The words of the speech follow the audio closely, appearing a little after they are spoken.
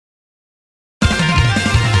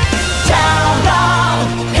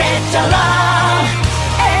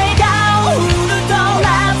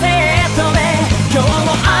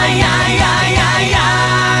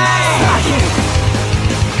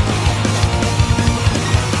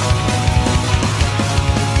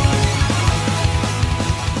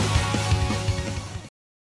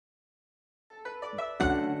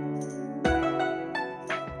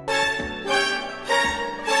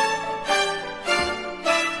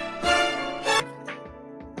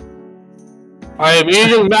I am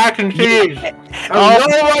eating mac and cheese. And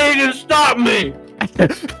nobody can stop me.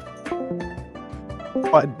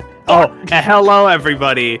 Hello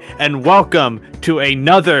everybody, and welcome to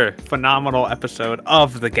another phenomenal episode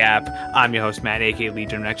of The G.A.P. I'm your host, Matt, aka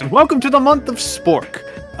Legion Rex, and welcome to the month of Spork,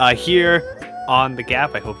 here on The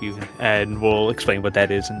G.A.P. I hope you, and we'll explain what that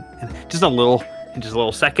is in just a little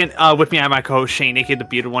second. With me, I'm my co-host, Shane, aka the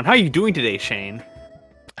Bearded One. How are you doing today, Shane?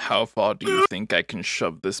 How far do you think I can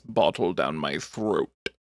shove this bottle down my throat?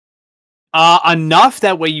 Enough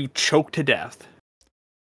that way you choke to death.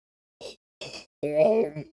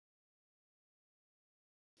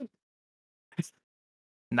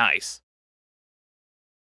 Nice.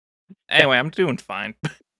 Anyway, I'm doing fine.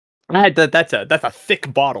 That's a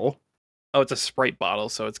thick bottle. Oh, it's a Sprite bottle,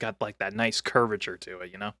 so it's got like that nice curvature to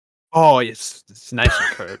it, you know? Oh, it's nice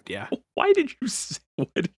and curved, yeah. Why did you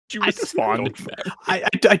respond?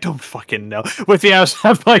 I don't fucking know. With me, I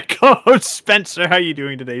have my co-host Spencer. How you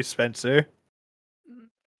doing today, Spencer?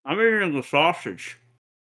 I'm eating the sausage.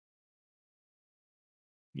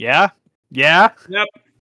 Yeah? Yeah? Yep.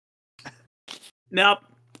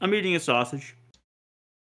 I'm eating a sausage.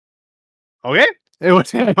 Okay. It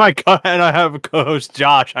was my and I have a co-host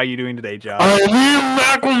Josh. How you doing today, Josh? I'm eating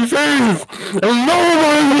mac and cheese, and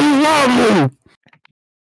nobody can stop me.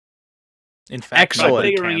 In fact, excellent.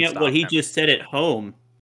 Figuring out what he just said at home.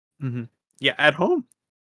 Mm-hmm. Yeah, at home.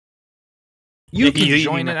 You can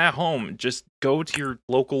join it at home. Just go to your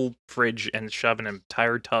local fridge and shove an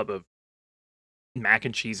entire tub of mac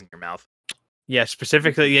and cheese in your mouth. Yeah,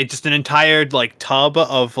 specifically, just an entire tub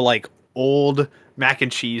of old mac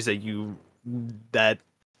and cheese that you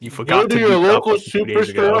forgot to your local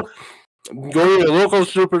superstore. Go to your local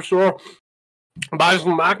superstore, buy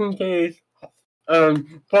some mac and cheese,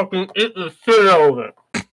 and fucking eat the shit out of it.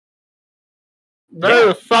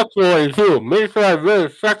 Very sexually too. Make sure I'm very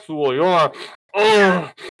sexual. You want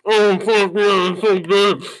fuck yeah, so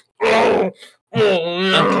good.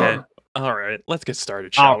 Okay. All right. Let's get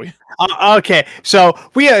started, shall we? Okay. So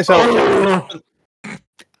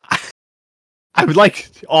I would like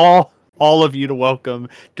all of you to welcome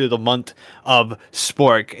to the month of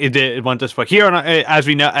Spork. The month of Spork. Here, as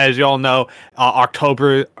you all know,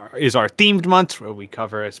 October is our themed month where we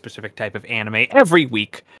cover a specific type of anime every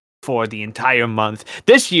week for the entire month.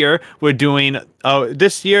 This year we're doing.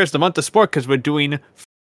 This year is the month of Spork because we're doing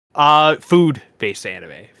food-based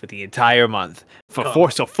anime for the entire month.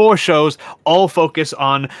 Four shows, all focus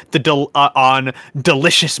on on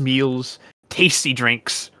delicious meals, tasty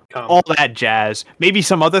drinks. All that jazz. Maybe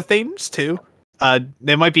some other things too.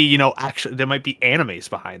 There might be, there might be animes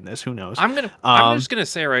behind this. Who knows? I'm just gonna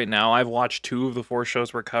say right now, I've watched 2 of the 4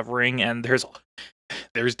 shows we're covering, and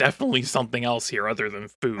there's definitely something else here other than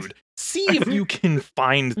food. See if you can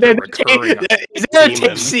find the recurring.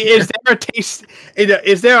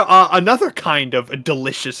 Is there another kind of a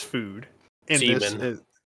delicious food in this?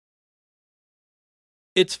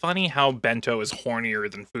 It's funny how bento is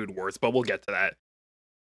hornier than Food Wars, but we'll get to that.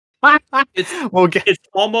 It's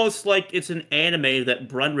almost like it's an anime that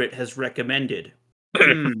Brunrit has recommended.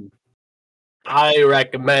 I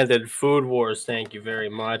recommended Food Wars. Thank you very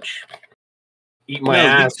much. Eat my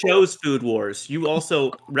ass. You chose Food Wars. You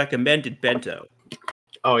also recommended bento.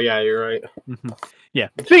 Oh yeah, you're right. Mm-hmm. Yeah.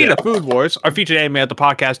 Speaking of Food Wars, our featured anime at the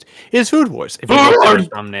podcast is Food Wars. If you looked at our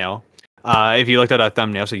thumbnail. If you looked at our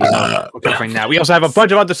thumbnail, so you know we're covering that. We also have a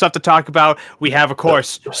bunch of other stuff to talk about. We have, of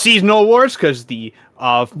course, seasonal awards because the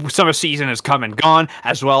summer season has come and gone,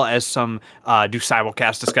 as well as some do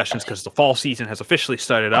simulcast discussions because the fall season has officially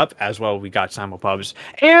started up. As well, we got simulpubs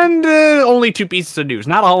and only 2 pieces of news.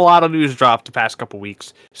 Not a whole lot of news dropped the past couple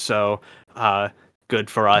weeks, so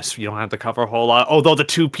good for us. You don't have to cover a whole lot. Although the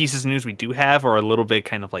 2 pieces of news we do have are a little bit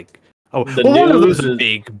kind of like. One of those is a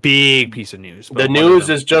big piece of news. The news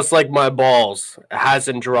is just like my balls. It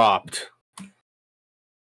hasn't dropped.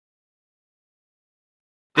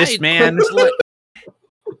 This man.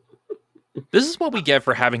 This is what we get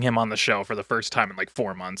for having him on the show for the first time in like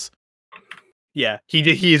 4 months. Yeah,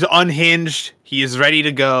 he is unhinged. He is ready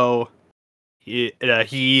to go. He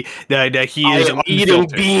is eating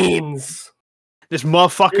beans. This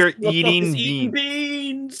motherfucker eating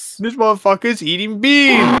beans. This motherfucker's eating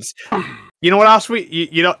beans. You know what else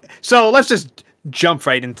so let's just jump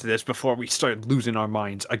right into this before we start losing our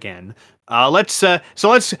minds again. Let's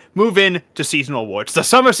move in to seasonal awards. The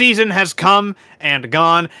summer season has come and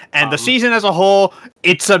gone, and the season as a whole,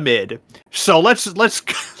 it's a mid. So let's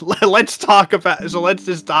just talk about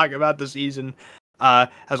the season as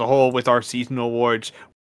a whole with our seasonal awards.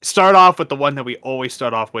 Start off with the one that we always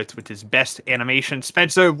start off with, which is best animation.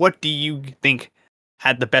 Spencer, what do you think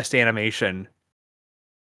had the best animation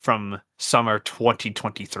from summer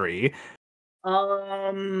 2023?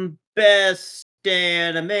 Best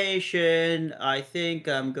animation, I think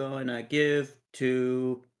I'm gonna give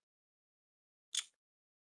to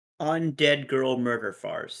Undead Girl Murder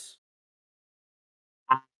Farce.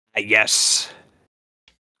 Yes.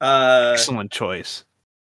 Uh, Excellent choice.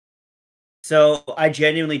 so I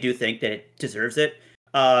genuinely do think that it deserves it.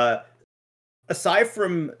 Aside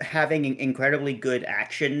from having an incredibly good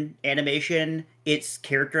action animation, its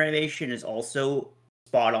character animation is also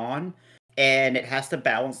spot on, and it has to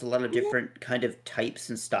balance a lot of different kind of types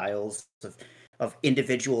and styles of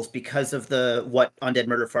individuals because of the what Undead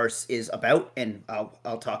Murder Farce is about, and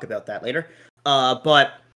I'll talk about that later.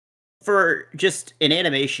 But for just an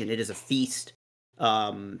animation, it is a feast.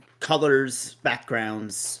 Colors,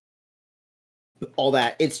 backgrounds, all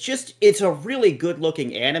that. It's a really good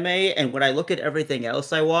looking anime, and when I look at everything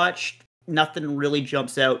else I watched, nothing really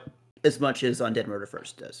jumps out as much as Undead Murder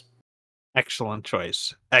First does. Excellent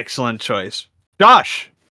choice. Excellent choice. Josh,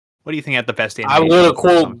 what do you think had the best animation? I'm gonna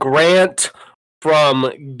quote Grant from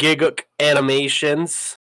Giguk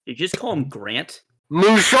Animations. You just call him Grant?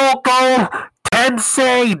 Mushoku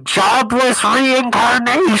Tensei Jobless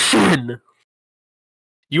Reincarnation!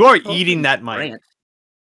 You are eating that mic. Grant.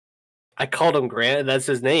 I called him Grant, that's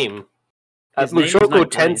his name. His name is Mushoku not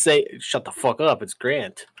Grant. Tensei... Shut the fuck up, it's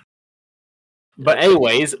Grant. But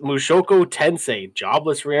anyways, Mushoku Tensei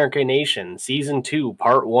Jobless Reincarnation, Season 2,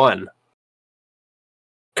 Part 1.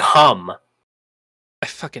 Come. I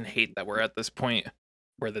fucking hate that we're at this point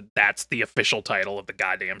where that's the official title of the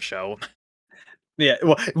goddamn show. Yeah,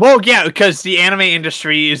 well, yeah, because the anime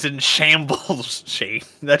industry is in shambles. Shane,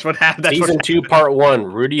 that's what happened. Season 2, Part 1.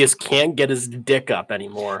 Rudius can't get his dick up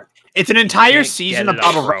anymore. It's an entire Can't season get it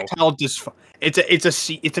about up, bro. erectile dysfunction.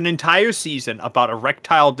 It's an entire season about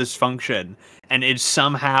erectile dysfunction, and it's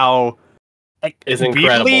somehow It's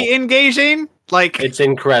incredible. weirdly engaging. Like It's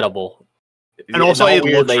incredible. And also Not it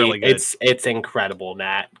looks weirdly, really good. It's incredible,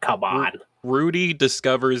 Matt. Come on. Rudy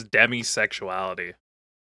discovers demisexuality.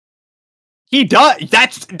 he does.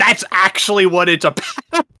 That's actually what it's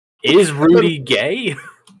about. Is Rudy gay?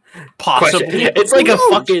 Possibly. Question. It's like Who a knows?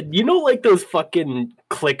 fucking, you know, like those fucking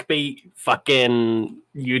clickbait fucking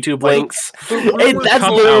YouTube links. rumor That's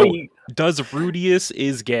come literally. Does Rudius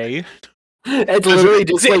is gay? It's literally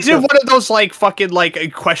just like Is it one of those like fucking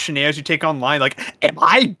like questionnaires you take online? Like, am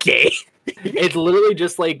I gay? it's literally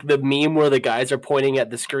just like the meme where the guys are pointing at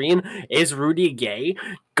the screen. Is Rudy gay?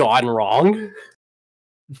 Gone wrong?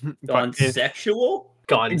 Gone sexual?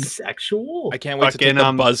 Gone sexual? I can't wait to take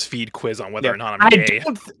Fucking, the BuzzFeed quiz on whether Yeah, or not I'm gay.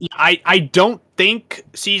 I don't think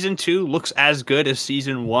season 2 looks as good as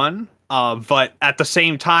season 1. But at the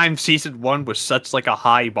same time, season 1 was such like a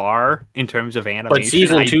high bar in terms of animation. But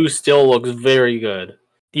season 2 still looks very good.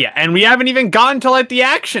 Yeah, and we haven't even gotten to like the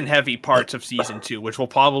action heavy parts of season 2, which will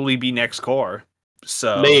probably be next core.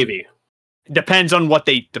 So Maybe. depends on what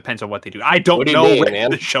they do. I don't What do you know mean, where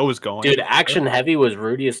man? the show is going. Dude, action heavy was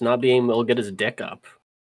Rudius not being able to get his dick up.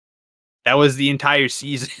 That was the entire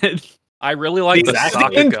season. I really like Exactly.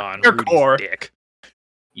 the Sakuga on Your Rudy's core. dick.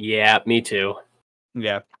 Yeah, me too.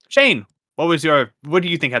 Yeah. Shane, what do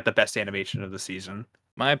you think had the best animation of the season?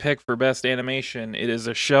 My pick for best animation, it is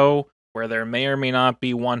a show where there may or may not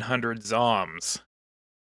be 100 Zoms.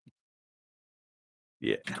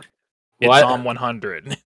 Yeah. It's What? Zom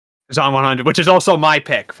 100. Zom 100, which is also my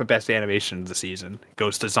pick for best animation of the season. It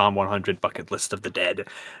goes to Zom 100 bucket list of the dead.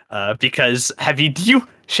 Because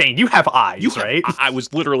Shane, you have eyes, right? I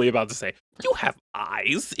was literally about to say, you have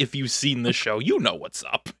eyes. If you've seen the show, you know what's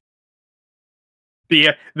up.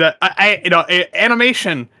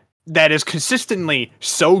 Animation that is consistently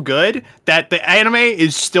so good that the anime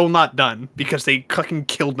is still not done because they fucking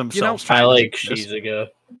killed themselves. I trying to like make this. Shizuka.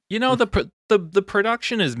 You know, the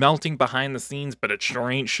production is melting behind the scenes, but it sure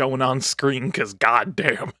ain't showing on screen, because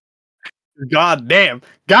goddamn. God damn.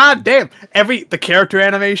 The character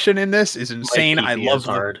animation in this is insane. I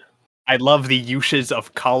love the uses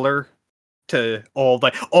of color to all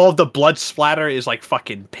the blood splatter is like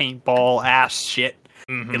fucking paintball ass shit.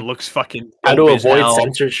 Mhm. It looks fucking How to dope as avoid hell.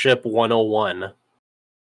 censorship 101.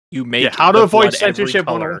 You make how to the avoid blood censorship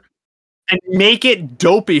every color. and make it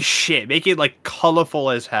dope as shit. Make it like colorful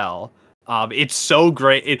as hell. It's so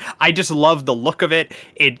great. I just love the look of it.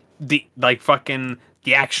 The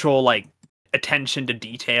actual like attention to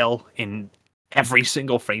detail in every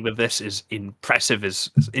single frame of this is impressive.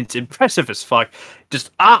 It's impressive as fuck.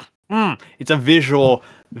 Just it's a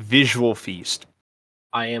visual feast.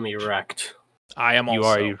 I am erect. I am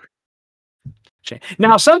also.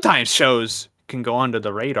 Now, sometimes shows can go under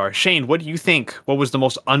the radar. Shane, what do you think? What was the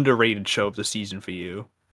most underrated show of the season for you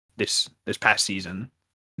this past season?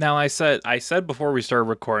 Now, I said before we started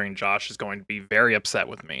recording, Josh is going to be very upset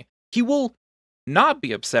with me. He will not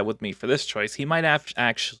be upset with me for this choice. He might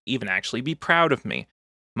actually be proud of me.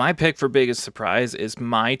 My pick for biggest surprise is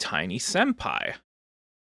My Tiny Senpai.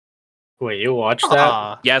 Wait, you watched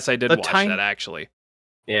that? Yes, I did watch that, actually.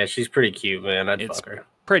 Yeah, she's pretty cute, man. I'd fuck her.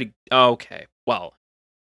 Pretty okay. Well,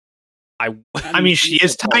 I mean, she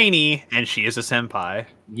is tiny, and she is a senpai.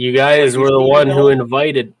 You guys were the one who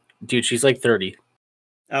invited. Dude, she's like 30.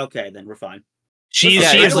 Okay, then we're fine. She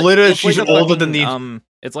is literally she's like older than the.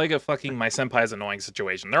 It's like a fucking my senpai's annoying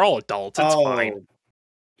situation. They're all adults. It's fine.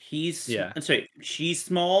 I'm sorry. She's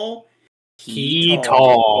small. He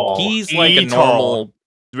tall. He's like a normal,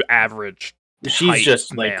 average. She's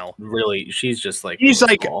just male. like really. She's just like. He's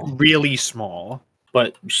like really small,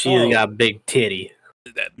 but she's got big titty.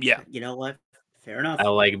 Yeah. You know what? Fair enough. I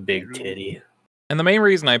like big titty. And the main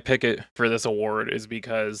reason I pick it for this award is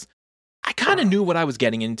because I kind of knew what I was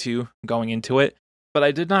getting into going into it, but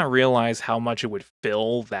I did not realize how much it would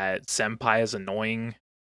fill that senpai's annoying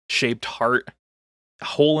shaped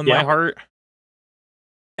hole in my heart.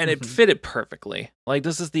 And it fit it perfectly. Like,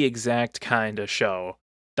 this is the exact kind of show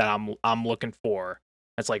that I'm looking for.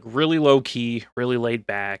 It's like really low key, really laid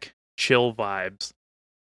back, chill vibes.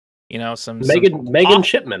 You know, some Megan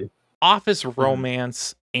Shipman. Office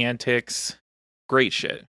romance, antics, great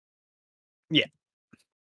shit. Yeah.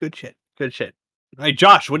 Good shit. Good shit. Hey,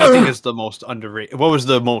 Josh, what do you think is the most underrated? What was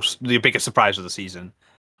the biggest surprise of the season?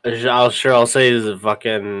 I'll say is a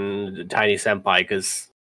fucking Tiny Senpai, because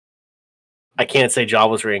I can't say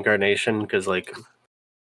Jabba's reincarnation, because like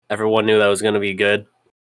everyone knew that was going to be good.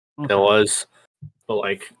 It was. But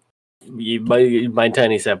like, my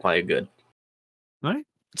Tiny Senpai good. All right.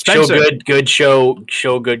 Spencer. Show good, good show.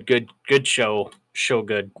 Show good, good show. Show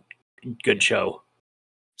good, good show.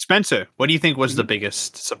 Spencer, what do you think was the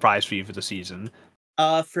biggest surprise for you for the season?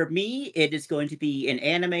 For me, it is going to be an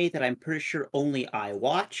anime that I'm pretty sure only I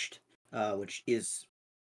watched, which is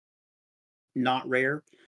not rare.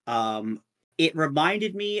 It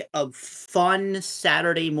reminded me of fun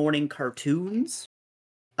Saturday morning cartoons,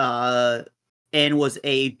 and was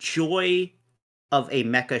a joy of a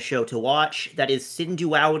mecha show to watch. That is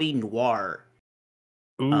Synduality Noir.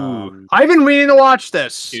 Ooh, I've been meaning to watch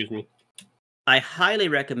this. Excuse me. I highly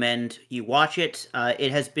recommend you watch it.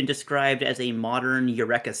 It has been described as a modern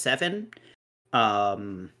Eureka 7.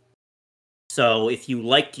 So if you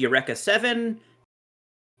liked Eureka 7,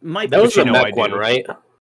 that was the mech one, right?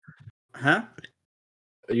 Huh?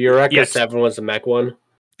 Eureka 7 was the mech one.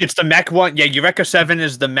 It's the mech one. Yeah, Eureka 7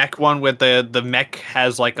 is the mech one where the mech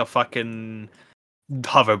has like a fucking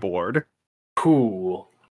hoverboard. Cool.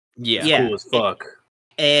 Yeah. Cool as fuck.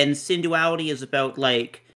 And Synduality is about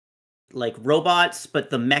like robots, but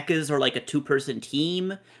the mechas are like a 2-person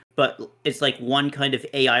team, but it's like one kind of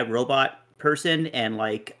AI robot person and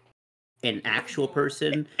like an actual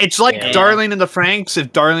person. It's like Darling in the Franxx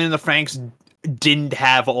if Darling in the Franxx didn't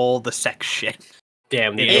have all the sex shit.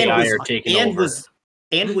 Damn, the AI are taking over.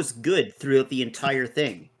 And was good throughout the entire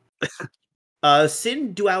thing.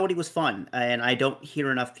 Synduality was fun, and I don't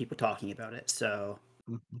hear enough people talking about it, so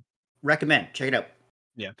recommend. Check it out.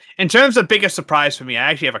 Yeah. In terms of biggest surprise for me,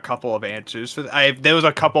 I actually have a couple of answers. There was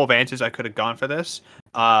a couple of answers I could have gone for this.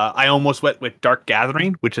 I almost went with Dark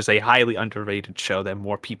Gathering, which is a highly underrated show that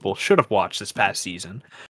more people should have watched this past season.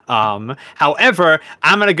 However,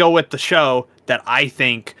 I'm going to go with the show that I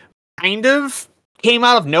think kind of came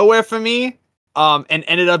out of nowhere for me, and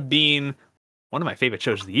ended up being one of my favorite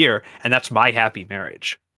shows of the year, and that's My Happy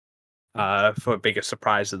Marriage. For biggest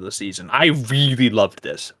surprise of the season. I really loved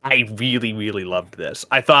this. I really, really loved this.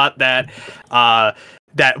 I thought that for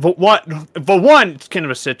one, it's kind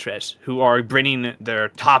of a Citrus who are bringing their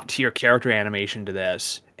top tier character animation to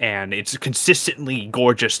this, and it's consistently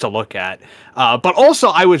gorgeous to look at. But also,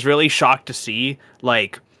 I was really shocked to see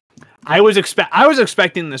like I was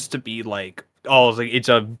expecting this to be like, oh, it's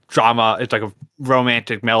a drama, it's like a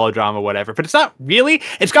romantic melodrama, whatever. But it's not really.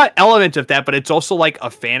 It's got elements of that, but it's also like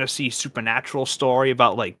a fantasy supernatural story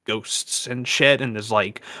about like ghosts and shit. And there's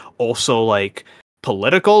like also like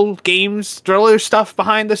political games, thriller stuff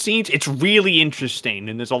behind the scenes. It's really interesting,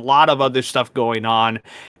 and there's a lot of other stuff going on.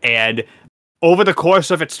 And over the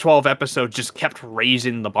course of its 12 episodes, just kept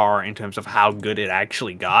raising the bar in terms of how good it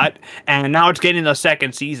actually got. And now it's getting a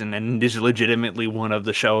second season, and this is legitimately one of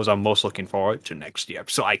the shows I'm most looking forward to next year.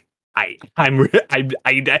 So I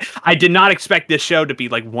did not expect this show to be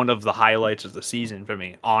like one of the highlights of the season for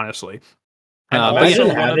me, honestly.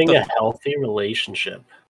 Imagine having a healthy relationship.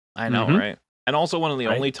 I know, right? And also one of the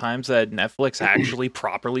only times that Netflix actually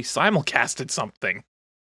properly simulcasted something.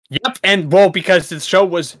 Yep, and well, because the show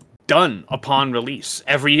was done upon release.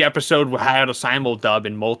 Every episode had a simul-dub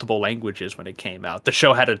in multiple languages when it came out. The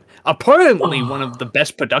show had apparently one of the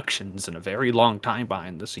best productions in a very long time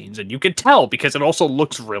behind the scenes, and you could tell because it also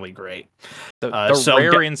looks really great. The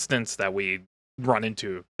rare instance that we run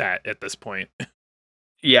into that at this point.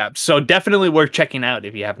 Yeah, so definitely worth checking out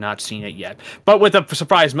if you have not seen it yet. But with a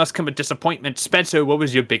surprise must come a disappointment. Spencer, what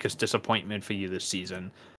was your biggest disappointment for you this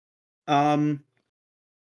season?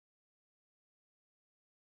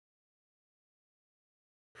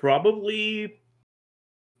 Probably,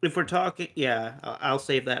 if we're talking, I'll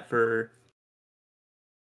save that for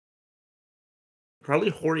probably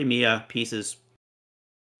Horimiya pieces.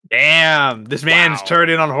 Damn, this man's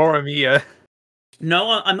turning on Horimiya.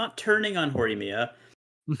 No, I'm not turning on Horimiya.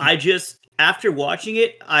 I just, after watching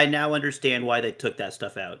it, I now understand why they took that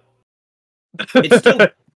stuff out.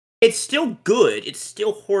 It's still good. It's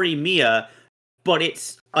still Horimiya, but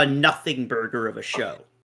it's a nothing burger of a show.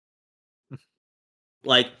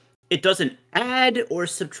 Like, it doesn't add or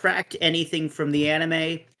subtract anything from the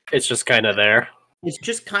anime. It's just kind of there. It's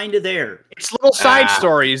just kind of there. It's little side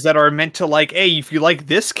stories that are meant to, like, hey, if you like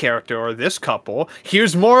this character or this couple,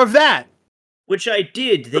 here's more of that. Which I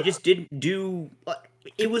did. They just didn't do...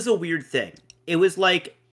 It was a weird thing. It was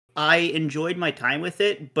like, I enjoyed my time with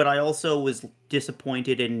it, but I also was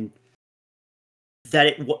disappointed in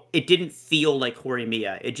that it didn't feel like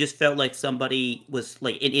Horimiya. It just felt like somebody was,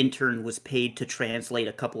 like, an intern was paid to translate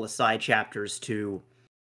a couple of side chapters to,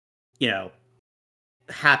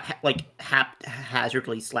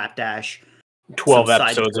 haphazardly slapdash 12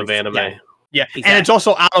 episodes of anime. Yeah, exactly. And it's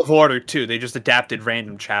also out of order too. They just adapted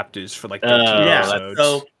random chapters for like 13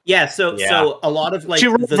 episodes. So a lot of like she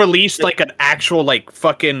released like an actual like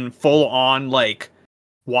fucking full on like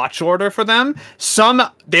watch order for them.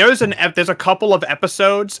 There's a couple of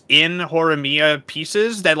episodes in Horimiya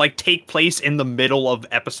pieces that like take place in the middle of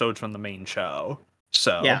episodes from the main show.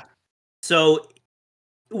 So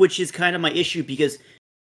which is kind of my issue because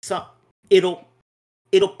it'll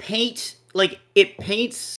paint like it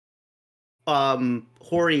paints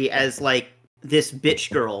Hori as like this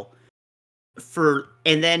bitch girl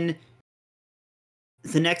and then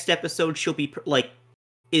the next episode she'll be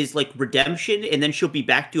is like redemption, and then she'll be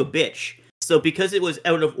back to a bitch. So because it was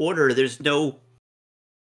out of order, there's no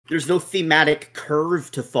thematic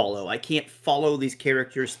curve to follow. I can't follow these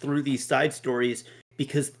characters through these side stories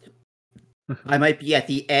because I might be at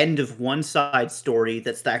the end of one side story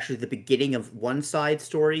that's actually the beginning of one side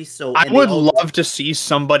story. So I would love to see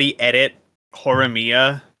somebody edit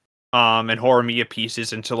Horimiya and Horimiya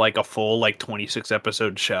pieces into like a full like 26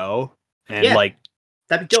 episode show and like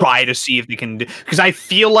try to see if they can do, because I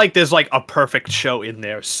feel like there's like a perfect show in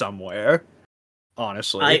there somewhere,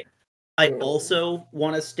 honestly. I also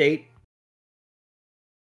want to state,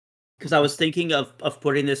 because I was thinking of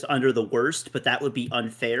putting this under the worst, but that would be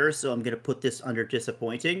unfair, so I'm going to put this under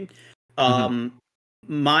disappointing.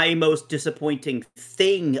 My most disappointing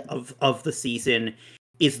thing of the season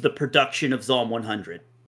is the production of Zom 100.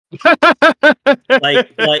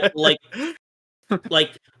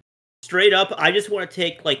 like straight up, I just want to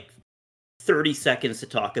take like 30 seconds to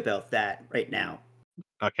talk about that right now.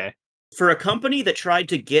 Okay. For a company that tried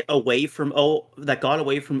to get away from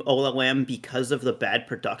OLM because of the bad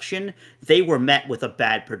production, they were met with a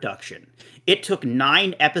bad production. It took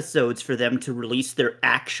 9 episodes for them to release their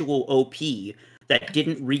actual OP that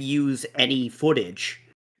didn't reuse any footage.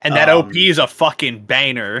 And that OP is a fucking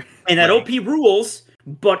banger. And that OP rules,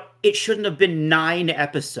 but it shouldn't have been 9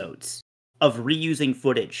 episodes of reusing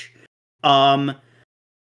footage.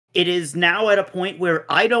 It is now at a point where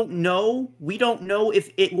we don't know if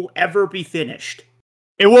it will ever be finished.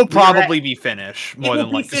 It will probably be finished, more than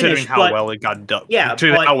like, considering how well it got done. Yeah,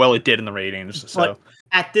 how well it did in the ratings. So but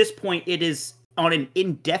at this point, it is on an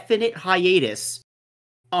indefinite hiatus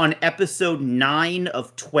on episode 9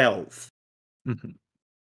 of 12. Mm-hmm.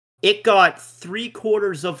 It got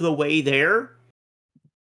 3/4 of the way there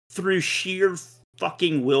through sheer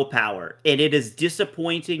fucking willpower, and it is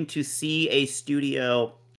disappointing to see a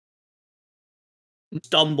studio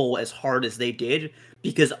stumble as hard as they did,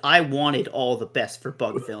 because I wanted all the best for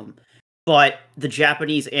Bug Film, but the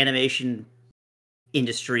Japanese animation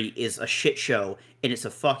industry is a shit show, and it's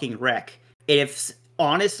a fucking wreck. And if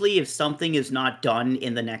something is not done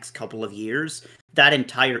in the next couple of years, that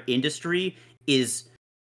entire industry is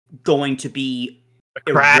going to be...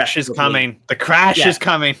 The crash is coming. The crash is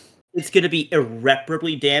coming. It's going to be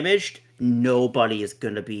irreparably damaged. Nobody is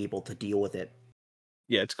going to be able to deal with it.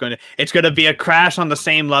 Yeah, it's gonna be a crash on the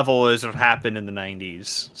same level as it happened in the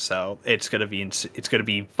 90s. So it's gonna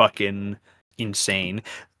be fucking insane.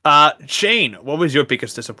 Shane, what was your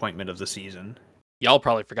biggest disappointment of the season? Y'all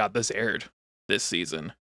probably forgot this aired this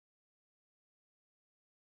season.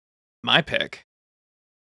 My pick.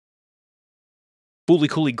 Fooly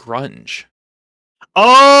Cooly Grunge.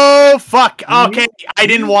 Oh fuck! Okay, I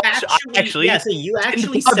didn't watch. Yeah, so you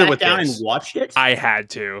actually sat down and watched it. I had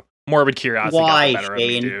to. Morbid curiosity got the better of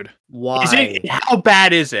me, dude. Why? How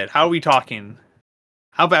bad is it? How are we talking?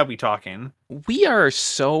 How bad are we talking? We are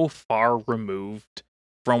so far removed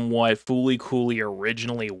from what Fooly Cooly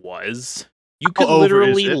originally was. You could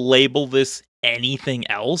literally label this anything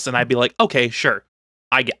else, and I'd be like, okay, sure,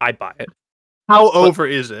 I buy it. How over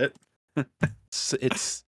is it?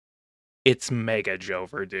 It's mega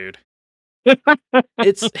Jover, dude.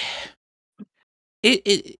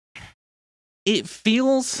 It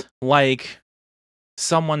feels like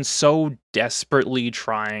someone so desperately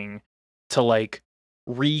trying to like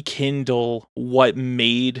rekindle what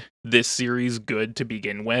made this series good to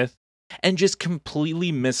begin with and just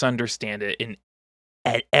completely misunderstand it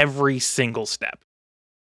at every single step.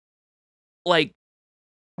 Like,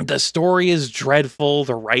 the story is dreadful,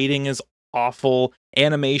 the writing is awful,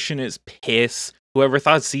 animation is piss. Whoever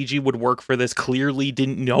thought CG would work for this clearly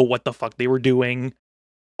didn't know what the fuck they were doing.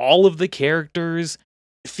 All of the characters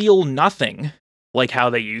feel nothing like how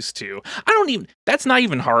they used to. That's not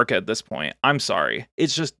even Haruka at this point. I'm sorry.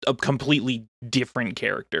 It's just a completely different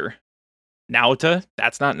character. Naota,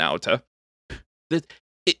 that's not Naota.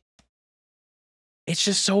 It's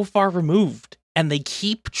just so far removed. And they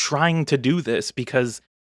keep trying to do this because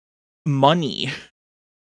money.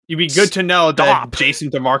 You'd be good to know that Jason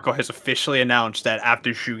DeMarco has officially announced that after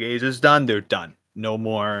Shoegaze is done, they're done. No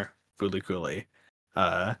more Fooly Cooly.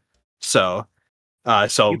 So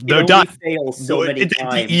they're done.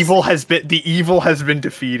 The evil has been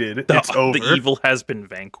defeated. It's over. The evil has been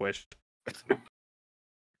vanquished.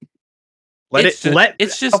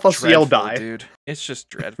 It's just dreadful, die. Dude. It's just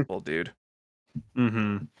dreadful, dude.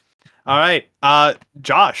 Mm-hmm. All right,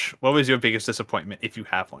 Josh, what was your biggest disappointment, if you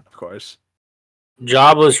have one, of course?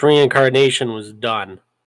 Jobless Reincarnation was done.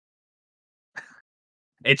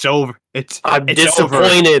 It's over. I'm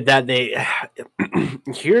disappointed that they.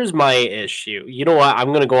 Here's my issue. You know what? I'm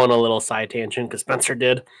going to go on a little side tangent because Spencer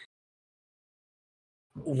did.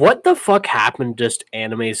 What the fuck happened just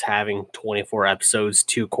animes having 24 episodes,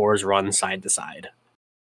 2 cores run side to side?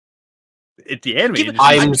 It's the anime.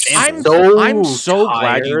 I'm so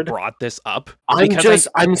glad you brought this up.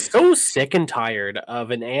 I'm so sick and tired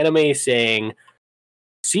of an anime saying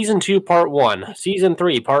Season 2 Part 1, Season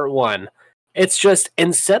 3 Part 1. It's just,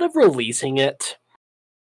 instead of releasing it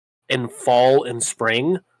in fall and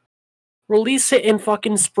spring, release it in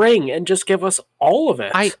fucking spring and just give us all of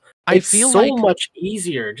it. I feel so like much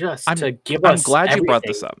easier to give us. I'm glad everything. You brought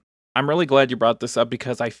this up. I'm really glad you brought this up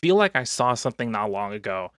because I feel like I saw something not long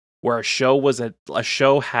ago where a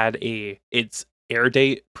show had its air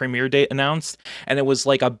date, premiere date announced, and it was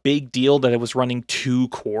like a big deal that it was running 2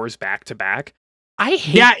 cores back to back. I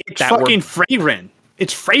hate it's fucking Freyren.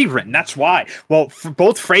 It's Freyren. That's why. Well,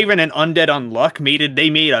 both Freyren and Undead Unluck they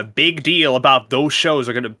made a big deal about those shows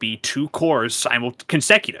are going to be 2 cores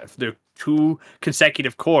consecutive. They're 2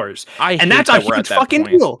 consecutive cores. That's a huge fucking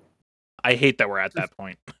deal. I hate that we're at that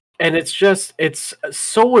point. And it's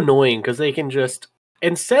so annoying because they can just,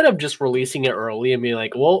 instead of just releasing it early and be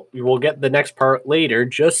like, well, we'll get the next part later,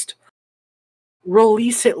 just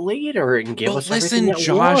release it later and give us everything at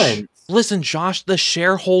once. Listen, Josh, the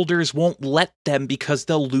shareholders won't let them because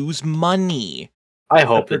they'll lose money. I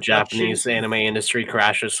hope the Japanese anime industry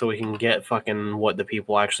crashes so we can get fucking what the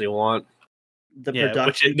people actually want.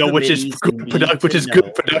 Which is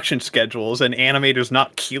good production schedules and animators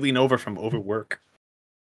not keeling over from overwork.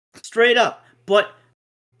 Straight up. But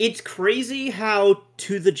it's crazy how,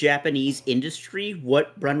 to the Japanese industry,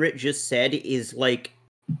 what Brunrit just said is, like,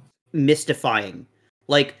 mystifying.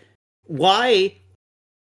 Like, why?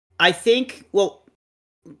 I think, well,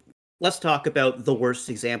 let's talk about the worst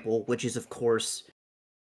example, which is, of course,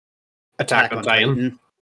 Attack on Titan.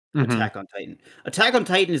 Mm-hmm. Attack on Titan. Attack on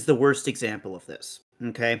Titan is the worst example of this,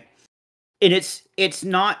 okay? And it's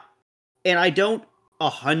not, and I don't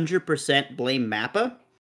 100% blame MAPPA,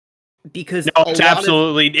 because it's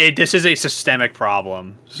absolutely, this is a systemic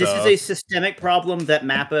problem. This is a systemic problem that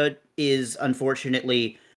MAPPA is,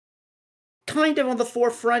 unfortunately, kind of on the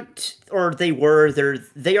forefront, or they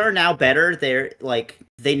are now better.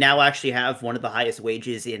 They now actually have one of the highest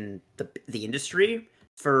wages in the industry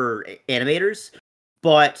for animators,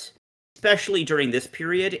 but especially during this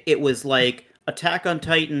period, it was like Attack on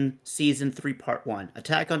Titan Season 3 Part 1,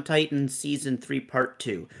 Attack on Titan Season 3 Part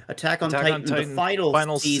 2, Attack on Titan the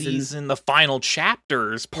final season, the final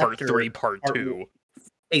chapters Part 3 Part 2.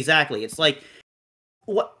 Exactly. It's like,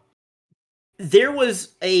 what? there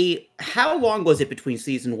was how long was it between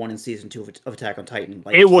season 1 and season 2 of Attack on Titan?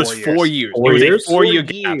 It was 4 years. 4 It years? was a 4-year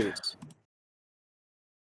gap.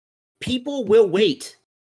 People will wait.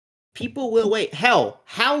 People will wait. Hell,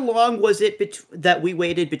 how long was it that we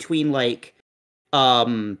waited between Devil's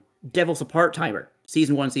a Part-Timer,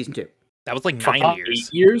 season 1, season 2? That was like 9 years.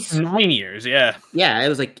 8 years? 9 years, yeah. Yeah, it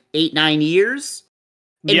was 8-9 years.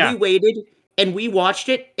 And we waited and we watched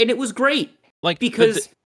it and it was great. Because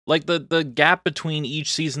the gap between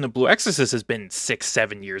each season of Blue Exorcist has been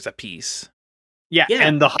 6-7 years apiece. Yeah,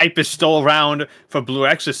 and the hype is still around for Blue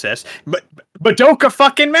Exorcist. But Doka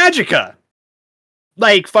fucking Magica.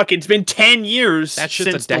 It's been 10 years. That's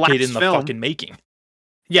just since a decade in the film. fucking making.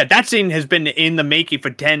 Yeah, that scene has been in the making for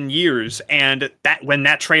 10 years, and when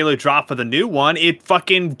that trailer dropped for the new one, it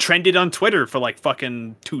fucking trended on Twitter for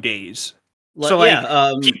fucking 2 days.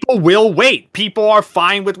 People will wait. People are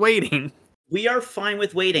fine with waiting. We are fine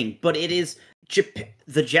with waiting, but it is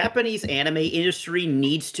the Japanese anime industry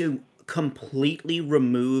needs to completely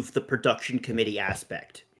remove the production committee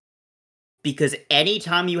aspect. Because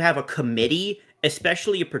anytime you have a committee,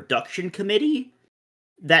 especially a production committee,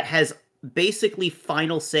 that has basically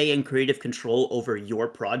final say and creative control over your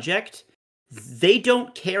project, they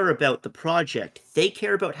don't care about the project. They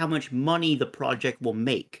care about how much money the project will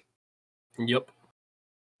make. Yep.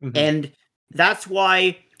 Mm-hmm. And that's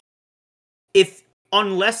why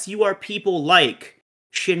unless you are people like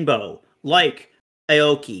Shinbo, like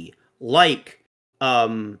Aoki, like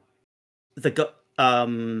fucking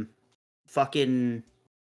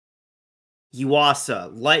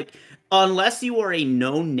Yuasa, unless you are a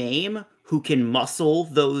known name who can muscle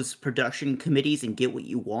those production committees and get what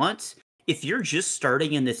you want, if you're just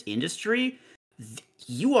starting in this industry,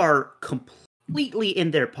 you are completely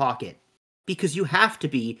in their pocket. Because you have to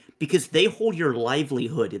be, because they hold your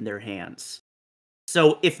livelihood in their hands.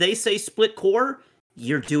 So if they say split core,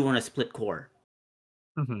 you're doing a split core.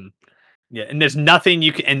 Mm-hmm. Yeah, and there's nothing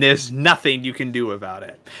you can do about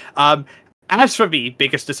it. As for me,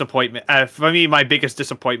 biggest disappointment. My biggest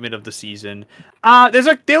disappointment of the season. There was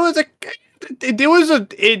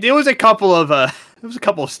a couple of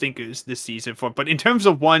stinkers this season but in terms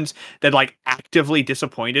of ones that actively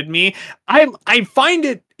disappointed me, I find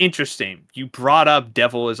it interesting you brought up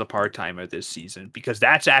Devil is a Part-Timer this season, because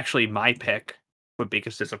that's actually my pick for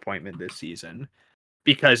biggest disappointment this season.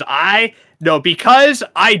 Because I don't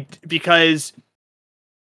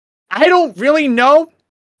really know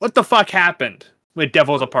what the fuck happened with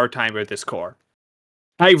Devil is a Part-Timer this core.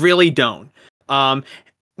 I really don't. I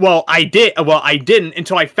didn't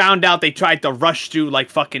until I found out they tried to rush through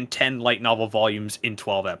fucking 10 light novel volumes in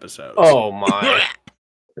 12 episodes. Oh my.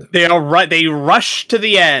 They rushed to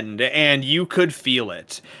the end, and you could feel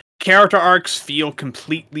it. Character arcs feel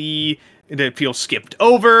skipped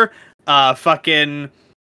over. The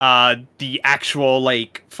actual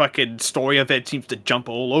fucking story of it seems to jump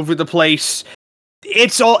all over the place.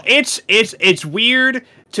 It's weird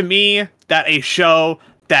to me that a show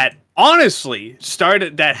that honestly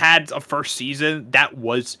that had a first season that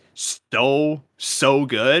was so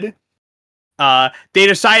good, they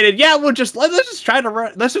decided, let's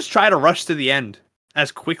just try to rush to the end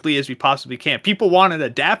as quickly as we possibly can. People want it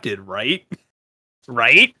adapted, right?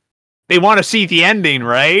 They want to see the ending,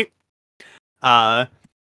 right?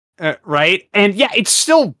 Right? And yeah, it's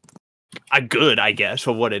still a good, I guess,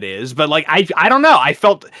 for what it is. But I don't know. I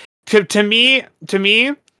felt to me,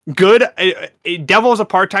 good. Devil is a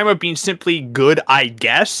Part-Timer being simply good, I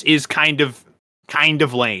guess, is kind of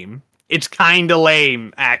lame. It's kind of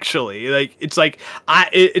lame, actually.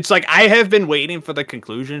 I have been waiting for the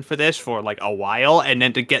conclusion for this for a while, and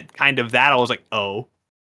then to get kind of that, I was like, oh.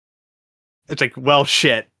 It's well,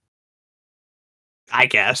 shit. I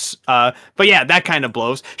guess. But yeah, that kind of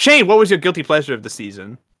blows. Shane, what was your guilty pleasure of the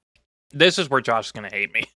season? This is where Josh is gonna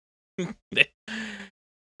hate me.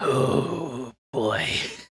 Oh boy.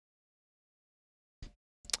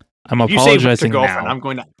 I'm apologizing now.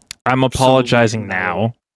 I'm apologizing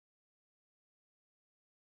now.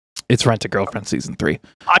 It's Rent a Girlfriend season 3.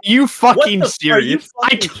 Are you fucking serious? Are you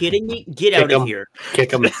fucking kidding me? Get out of here.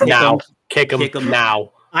 Kick him now. Kick him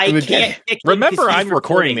now. I can't kick him. Remember, I'm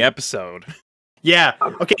recording the episode. Yeah.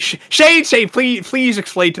 Okay. Shane, please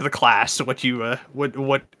explain to the class what you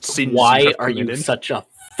what sins. Why are you such a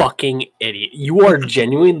fucking idiot? You are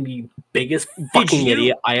genuinely the biggest fucking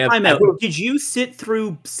idiot I have ever. Did you sit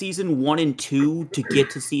through season 1 and 2 to get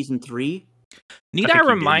to season 3? Need I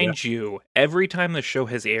remind you, every time the show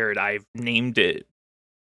has aired, I've named it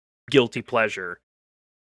guilty pleasure.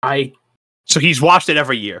 So he's watched it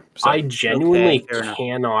every year. So. I genuinely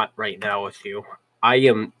cannot right now with you. I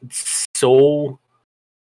am so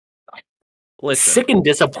Listen, Sick and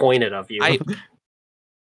disappointed of you.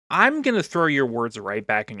 I'm gonna throw your words right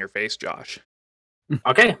back in your face, Josh.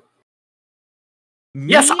 Okay.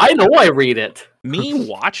 Me, Yes, I know I read it. me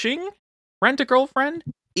watching Rent-A-Girlfriend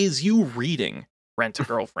is you reading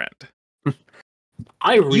Rent-A-Girlfriend.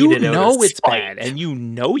 I read You it out know of it's spite. bad, and you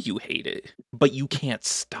know you hate it, but you can't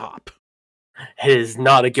stop. It is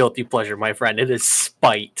not a guilty pleasure, my friend. It is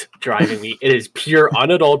spite driving me. It is pure,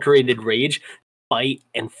 unadulterated rage, spite,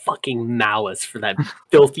 and fucking malice for that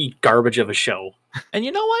filthy garbage of a show. And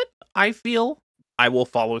you know what? I feel I will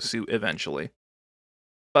follow suit eventually.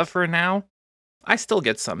 But for now, I still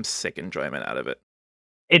get some sick enjoyment out of it.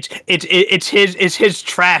 It's his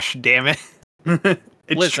trash, damn it. It's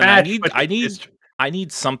Listen, trash, but I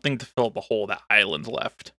need something to fill the hole that Island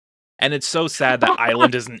left. And it's so sad that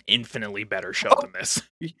Island is an infinitely better show than this.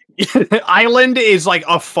 Island is like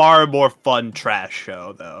a far more fun trash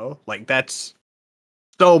show, though. Like that's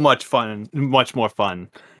so much fun, much more fun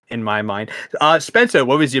in my mind. Spencer,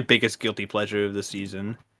 what was your biggest guilty pleasure of the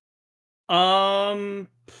season? Let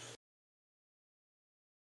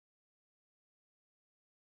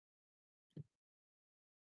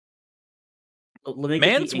me get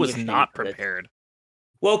the Mans was English name not for this. prepared.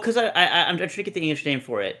 Well, because I'm trying to get the English name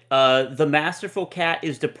for it. The Masterful Cat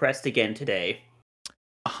is depressed again today.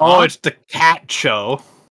 Oh, it's the cat show.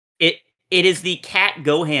 It is the Cat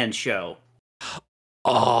Gohan show.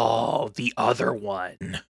 Oh, the other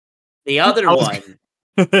one. The other one.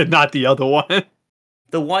 Not the other one.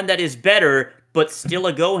 The one that is better, but still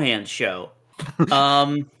a Gohan show.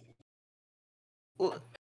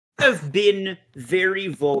 I've been very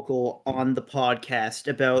vocal on the podcast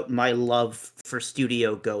about my love for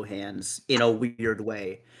Studio Gohans in a weird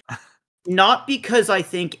way. Not because I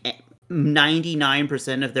think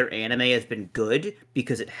 99% of their anime has been good,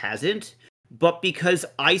 because it hasn't, but because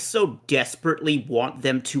I so desperately want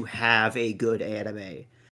them to have a good anime.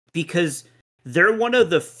 Because they're one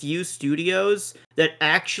of the few studios that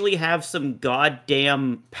actually have some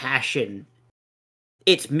goddamn passion.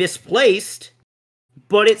 It's misplaced,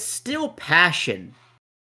 but it's still passion.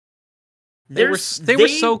 They were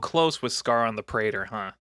so close with Scar on the Praetor,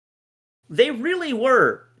 huh? They really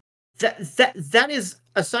were. That is,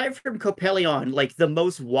 aside from Copelion, like the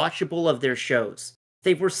most watchable of their shows.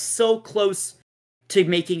 They were so close to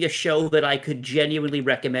making a show that I could genuinely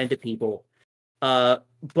recommend to people.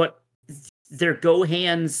 But their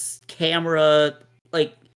Gohan's camera,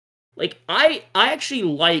 like I actually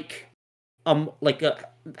like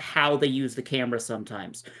how they use the camera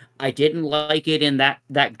sometimes. I didn't like it in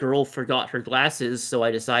that girl forgot her glasses, so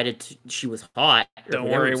I decided she was hot. Don't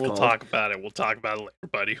worry, we'll talk about it. We'll talk about it later,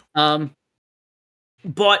 buddy.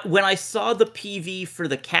 But when I saw the PV for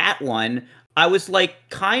the cat one, I was like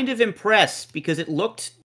kind of impressed because it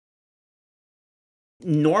looked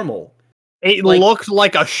normal. It looked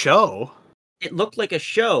like a show. It looked like a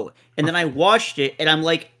show. And then I watched it and I'm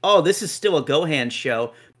like, oh, this is still a Gohan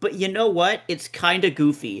show. But you know what? It's kind of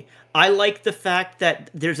goofy. I like the fact that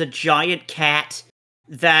there's a giant cat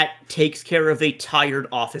that takes care of a tired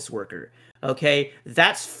office worker. Okay?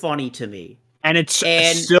 That's funny to me. And it's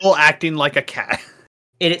still acting like a cat.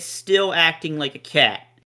 And it's still acting like a cat.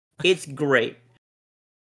 It's great.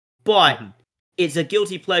 But it's a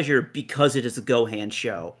guilty pleasure because it is a Gohan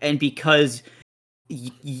show. And because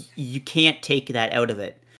you can't take that out of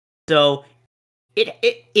it. So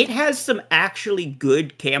it has some actually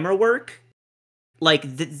good camera work. Like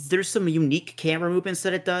there's some unique camera movements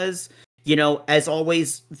that it does. You know, as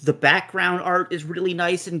always, the background art is really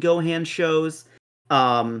nice in Gohan shows.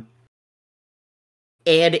 And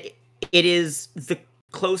it is the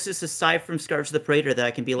closest, aside from Scarves of the Praetor, that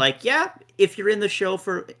I can be like, yeah, if you're in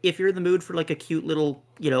the mood for like a cute little,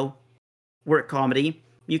 work comedy,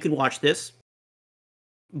 you can watch this.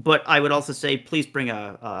 But I would also say, please bring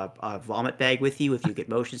a vomit bag with you if you get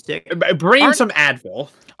motion sick. Bring some Advil.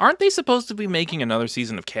 Aren't they supposed to be making another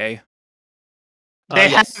season of K?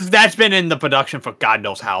 Yes. That's been in the production for God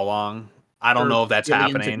knows how long. I don't know if that's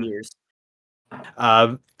happening. Years.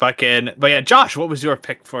 But yeah, Josh, what was your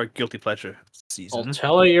pick for Guilty Pleasure season? I'll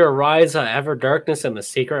tell you, Rise of Ever Darkness and the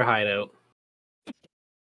Secret Hideout.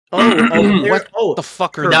 What the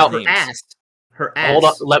fuck are these names? Her ass.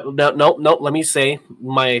 Hold on. Let me say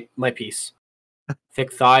my piece.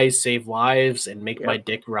 Thick thighs save lives and make my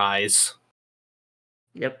dick rise.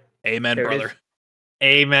 Yep. Amen, brother.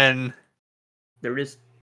 Amen. There it is.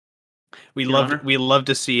 We love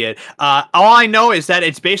to see it. All I know is that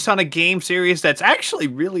it's based on a game series that's actually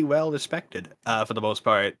really well respected for the most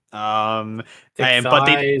part. But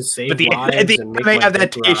the anime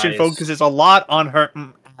adaptation focuses a lot on her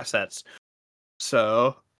assets.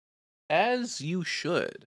 So, as you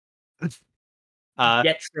should.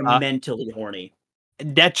 Detrimentally horny.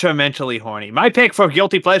 Detrimentally horny. My pick for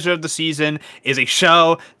guilty pleasure of the season is a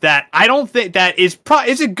show that I don't think that is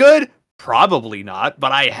is it good? Probably not,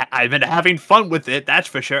 but I've been having fun with it, that's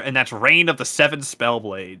for sure, and that's Reign of the Seven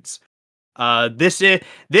Spellblades. This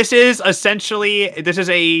is essentially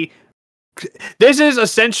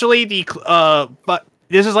but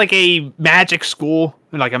this is like a magic school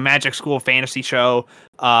fantasy show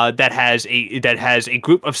that has a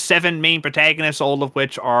group of 7 main protagonists, all of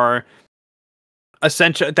which are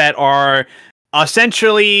essentially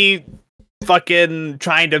fucking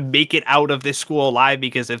trying to make it out of this school alive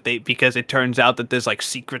because it turns out that there's like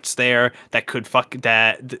secrets there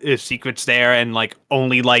and like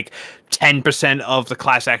only like 10% of the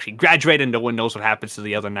class actually graduate and no one knows what happens to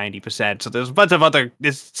the other 90%. So there's a bunch of other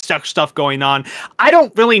stuff going on. I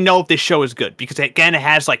don't really know if this show is good because again it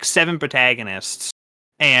has like 7 protagonists,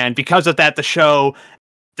 and because of that the show,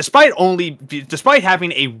 despite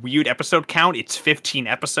having a weird episode count, it's 15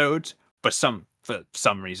 episodes, but for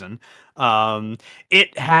some reason,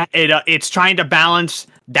 it's trying to balance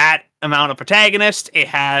that amount of protagonists.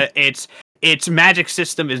 Its magic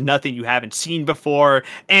system is nothing you haven't seen before,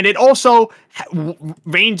 and it also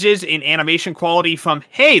ranges in animation quality from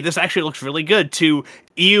 "Hey, this actually looks really good" to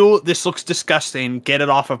 "Ew, this looks disgusting. Get it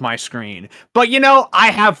off of my screen." But I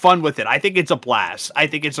have fun with it. I think it's a blast. I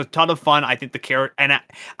think it's a ton of fun. I think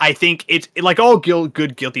I think it's like all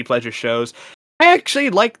good guilty pleasure shows. I actually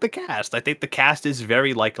like the cast. I think the cast is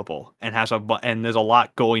very likable and there's a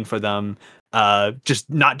lot going for them. Just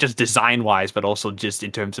not just design wise, but also just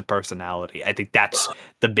in terms of personality. I think that's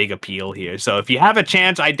the big appeal here. So if you have a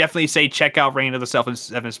chance, I definitely say check out Reign of the Seven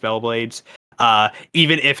Spellblades.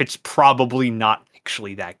 Even if it's probably not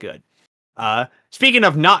actually that good. Speaking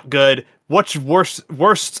of not good, what's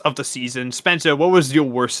worst of the season? Spencer, what was your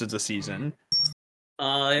worst of the season?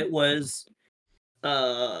 It was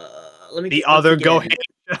let me The other Go Ahead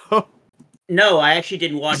show. No, I actually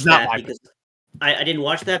didn't watch that because I didn't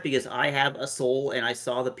watch that because I have a soul and I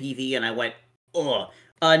saw the PV and I went, ugh.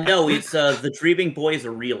 No, it's The Dreaming Boy is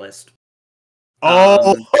a Realist.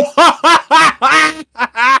 Oh.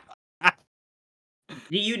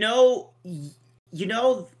 Do you know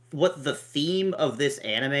what the theme of this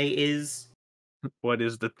anime is? What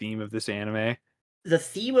is the theme of this anime? The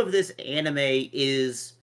theme of this anime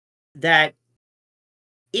is that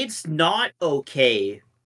it's not okay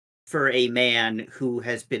for a man who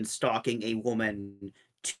has been stalking a woman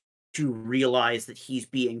to realize that he's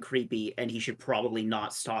being creepy and he should probably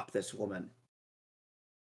not stalk this woman.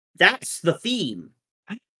 That's the theme.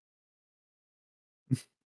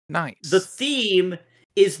 Nice. The theme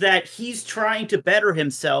is that he's trying to better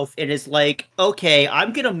himself and is like, okay,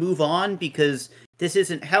 I'm going to move on because this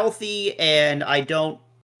isn't healthy and I don't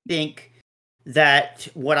think that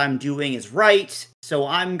what I'm doing is right. So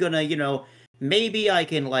I'm going to, maybe I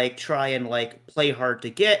can try and play hard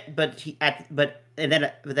to get, but then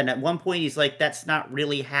at one point he's like, that's not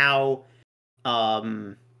really how,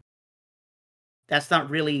 that's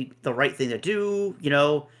not really the right thing to do.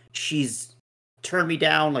 She's turned me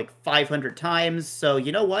down 500 times. So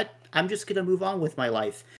you know what? I'm just going to move on with my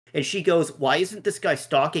life. And she goes, why isn't this guy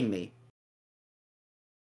stalking me?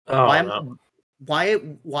 Oh,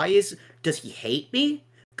 Does he hate me?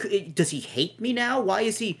 Does he hate me now? Why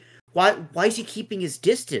is he keeping his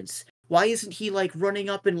distance? Why isn't he running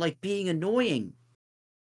up and being annoying?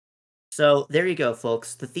 So there you go,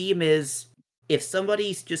 folks. The theme is if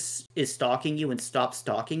somebody just is stalking you and stops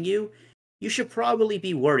stalking you, you should probably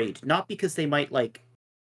be worried. Not because they might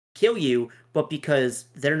kill you, but because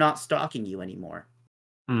they're not stalking you anymore.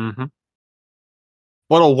 Mm-hmm.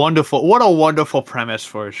 What a wonderful premise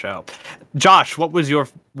for a show. Josh, what's your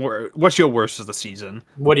worst of the season?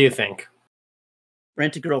 What do you think?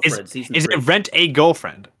 Rent a Girlfriend season 3. Is it Rent a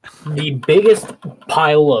Girlfriend? The biggest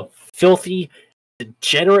pile of filthy,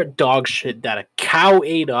 degenerate dog shit that a cow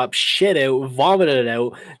ate up, shit out, vomited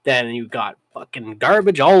out, then you got fucking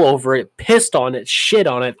garbage all over it, pissed on it, shit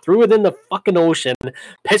on it, threw it in the fucking ocean,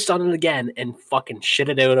 pissed on it again, and fucking shit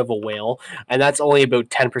it out of a whale. And that's only about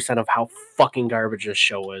 10% of how fucking garbage this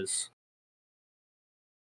show is.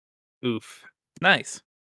 Oof. Nice.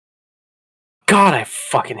 God, I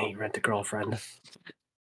fucking hate Rent a Girlfriend.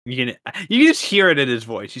 You can just hear it in his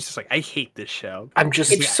voice. He's just like, I hate this show. I'm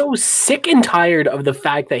just so sick and tired of the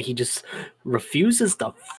fact that he just refuses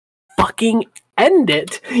to fucking end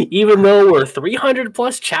it, even though we're 300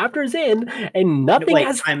 plus chapters in and nothing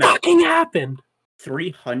has fucking happened.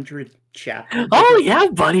 300 chapters. Oh yeah,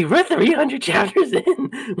 buddy, we're 300 chapters in.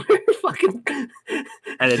 We're fucking,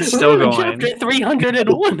 And it's still we're on going. chapter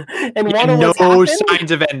 301. And wanna No what's happened?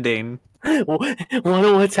 signs of ending.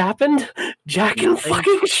 Wanna what's happened? Jack and Nothing.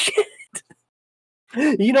 fucking shit.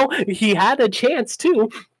 You know, he had a chance too.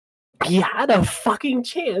 He had a fucking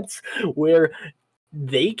chance where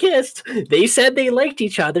they kissed. They said they liked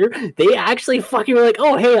each other. They actually fucking were like,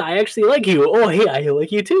 "Oh hey, I actually like you. Oh hey, I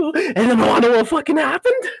like you too." And then wanna what fucking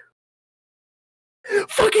happened?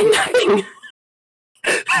 Fucking nothing.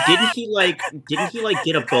 Didn't he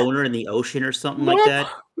get a boner in the ocean or something like that?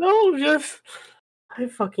 No, just I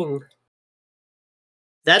fucking.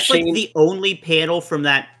 That's Shane- like the only panel from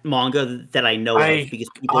that manga that I know of because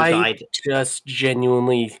people died. Just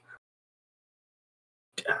genuinely.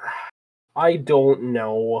 I don't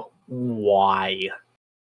know why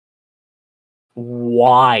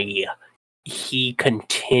he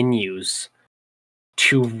continues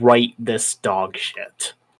to write this dog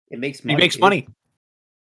shit. It makes He money. makes dude. money.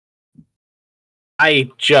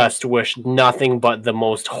 I just wish nothing but the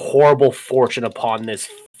most horrible fortune upon this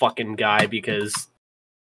fucking guy because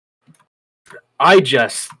I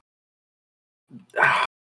just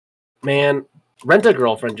man, Rent a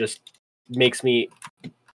Girlfriend just makes me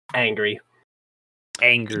angry.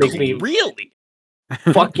 Makes me Really?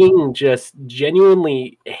 fucking just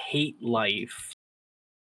genuinely hate life.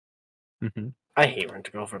 Mhm. I hate Rent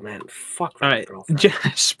a Girlfriend, man. Fuck All Rent a right,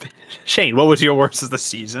 Girlfriend. Shane, what was your worst of the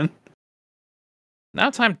season? Now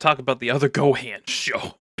time to talk about the other Gohan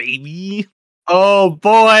show, baby. Oh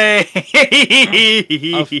boy!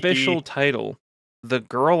 Official title: The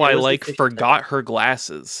Girl It I was Like official Forgot Her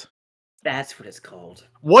Glasses. That's what it's called.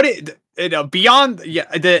 What beyond?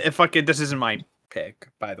 Yeah, fucking. This isn't my pick,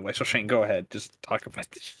 by the way. So Shane, go ahead. Just talk about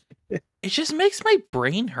this. It just makes my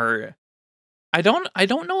brain hurt. I don't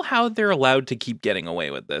know how they're allowed to keep getting away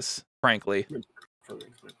with this, frankly.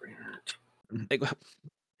 Like,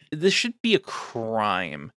 this should be a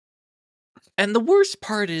crime. And the worst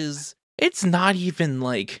part is, it's not even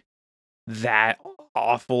like that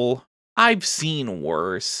awful. I've seen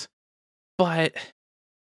worse. But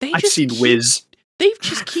I've seen Wiz. They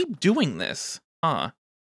just keep doing this.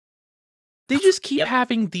 They just keep Yep.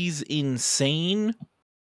 having these insane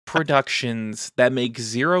productions that make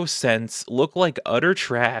zero sense, look like utter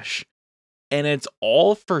trash, and it's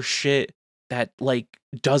all for shit that like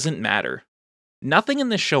doesn't matter. Nothing in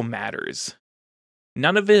this show matters.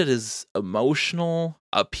 None of it is emotional,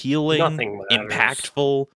 appealing, Nothing matters.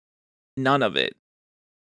 impactful. None of it.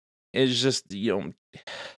 It's just,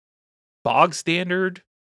 bog standard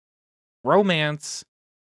romance.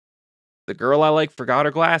 The girl I like forgot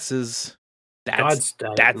her glasses. God's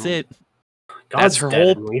dead. That's it. God's her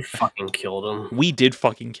dead, whole- and we fucking killed him. We did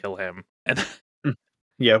fucking kill him. And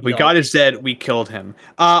Yeah, we Y'all got his did. dead. We killed him.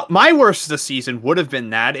 My worst of the season would have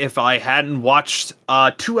been that if I hadn't watched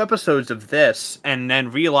 2 episodes of this and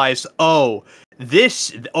then realized,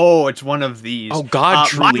 it's one of these. oh God,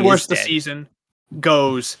 truly my worst is of the dead. season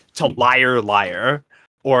goes to Liar Liar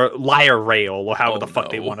or Liar Rail or however the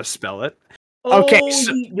fuck they no. want to spell it. Oh, Okay,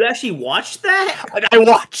 so- you actually watched that? I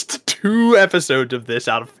watched 2 episodes of this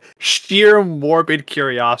out of sheer morbid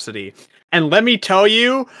curiosity. And let me tell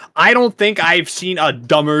you, I don't think I've seen a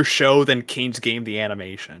dumber show than Kane's Game, the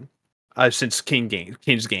animation, since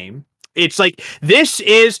Kane's Game. It's like this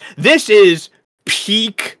is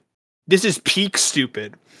peak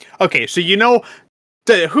stupid. Okay, so Shane?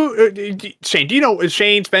 Do you know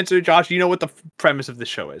Shane, Spencer, Josh? Do you know what the premise of the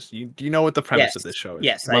show is? Do you know what the premise of this show is?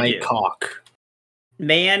 Yes, I My do. cock.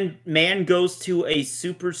 Man goes to a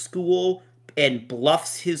super school and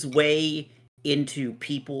bluffs his way into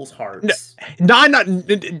people's hearts. Not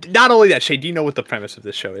only that, Shane. Do you know what the premise of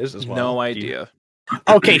this show is as well? No Do you- idea.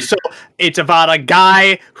 Okay, so it's about a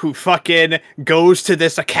guy who fucking goes to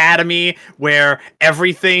this academy where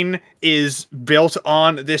everything is built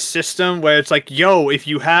on this system where it's like, yo, if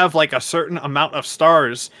you have like a certain amount of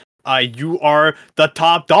stars, you are the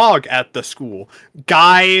top dog at the school.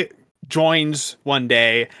 Guy joins one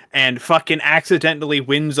day and fucking accidentally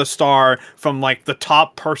wins a star from like the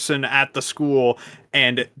top person at the school,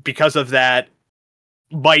 and because of that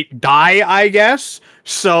might die, I guess.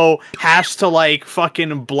 So has to like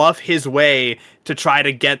fucking bluff his way to try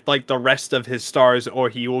to get like the rest of his stars or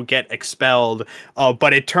he will get expelled.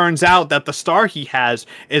 But it turns out that the star he has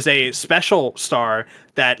is a special star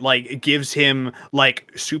that like gives him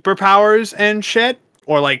like superpowers and shit.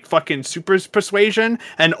 Or like fucking super persuasion.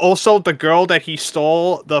 And also the girl that he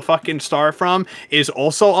stole the fucking star from is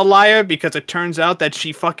also a liar because it turns out that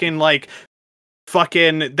she fucking like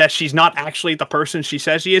fucking that she's not actually the person she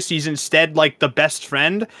says she is. She's instead like the best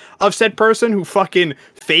friend of said person who fucking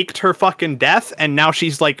faked her fucking death, and now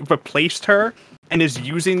she's like replaced her and is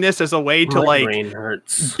using this as a way to My brain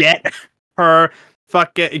hurts. get her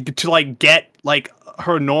fucking to like get like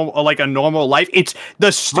her normal like a normal life. It's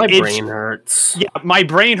My brain hurts. Yeah, my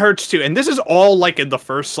brain hurts too. And this is all like in the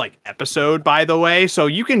first like episode, by the way. So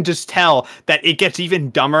you can just tell that it gets even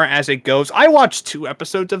dumber as it goes. I watched 2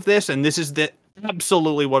 episodes of this, and this is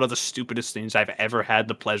absolutely one of the stupidest things I've ever had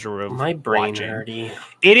the pleasure of My brain watching. hurty.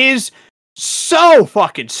 It is so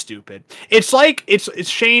fucking stupid. It's like it's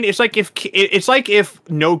Shane. It's like if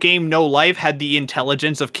No Game No Life had the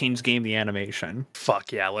intelligence of King's Game the animation.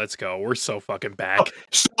 Fuck yeah, let's go. We're so fucking back.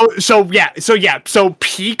 So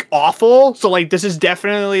peak awful. So like this is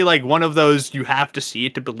definitely like one of those you have to see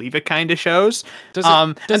it to believe it kind of shows.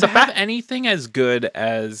 Does it have anything as good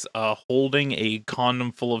as holding a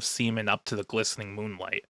condom full of semen up to the glistening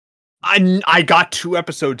moonlight? I got 2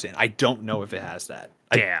 episodes in. I don't know if it has that.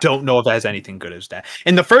 Damn. I don't know if it has anything good as that.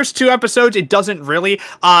 In the first 2 episodes, it doesn't really.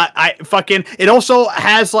 It also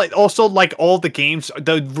has like all the games.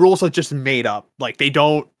 The rules are just made up. Like they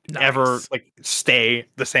don't ever like stay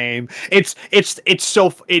the same. It's if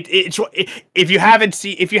you haven't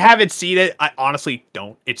seen it, I honestly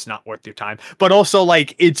don't. It's not worth your time. But also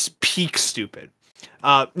like it's peak stupid.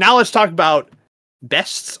 Now let's talk about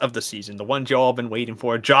bests of the season, the ones y'all have been waiting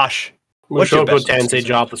for. Josh, what's your best? Tensei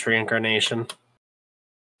Jobless Reincarnation.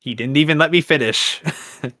 He didn't even let me finish,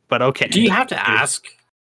 but okay. Do you have to ask?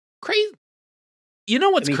 Crazy. You know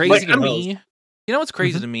what's crazy to me? You know what's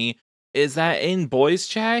crazy to me is that in boys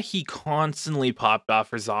chat he constantly popped off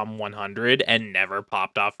for Zom 100 and never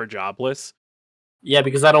popped off for Jobless. Yeah,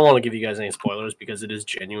 because I don't want to give you guys any spoilers because it is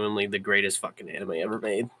genuinely the greatest fucking anime ever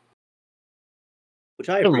made. Which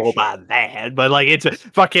I don't know appreciate. about that, but like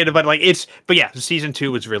but yeah, season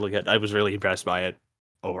 2 was really good. I was really impressed by it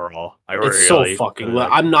overall. It's so fucking.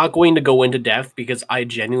 I'm not going to go into depth because I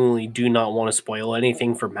genuinely do not want to spoil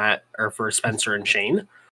anything for Matt or for Spencer and Shane.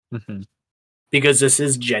 Mm-hmm. Because this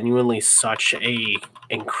is genuinely such a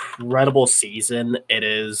incredible season. It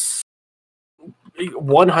is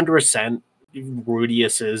 100%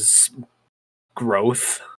 Rudius's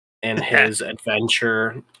growth and his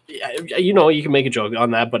adventure. You know, you can make a joke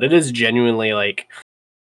on that, but it is genuinely like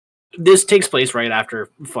this takes place right after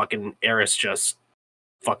fucking Eris just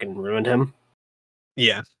fucking ruined him.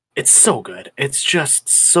 Yeah. It's so good. It's just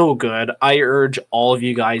so good. I urge all of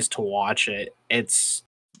you guys to watch it. It's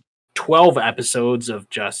 12 episodes of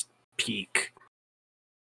just peak.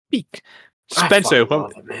 Spencer,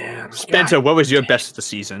 what was your best of the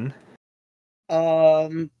season?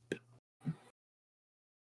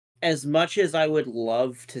 As much as I would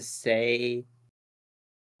love to say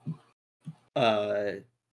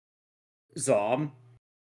Zom,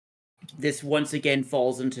 this once again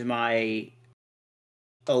falls into my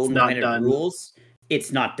own kind of rules.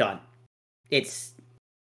 It's not done. It's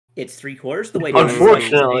 3/4 the way down.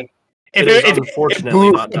 Unfortunately.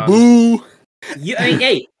 Unfortunately not done. Boo. I mean,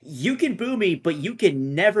 hey, you can boo me, but you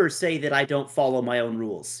can never say that I don't follow my own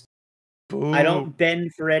rules. Boo. I don't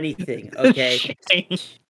bend for anything, okay?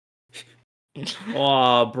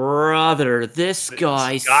 Oh, brother, this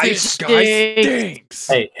guy stinks.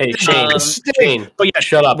 Hey, Shane. But yeah,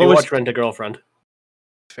 shut up. You watch Rent a Girlfriend.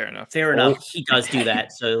 Fair enough. Fair enough. He does do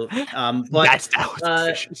that. So, but that's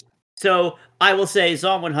so I will say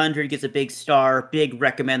Zom 100 gets a big star. Big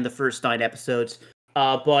recommend the first 9 episodes.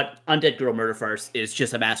 But Undead Girl Murder Farce is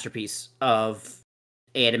just a masterpiece of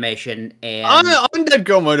animation. And Undead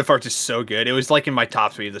Girl Murder Farce is so good. It was like in my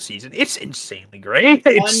top 3 of the season. It's insanely great.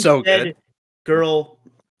 It's so good.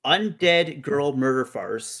 Undead Girl Murder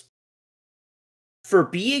Farce, for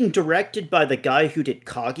being directed by the guy who did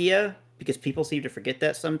Kaguya, because people seem to forget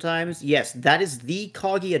that sometimes. Yes, that is the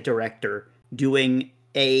Kaguya director doing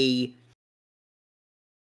the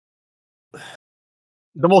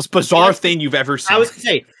most bizarre thing you've ever seen. I was gonna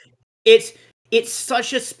say, it's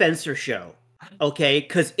such a Spencer show, okay?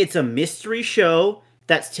 Because it's a mystery show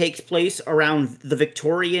that takes place around the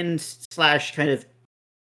Victorian / kind of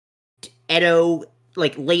Edo,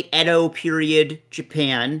 like late Edo period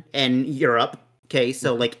Japan and Europe. Okay,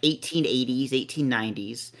 so like 1880s,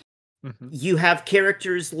 1890s. Mm-hmm. You have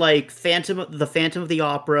characters like Phantom of the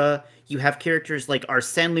Opera. You have characters like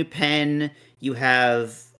Arsène Lupin. You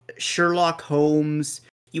have Sherlock Holmes.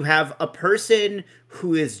 You have a person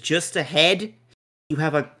who is just a head. You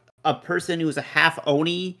have a person who is a half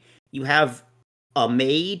Oni. You have a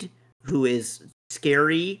maid who is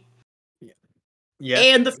scary. Yeah.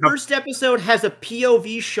 And the first episode has a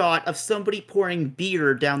POV shot of somebody pouring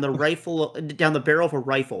beer down the barrel of a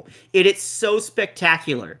rifle. It's so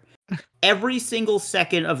spectacular. Every single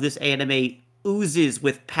second of this anime oozes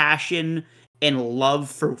with passion and love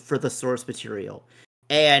for the source material.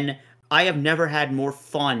 And I have never had more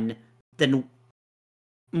fun than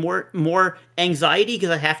more anxiety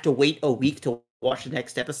because I have to wait a week to watch the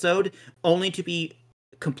next episode, only to be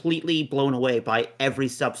completely blown away by every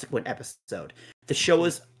subsequent episode. The show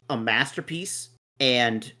is a masterpiece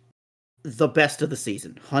and the best of the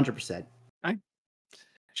season, 100%.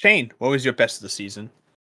 Shane, what was your best of the season?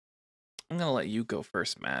 I'm going to let you go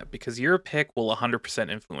first, Matt, because your pick will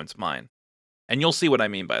 100% influence mine. And you'll see what I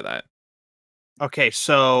mean by that. Okay,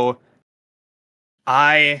 so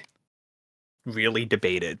I really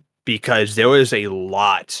debated because there was a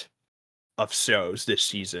lot of shows this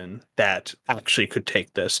season that actually could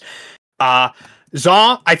take this.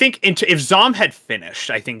 Zom, I think if Zom had finished,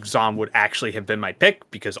 I think Zom would actually have been my pick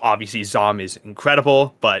because obviously Zom is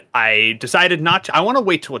incredible, but I decided not to. I want to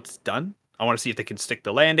wait till it's done. I want to see if they can stick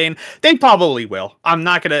the landing. They probably will. I'm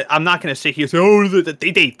not gonna sit here and say, oh,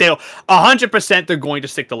 they'll 100% they're going to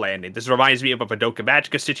stick the landing. This reminds me of a Madoka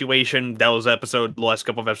Magica situation. That was the last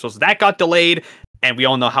couple of episodes that got delayed, and we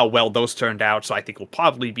all know how well those turned out. So I think it will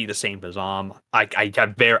probably be the same as Zom. I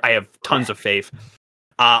have tons of faith.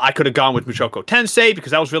 I could have gone with Mushoku Tensei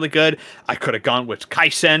because that was really good. I could have gone with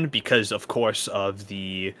Kaisen because, of course, of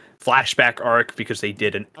the flashback arc because they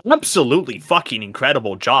did an absolutely fucking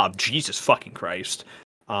incredible job. Jesus fucking Christ.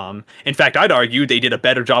 In fact, I'd argue they did a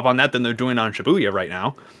better job on that than they're doing on Shibuya right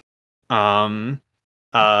now.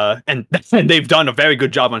 And they've done a very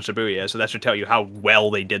good job on Shibuya, so that should tell you how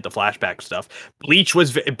well they did the flashback stuff. Bleach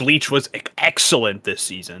was excellent this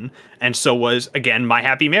season, and so was, again, My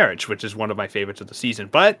Happy Marriage, which is one of my favorites of the season.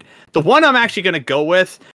 But the one I'm actually going to go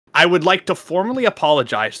with, I would like to formally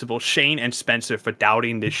apologize to both Shane and Spencer for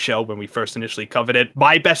doubting this show when we first initially covered it.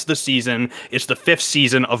 My best of the season is the 5th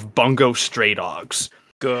season of Bungo Stray Dogs.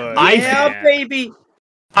 Good. Baby!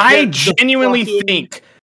 I genuinely think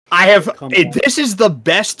this is the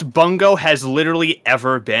best Bungo has literally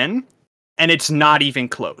ever been, and it's not even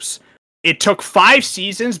close. It took 5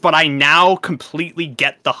 seasons, but I now completely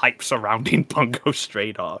get the hype surrounding Bungo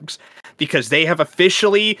Stray Dogs because they have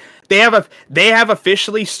officially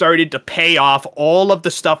started to pay off all of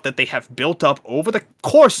the stuff that they have built up over the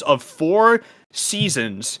course of 4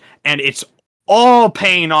 seasons, and it's all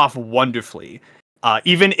paying off wonderfully.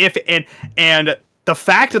 Even if and the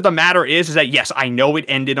fact of the matter is that, yes, I know it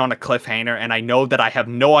ended on a cliffhanger, and I know that I have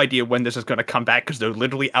no idea when this is going to come back because they're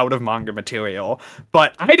literally out of manga material.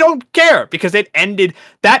 But I don't care because it ended.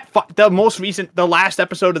 The last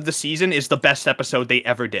episode of the season is the best episode they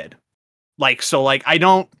ever did. I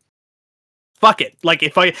don't. Fuck it.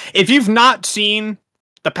 If you've not seen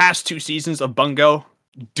the past 2 seasons of Bungo,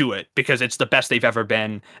 do it because it's the best they've ever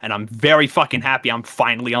been, and I'm very fucking happy I'm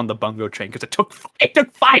finally on the Bungo train because it took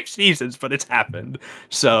 5 seasons, but it's happened.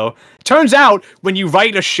 So turns out when you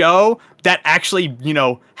write a show that actually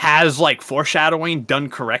has foreshadowing done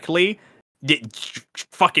correctly,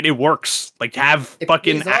 it works. Have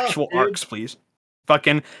fucking actual arcs, please.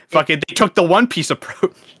 Fucking they took the One Piece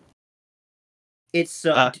approach. It's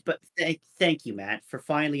but thank you, Matt, for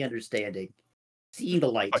finally understanding, seeing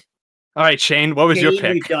the light. All right, Shane, what was your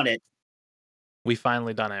pick? We've done it. We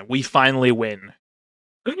finally done it. We finally win.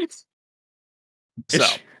 So,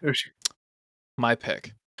 my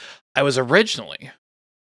pick. I was originally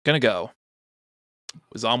going to go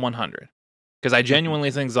with Zom 100 because I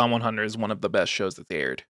genuinely think Zom 100 is one of the best shows that they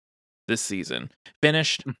aired this season,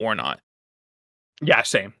 finished or not. Yeah,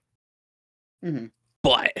 same. Mm-hmm.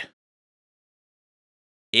 But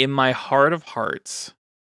in my heart of hearts,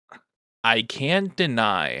 I can't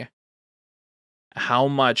deny how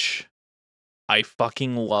much I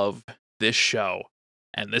fucking love this show.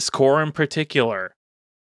 And this core in particular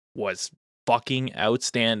was fucking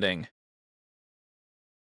outstanding.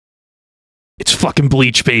 It's fucking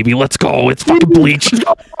Bleach, baby. Let's go. It's fucking Bleach.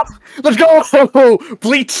 Let's go.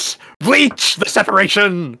 Bleach. The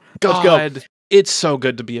separation. God, let's go. It's so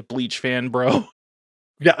good to be a Bleach fan, bro.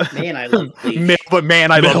 Yeah. Man, I love Bleach.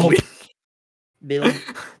 I love Bleach. Bill.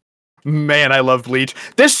 Man, I love Bleach.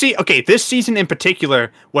 This season in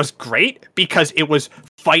particular was great because it was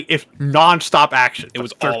non-stop action. It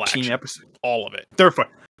was 13 all action. Episodes. All of it. Therefore,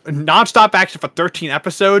 non-stop action for 13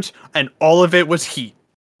 episodes, and all of it was heat.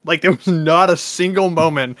 There was not a single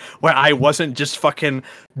moment where I wasn't just fucking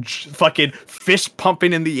fist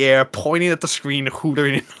pumping in the air, pointing at the screen,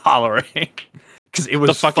 hootering and hollering. Because it was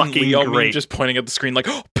the fucking Leo great. meme just pointing at the screen like,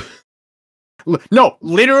 oh. No,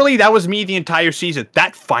 literally, that was me the entire season.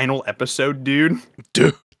 That final episode, dude.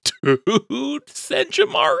 Dude,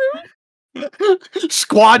 Senjimaru.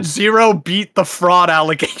 Squad Zero beat the fraud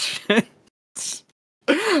allegations.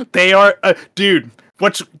 They are, dude.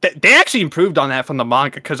 They actually improved on that from the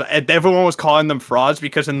manga because everyone was calling them frauds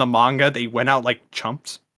because in the manga they went out like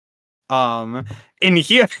chumps. In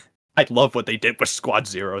here, I love what they did with Squad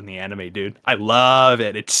Zero in the anime, dude. I love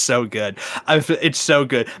it. It's so good. It's so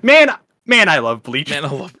good, man. I love Bleach. Man, I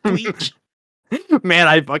love Bleach. Man,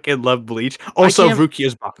 I fucking love Bleach. Also,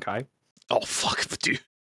 Rukia's Bankai. Oh fuck, dude.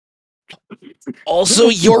 Also,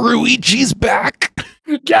 Yoruichi's back.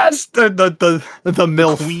 Yes, the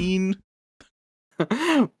MILF Queen.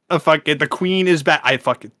 The queen is back.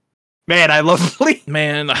 Man, I love Bleach.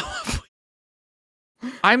 Man,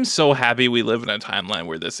 I'm so happy we live in a timeline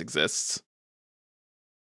where this exists.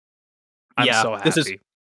 I'm so happy.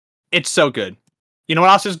 It's so good. You know what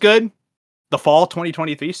else is good? The fall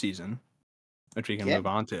 2023 season, which we can move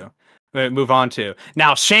on to.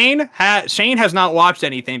 Now, Shane has not watched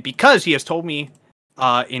anything because he has told me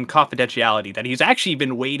in confidentiality that he's actually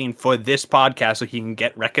been waiting for this podcast so he can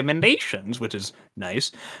get recommendations, which is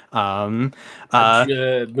nice. Mushoku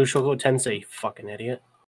Tensei, fucking idiot.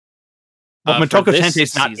 Well, Motoko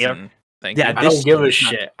Tensei's not here. Thank you. I don't give a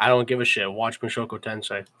shit. I don't give a shit. Watch Mushoku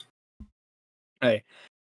Tensei. Hey.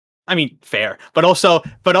 I mean, fair, but also,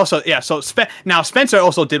 yeah. So now Spencer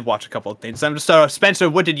also did watch a couple of things. So Spencer,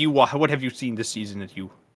 what did you watch? What have you seen this season that you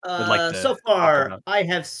would like to? So far, I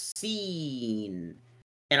have seen,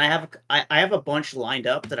 and I have a bunch lined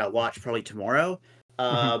up that I'll watch probably tomorrow.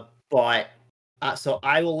 But so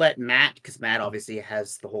I will let Matt, because Matt obviously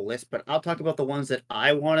has the whole list, but I'll talk about the ones that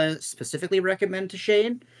I want to specifically recommend to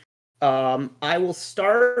Shane. I will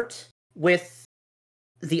start with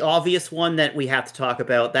the obvious one that we have to talk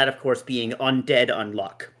about, that of course being Undead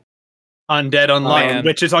Unluck. Undead Unluck,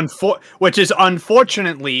 which is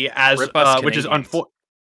unfortunately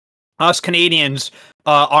us Canadians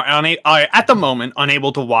are at the moment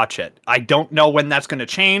unable to watch it. I don't know when that's going to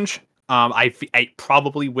change. I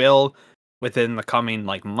probably will within the coming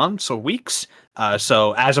months or weeks.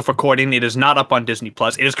 So as of recording, it is not up on Disney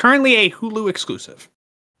Plus. It is currently a Hulu exclusive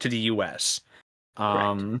to the US.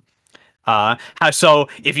 So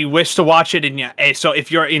if you wish to watch it so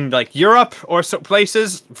if you're in Europe or so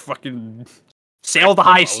places, fucking sail the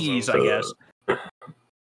high seas, I guess. But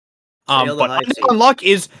Unluck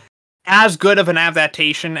is as good of an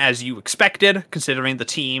adaptation as you expected, considering the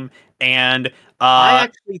team, and I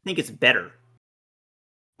actually think it's better.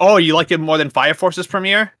 Oh, you liked it more than Fire Force's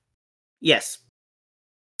premiere? Yes.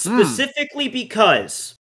 Specifically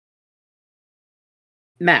because,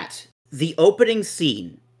 Matt, the opening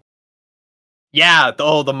scene. Yeah, the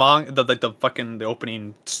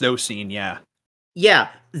opening snow scene, yeah. Yeah,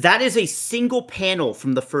 that is a single panel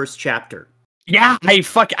from the first chapter. Yeah,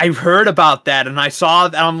 I've heard about that, and I saw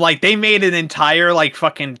that. I'm like, they made an entire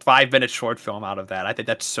fucking 5-minute short film out of that. I think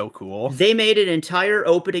that's so cool. They made an entire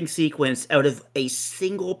opening sequence out of a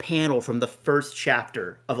single panel from the first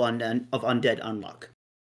chapter of Undead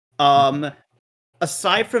Unluck.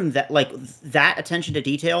 Aside from that, that attention to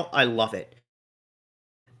detail, I love it.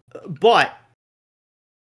 But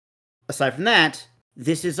aside from that,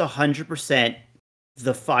 this is 100%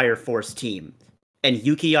 the Fire Force team. And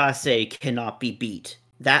Yuki Ase cannot be beat.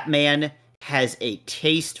 That man has a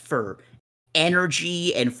taste for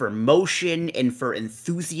energy and for motion and for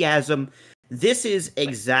enthusiasm. This is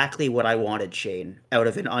exactly what I wanted, Shane, out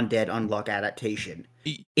of an Undead Unluck adaptation.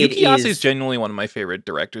 Yuki Ase is genuinely one of my favorite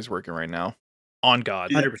directors working right now. On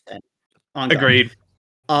God. 100%. Agreed.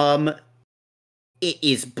 It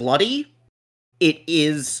is bloody. It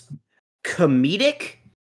is comedic.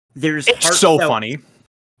 It's so funny.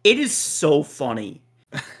 It is so funny.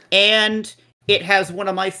 And it has one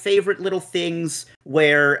of my favorite little things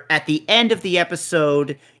where at the end of the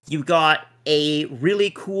episode, you got a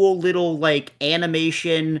really cool little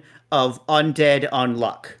animation of Undead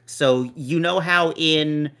Unluck. So you know how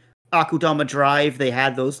in Akudama Drive they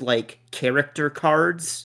had those character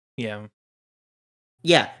cards? Yeah.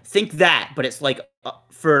 Yeah, think that, but it's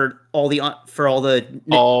for all the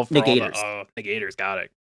negators. Negators, got it.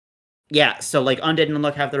 Yeah, so Undead and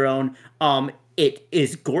Unluck have their own. It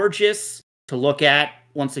is gorgeous to look at.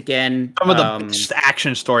 Once again, some of the best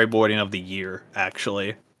action storyboarding of the year,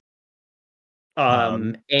 actually.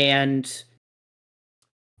 And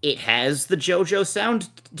it has the JoJo sound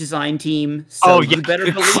design team. So you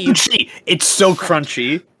better believe it's so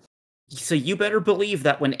crunchy. So you better believe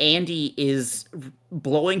that when Andy is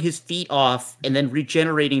blowing his feet off and then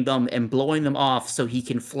regenerating them and blowing them off so he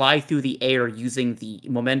can fly through the air using the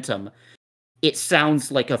momentum, it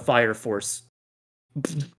sounds like a Fire Force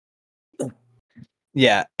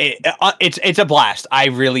Yeah, it's a blast. I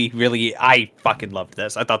fucking loved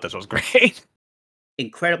this. I thought this was great.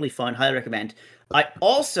 Incredibly fun. Highly recommend. I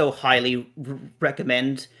also highly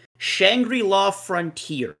recommend Shangri-La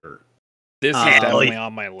Frontier. This is definitely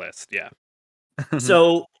on my list. Yeah.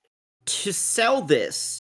 So to sell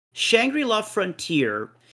this, Shangri-La Frontier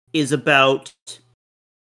is about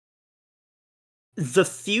the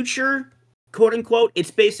future, quote unquote.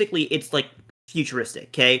 It's like futuristic,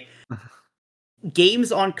 okay?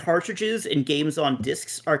 Games on cartridges and games on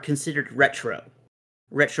discs are considered retro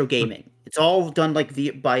gaming. It's all done like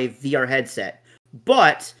by VR headset.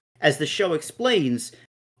 But as the show explains,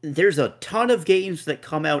 there's a ton of games that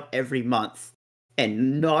come out every month,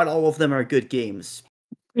 and not all of them are good games.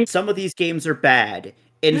 Some of these games are bad,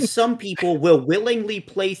 and some people will willingly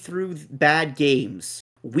play through bad games.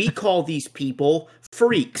 We call these people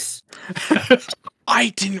freaks. I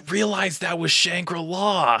didn't realize that was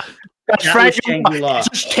Shangri-La. That's That was Shangri-La. It's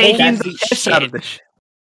just taking That's the piss out of the shit.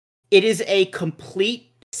 It is a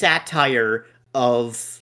complete satire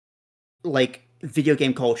of like video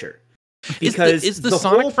game culture. Because is the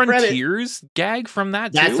Sonic Frontiers gag from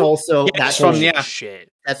that too? That's also that's from shit.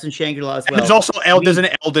 That's in Shangri-La as well. And there's also there's an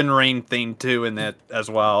Elden Ring thing too in that as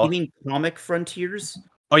well. You mean Comic Frontiers?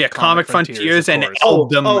 Oh yeah, Comic Frontiers and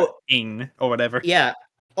Elden Ring or whatever. Yeah.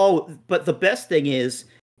 Oh, but the best thing is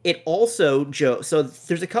it also so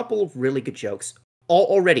there's a couple of really good jokes.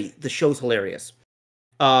 Already the show's hilarious.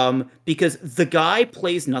 Because the guy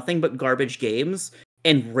plays nothing but garbage games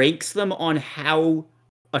and ranks them on how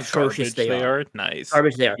atrocious they are. Nice.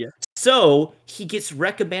 Garbage they are. Yeah. So he gets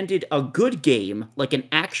recommended a good game, like an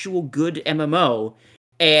actual good MMO,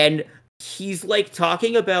 and he's like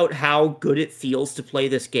talking about how good it feels to play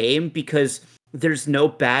this game because there's no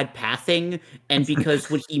bad pathing, and because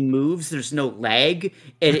when he moves, there's no lag,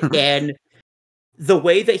 and the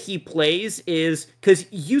way that he plays is because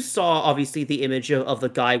you saw obviously the image of the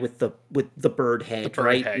guy with the bird head,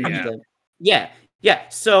 right? Yeah.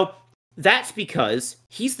 So that's because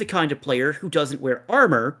he's the kind of player who doesn't wear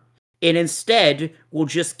armor and instead will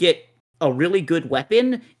just get a really good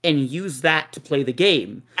weapon and use that to play the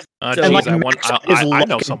game. I know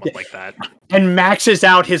someone like that. And maxes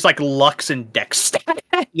out his like lux and dex stat.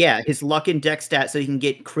 Yeah, his luck and dex stat so he can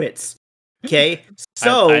get crits. Okay,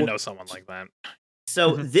 so I know someone like that.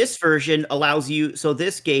 So this version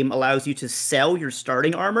this game allows you to sell your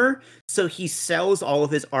starting armor. So he sells all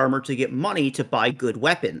of his armor to get money to buy good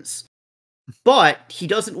weapons. But he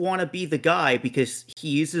doesn't want to be the guy because he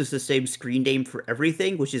uses the same screen name for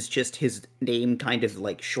everything, which is just his name kind of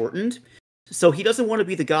like shortened. So he doesn't want to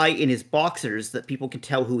be the guy in his boxers that people can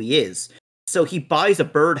tell who he is. So he buys a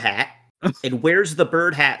bird hat and wears the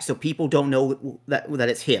bird hat so people don't know that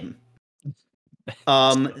it's him.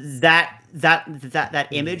 That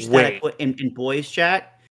image that I put in boys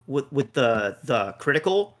chat with the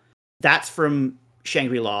critical, that's from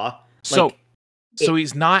Shangri-La. So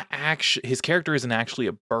he's not actually, his character isn't actually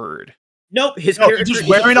a bird. Nope, he's just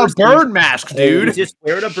wearing a bird mask, dude. He's just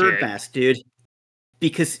wearing a bird mask, dude.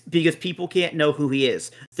 Because people can't know who he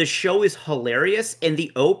is. The show is hilarious, and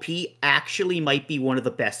the OP actually might be one of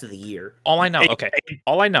the best of the year. All I know,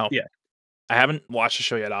 yeah, I haven't watched the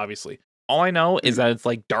show yet, obviously. All I know is that it's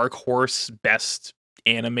like Dark Horse best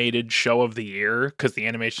animated show of the year because the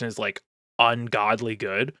animation is like ungodly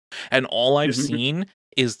good. And all I've seen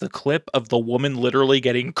is the clip of the woman literally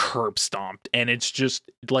getting curb stomped, and it's just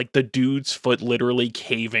like the dude's foot literally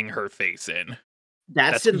caving her face in.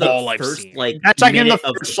 That's in the all I've first seen. like that's like in the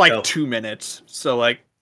first like 2 minutes. So like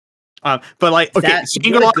but like okay, that's a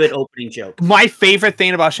good opening joke. My favorite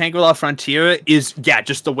thing about Shangri-La Frontier is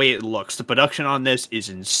just the way it looks. The production on this is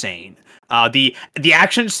insane. The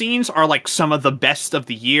action scenes are like some of the best of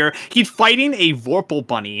the year. He's fighting a Vorpal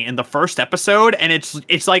bunny in the first episode, and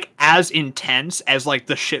it's like as intense as like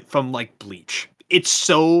the shit from like Bleach. It's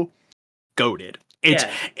so goated. It's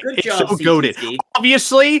so goated.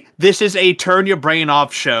 Obviously, this is a turn your brain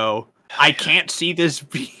off show. I can't see this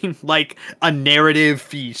being like a narrative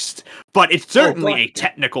feast, but it's certainly a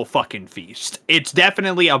technical fucking feast. It's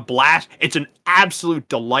definitely a blast. It's an absolute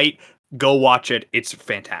delight. Go watch it. It's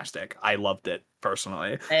fantastic. I loved it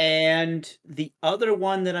personally. And the other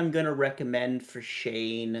one that I'm going to recommend for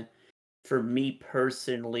Shane, for me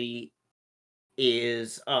personally,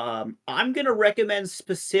 is I'm going to recommend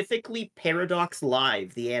specifically Paradox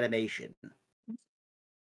Live, the animation.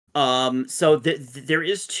 So there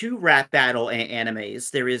is 2 rap battle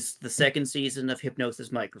animes. There is the second season of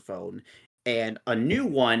Hypnosis Microphone, and a new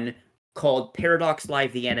one called Paradox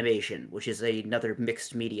Live the Animation, which is another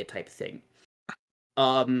mixed media type thing.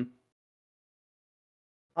 I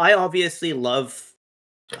obviously love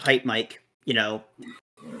Hype Mike,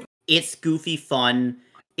 it's goofy fun.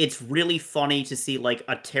 It's really funny to see like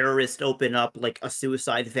a terrorist open up like a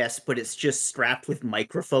suicide vest, but it's just strapped with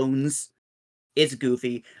microphones. It's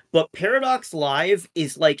goofy. But Paradox Live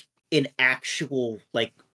is like an actual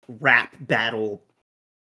like rap battle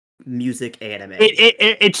music anime.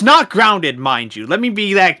 It's not grounded, mind you. Let me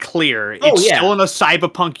be that clear. It's still in a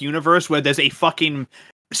cyberpunk universe where there's a fucking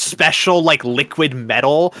special like liquid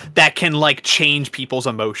metal that can like change people's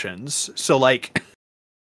emotions. So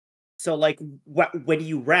when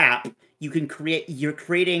you rap, you're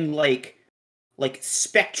creating like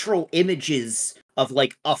spectral images of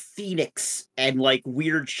like a phoenix and like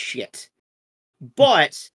weird shit.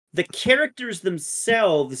 But the characters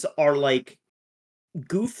themselves are like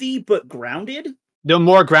goofy but grounded. They're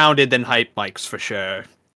more grounded than Hype Mike's for sure.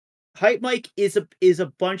 Hype Mike is a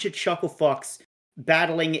bunch of chuckle fucks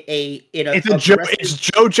battling it's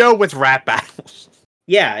JoJo with rap battles.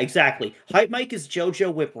 Yeah, exactly. Hype Mike is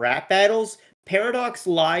JoJo with rap battles. Paradox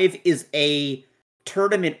Live is a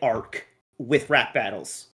tournament arc with rap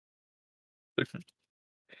battles.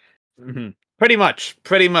 Mm-hmm. Pretty much.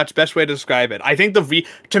 Best way to describe it. I think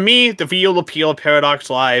to me, the real appeal of Paradox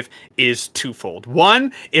Live is twofold.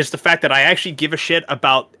 One is the fact that I actually give a shit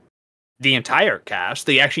about the entire cast.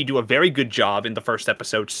 They actually do a very good job in the first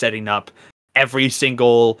episode setting up every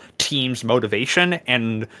single team's motivation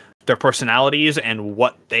and their personalities and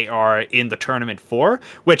what they are in the tournament for,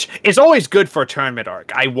 which is always good for a tournament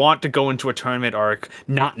arc. I want to go into a tournament arc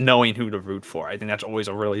not knowing who to root for. I think that's always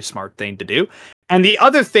a really smart thing to do. And the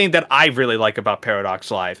other thing that I really like about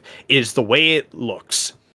Paradox Live is the way it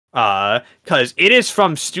looks. Because it is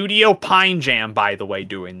from Studio Pine Jam, by the way,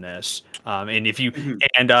 doing this. And if you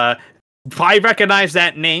probably recognize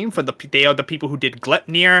that name for they are the people who did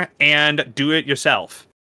Glepnir and Do It Yourself.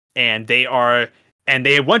 And they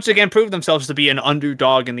once again proved themselves to be an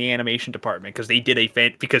underdog in the animation department because they did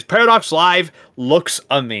because Paradox Live looks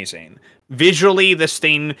amazing. Visually, this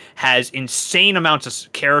thing has insane amounts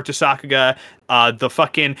of character Sakuga.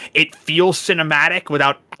 It feels cinematic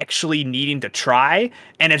without actually needing to try,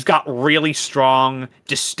 and it's got really strong,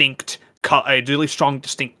 distinct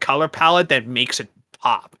color palette that makes it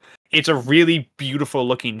pop. It's a really beautiful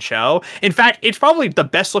looking show. In fact, it's probably the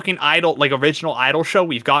best looking original Idol show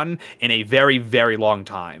we've gotten in a very, very long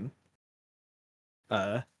time.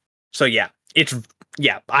 I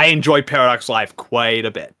enjoy Paradox Live quite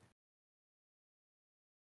a bit.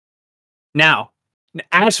 Now,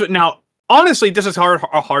 honestly, this is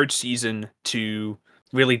a hard season to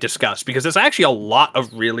really discuss because there's actually a lot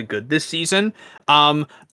of really good this season. A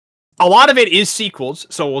lot of it is sequels,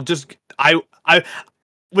 so we'll just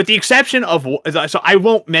with the exception of, so I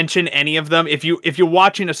won't mention any of them. If you're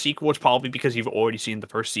watching a sequel, it's probably because you've already seen the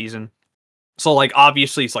first season. So like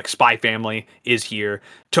obviously it's like Spy Family is here,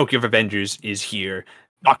 Tokyo Revengers is here,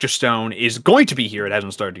 Dr. Stone is going to be here. It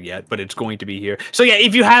hasn't started yet, but it's going to be here. So yeah,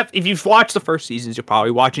 if you've watched the first seasons, you're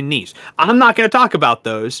probably watching these. I'm not going to talk about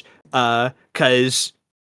those because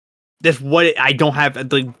there's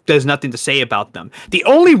nothing to say about them. The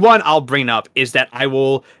only one I'll bring up is that I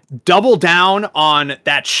will double down on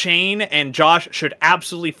that Shane and Josh should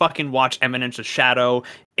absolutely fucking watch Eminence of Shadow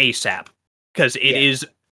ASAP because it is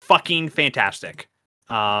fucking fantastic.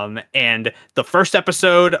 And the first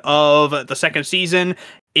episode of the second season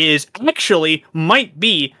is actually might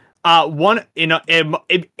be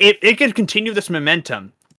it can continue this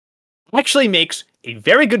momentum. Actually makes a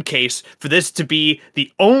very good case for this to be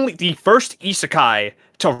the first isekai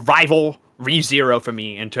to rival ReZero for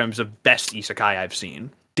me in terms of best isekai I've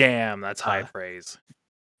seen. Damn, that's high praise.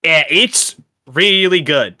 Yeah, it's really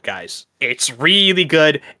good, guys. It's really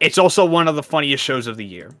good. It's also one of the funniest shows of the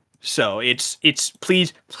year. So it's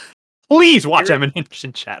please watch Eminence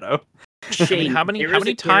in Shadow. Shane, how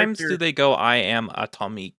many times do they go I am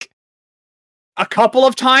Atomic? A couple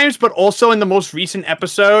of times, but also in the most recent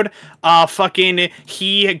episode,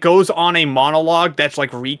 he goes on a monologue that's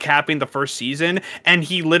like recapping the first season, and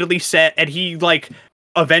he literally said, and he like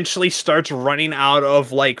eventually starts running out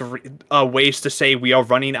of like ways to say we are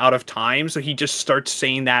running out of time, so he just starts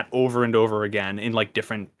saying that over and over again in like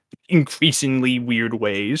different, increasingly weird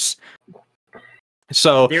ways.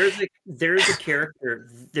 So there's a character.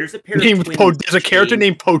 There's a pair there's a character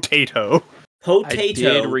named Potato. I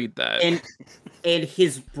did read that. And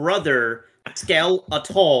his brother, Skell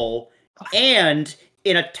Atoll, and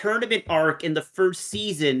in a tournament arc in the first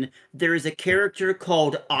season, there is a character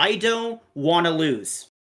called I Don't Wanna Lose.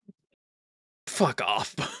 Fuck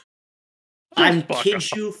off. I'm kid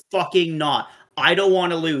you fucking not. I Don't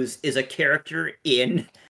Wanna Lose is a character in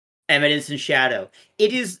Eminence in Shadow.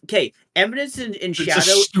 It is, okay, Eminence in Shadow... It's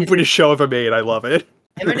the stupidest show ever made. I love it.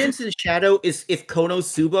 Eminence in Shadow is if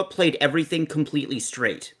Konosuba played everything completely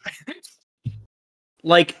straight.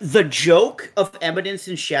 Like, the joke of Eminence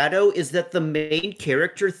in Shadow is that the main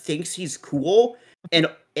character thinks he's cool, and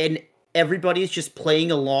everybody's just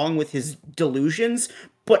playing along with his delusions,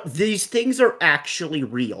 but these things are actually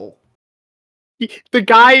real. The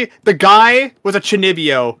guy was a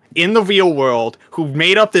Chinibyo in the real world who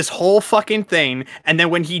made up this whole fucking thing, and then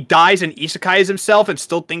when he dies and isekais himself and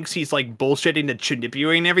still thinks he's like bullshitting the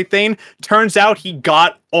Chinibyo and everything, turns out he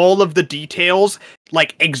got all of the details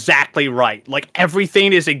like exactly right. Like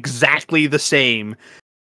everything is exactly the same.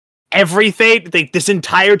 Everything, like this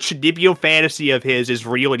entire Chinibyo fantasy of his is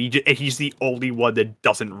real, and he's the only one that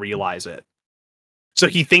doesn't realize it. So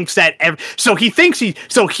he thinks that he thinks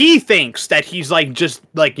that he's like just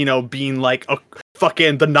like, you know, being like a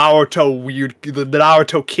fucking the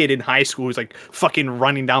Naruto kid in high school who's like fucking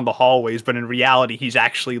running down the hallways, but in reality he's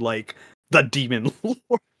actually like the demon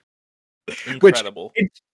lord. Incredible.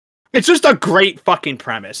 It's just a great fucking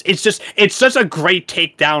premise. It's just a great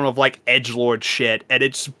takedown of like edgelord shit, and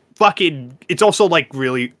it's also like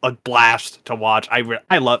really a blast to watch.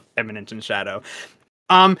 I love Eminence in Shadow.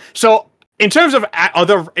 So in terms of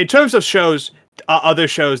shows, other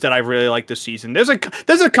shows that I really like this season, there's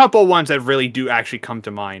a couple ones that really do actually come to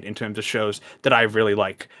mind in terms of shows that I really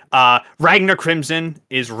like. Ragnar Crimson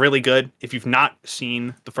is really good. If you've not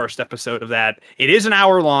seen the first episode of that, it is an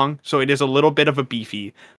hour long, so it is a little bit of a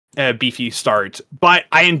beefy start. But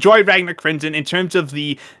I enjoyed Ragnar Crimson in terms of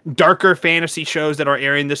the darker fantasy shows that are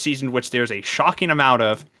airing this season, which there's a shocking amount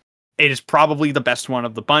of. It is probably the best one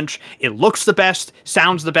of the bunch. It looks the best,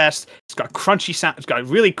 sounds the best. It's got crunchy sound. It's got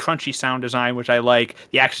really crunchy sound design, which I like.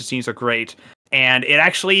 The action scenes are great, and it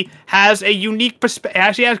actually has a unique perspective. It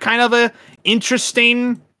actually has kind of a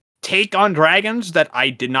interesting take on dragons that I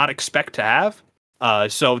did not expect to have.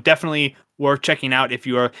 So definitely worth checking out if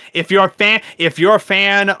you're a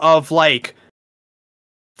fan of like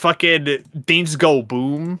fucking things go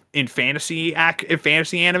boom in fantasy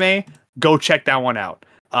anime. Go check that one out.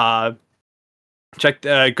 Go check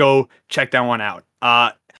that one out.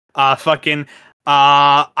 I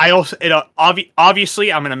also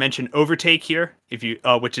obviously I'm gonna mention Overtake here, if you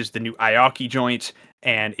which is the new Ayaki joint,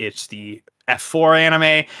 and it's the F4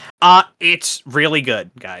 anime. It's really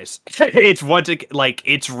good, guys. It's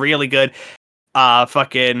really good.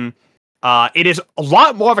 It is a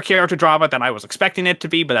lot more of a character drama than I was expecting it to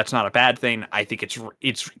be, but that's not a bad thing. I think it's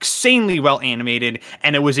insanely well animated,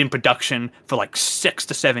 and it was in production for like 6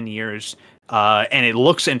 to 7 years. And it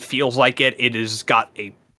looks and feels like it. It has got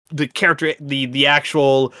the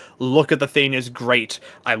actual look of the thing is great.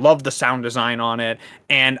 I love the sound design on it,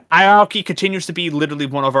 and Aoki continues to be literally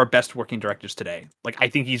one of our best working directors today. Like, I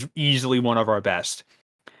think he's easily one of our best.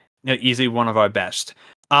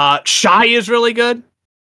 Shy is really good.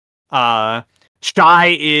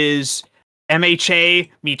 Shy is MHA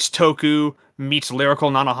meets Toku meets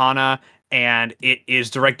Lyrical Nanohana, and it is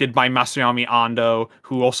directed by Masayami Ando,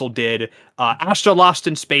 who also did Astra Lost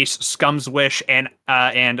in Space, Scum's Wish, and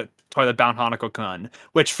Toilet Bound Hanako-kun,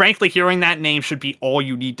 which, frankly, hearing that name should be all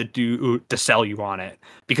you need to do to sell you on it,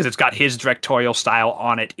 because it's got his directorial style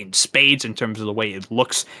on it in spades in terms of the way it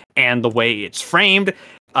looks and the way it's framed.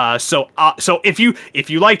 So if you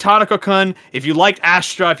liked Hanako-kun, if you liked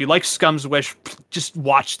Astra, if you like Scum's Wish, just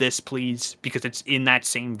watch this, please, because it's in that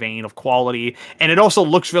same vein of quality, and it also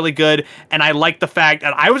looks really good. And I like the fact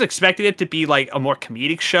that I was expecting it to be like a more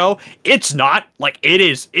comedic show. It's not. Like,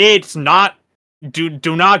 it's not.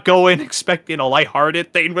 Do not go in expecting a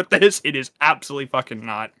lighthearted thing with this. It is absolutely fucking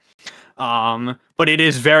not. But it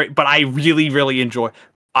is but I really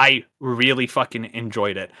fucking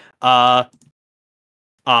enjoyed it. Under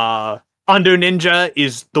Ninja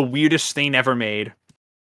is the weirdest thing ever made,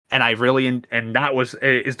 and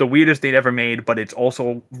is the weirdest thing ever made, but it's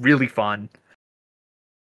also really fun.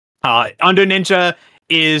 Under Ninja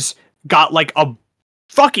is got like a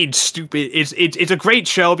fucking stupid. It's a great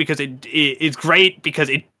show because it's great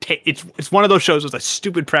because it's one of those shows with a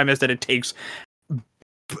stupid premise that it takes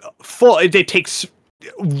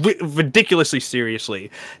ridiculously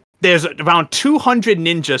seriously. There's around 200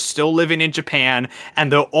 ninjas still living in Japan,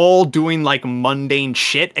 and they're all doing like mundane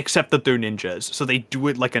shit, except that they're ninjas. So they do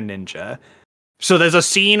it like a ninja. So there's a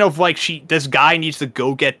scene of like this guy needs to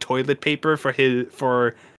go get toilet paper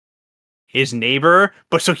for his neighbor,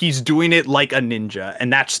 but so he's doing it like a ninja,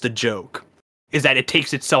 and that's the joke. Is that it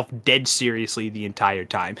takes itself dead seriously the entire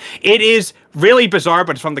time. It is really bizarre,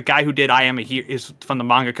 but it's from the guy who did is from the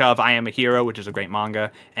mangaka of I Am a Hero, which is a great manga,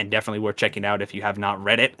 and definitely worth checking out if you have not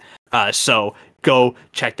read it. So go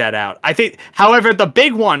check that out. I think, however, the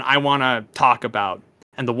big one I want to talk about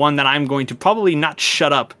and the one that I'm going to probably not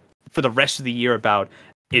shut up for the rest of the year about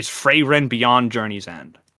is Frieren Beyond Journey's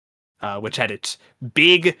End, which had its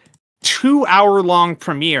big 2-hour-long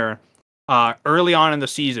premiere early on in the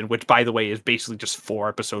season, which, by the way, is basically just 4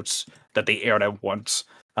 episodes that they aired at once,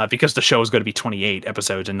 because the show is going to be 28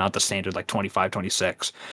 episodes and not the standard, 25,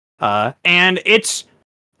 26. And it's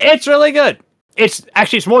really good.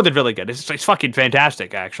 It's more than really good. It's fucking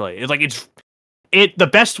fantastic, actually. The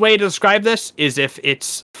best way to describe this is if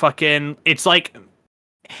it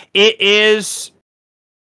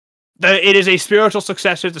is a spiritual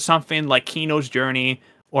successor to something like Kino's Journey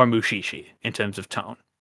or Mushishi in terms of tone.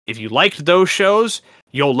 If you liked those shows,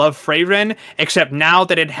 you'll love Frieren, except now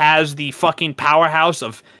that it has the fucking powerhouse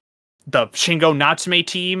of the Shingo Natsume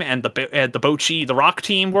team and the Bochi, the Rock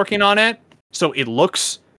team working on it. So it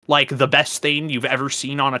looks like the best thing you've ever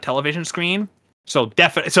seen on a television screen. So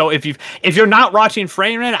definitely. So if you're not watching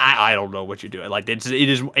Frieren, I don't know what you're doing. It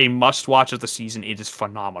is a must watch of the season. It is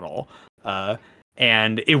phenomenal.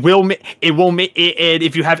 And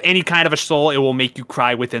if you have any kind of a soul, it will make you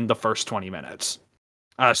cry within the first 20 minutes.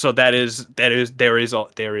 So there is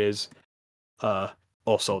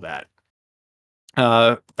also that.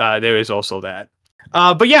 There is also that.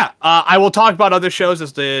 But yeah, I will talk about other shows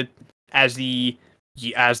as the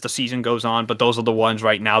season goes on, but those are the ones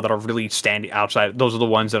right now that are really standing outside. Those are the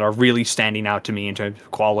ones that are really standing out to me in terms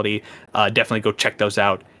of quality. Definitely go check those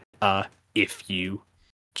out if you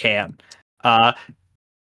can. So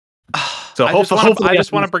I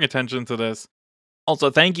just want to bring attention to this.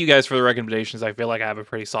 Also, thank you guys for the recommendations. I feel like I have a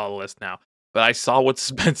pretty solid list now. But I saw what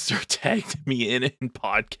Spencer tagged me in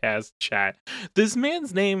podcast chat. This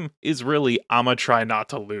man's name is really I'ma Try Not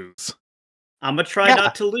to Lose. I'ma Try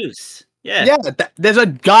Not to Lose. Yeah. Yeah, there's a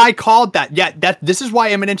guy called that. Yeah, this is why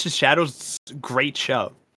Eminence in Shadows is a great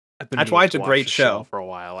show. That's why it's a great show. For a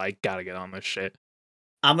while. I gotta get on this shit.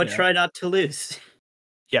 I'ma Try Not to Lose.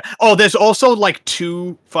 Yeah. Oh, there's also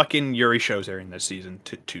 2 fucking Yuri shows airing this season.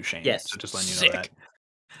 Two Shane. Yes. So just letting you know that.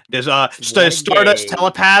 There's Stardust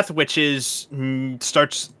Telepath, which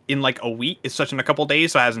starts in a week. It starts in a couple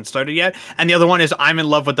days, so it hasn't started yet. And the other one is I'm in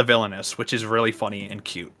Love with the Villainess, which is really funny and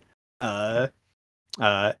cute.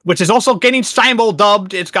 Which is also getting simul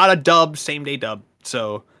dubbed. It's got a dub, same day dub.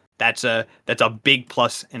 So that's a big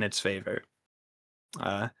plus in its favor.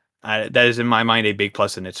 That is in my mind a big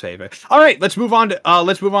plus in its favor. All right, let's move on to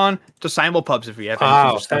simulpubs if we have any.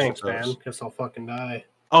 Oh, thanks, man. Guess I'll fucking die.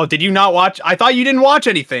 Oh, did you not watch? I thought you didn't watch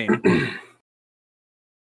anything.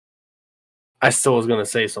 I still was gonna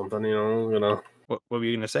say something, What were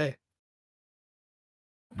you gonna say?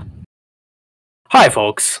 Hi,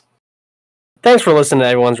 folks. Thanks for listening to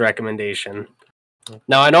everyone's recommendation.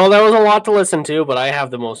 Now, I know that was a lot to listen to, but I have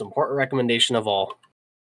the most important recommendation of all.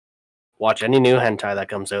 Watch any new hentai that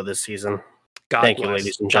comes out this season. Thank you,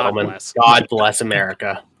 ladies and gentlemen. God bless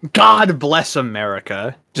America. God bless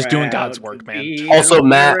America. Just doing God's work, man. Also,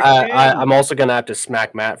 Matt, I'm also going to have to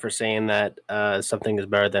smack Matt for saying that something is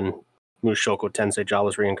better than Mushoku Tensei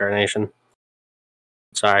Jobless Reincarnation.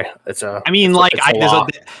 Sorry.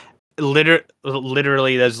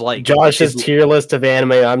 Literally, there's Josh's tier list of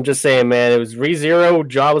anime. I'm just saying, man, it was ReZero,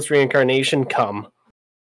 Jobless Reincarnation, Come.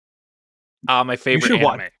 My favorite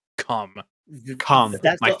anime. Come.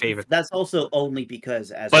 That's my favorite. That's also only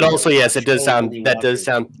because but also, yes, it does sound. That does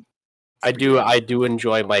sound. I do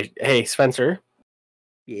enjoy my. Hey, Spencer.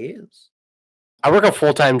 Yes. I work a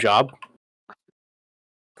full-time job. Cool.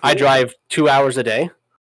 I drive 2 hours a day.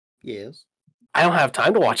 Yes. I don't have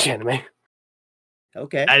time to watch anime.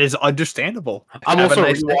 Okay. That is understandable. I'm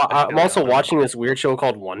also watching this weird show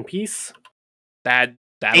called One Piece. That'll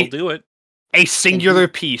do it. A singular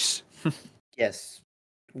piece. Yes.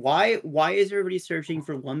 Why is everybody searching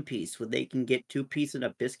for One Piece when they can get 2 pieces and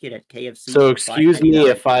a biscuit at KFC? So excuse me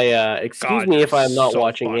if I'm not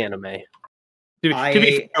watching anime.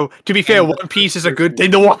 To be fair, One Piece is a good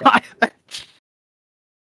thing to watch.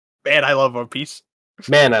 Man, I love One Piece.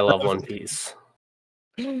 Man, I love One Piece.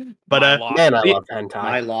 But man, I love hentai.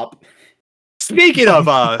 My lop. Speaking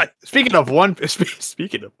of One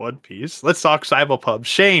Piece, let's talk Cyberpub.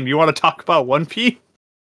 Shane, you want to talk about One Piece?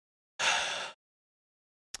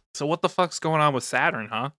 So what the fuck's going on with Saturn,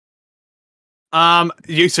 huh?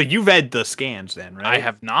 You read the scans then, right? I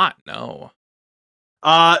have not. No.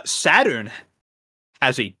 Saturn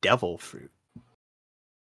has a devil fruit.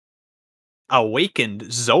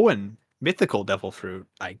 Awakened Zoan mythical devil fruit,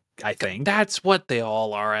 I think. That's what they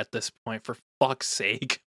all are at this point, for fuck's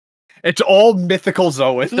sake. It's all mythical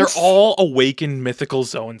Zoans. They're all awakened mythical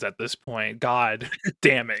zones at this point. God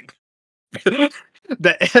damn it.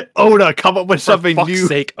 Oda, come up with something for fuck's new.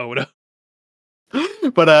 Sake, Oda.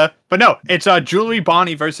 But no, it's Julie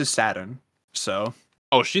Bonnie versus Saturn. So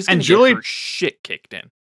she's gonna and get Julie- her shit kicked in.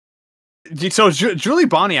 So Julie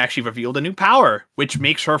Bonnie actually revealed a new power, which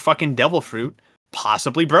makes her fucking devil fruit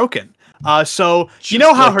possibly broken. So you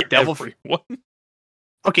know how her devil fruit.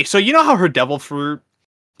 Okay, so you know how her devil fruit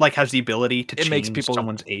like has the ability to change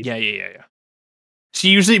someone's age. Yeah. She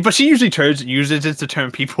usually uses it to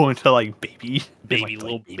turn people into like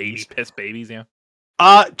Little baby piss babies. Yeah.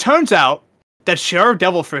 Turns out that her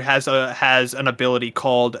devil fruit has an ability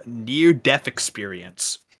called near death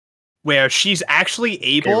experience, where she's actually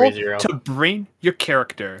able to bring your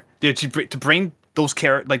character to bring those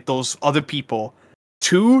those other people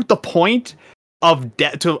to the point of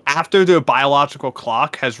death, to after their biological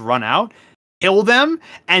clock has run out, kill them,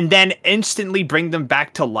 and then instantly bring them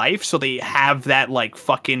back to life, so they have that like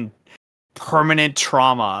fucking permanent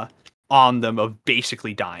trauma on them of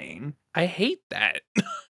basically dying. I hate that.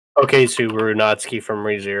 Okay, Subaru Natsuki from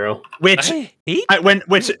ReZero.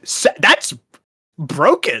 That's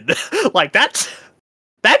broken. Like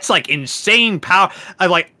that's like insane power.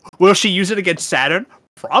 Will she use it against Saturn?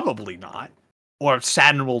 Probably not. Or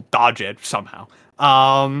Saturn will dodge it somehow.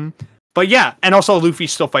 But yeah, and also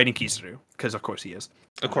Luffy's still fighting Kizaru, because of course he is.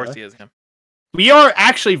 Of course he is. Yeah. We are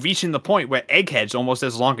actually reaching the point where Egghead's almost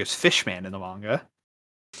as long as Fishman in the manga.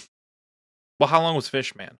 Well, how long was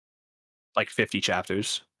Fishman? Like 50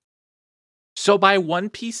 chapters. So by One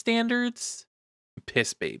Piece standards,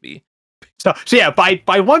 piss baby. So yeah,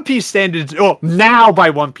 by One Piece standards, now by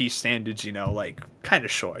One Piece standards, like kind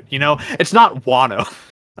of short. It's not Wano.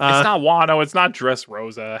 It's not Wano. It's not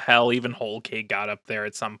Dressrosa. Hell, even Whole Cake got up there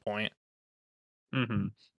at some point. Mm-hmm.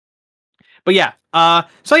 But yeah,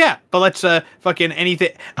 but let's fucking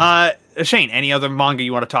anything. Shane, any other manga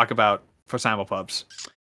you want to talk about for Simulpubs?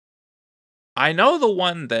 I know the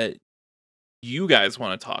one that you guys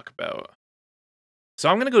want to talk about. So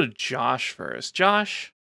I'm gonna go to Josh first.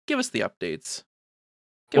 Josh, give us the updates.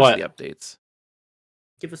 Give us the updates.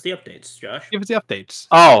 Give us the updates, Josh. Give us the updates.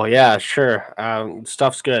 Oh yeah, sure.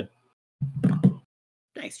 Stuff's good.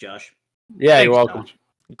 Thanks, Josh. Yeah, Thanks, you're welcome. Josh.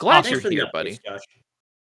 Glad Thanks you're for the here, updates, buddy. Josh.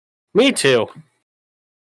 Me too.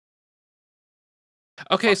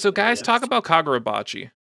 Okay, so guys, talk about Kagurabachi.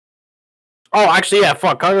 Oh, actually, yeah.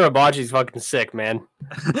 Fuck, Kagurabachi's fucking sick, man.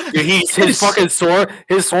 Dude, his fucking sword.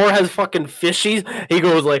 His sword has fucking fishies. He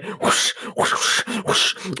goes like, whoosh, whoosh, whoosh,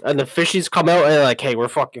 whoosh, and the fishies come out and they're like, "Hey, we're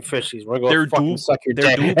fucking fishies. We're going to fucking suck your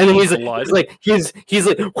dick." And then he's like,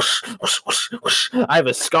 whoosh, whoosh, whoosh, whoosh. I have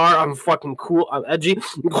a scar. I'm fucking cool. I'm edgy.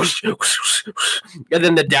 Whoosh, whoosh, whoosh, whoosh. And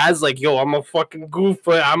then the dad's like, "Yo, I'm a fucking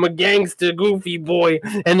goofy. I'm a gangster, goofy boy."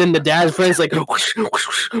 And then the dad's friend's like, whoosh, whoosh,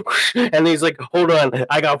 whoosh, whoosh. And he's like, "Hold on,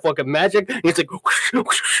 I got fucking magic." He's like, whoosh,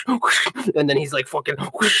 whoosh, whoosh. And then he's like, fucking,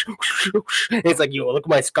 whoosh, whoosh, whoosh. And he's like, "Yo, look at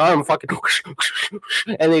my scar, I'm fucking," whoosh, whoosh, whoosh.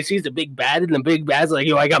 And then he sees the big bad, and the big bad's like,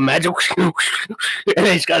 "Yo, I got magic," whoosh, whoosh, whoosh. And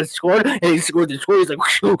then he's got a sword, and he scored the sword. He's like,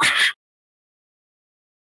 whoosh, whoosh.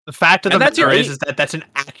 The fact of the matter is that that's an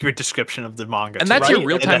accurate description of the manga. And that's your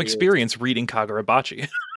real-time experience reading Kagurabachi.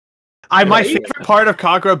 My favorite part of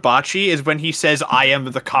Kagurabachi is when he says, "I am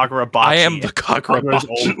the Kagurabachi." I am the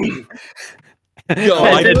Kagurabachi. Yo,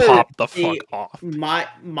 I popped the fuck off. My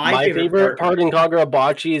favorite part in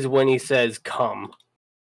Kagurabachi is when he says, "Come."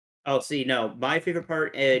 Oh, see, no. My favorite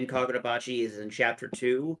part in Kagurabachi is in chapter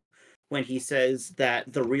 2, when he says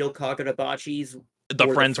that the real Kagurabachis the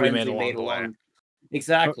were friends we made along the way.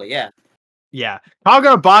 Exactly, yeah. Yeah.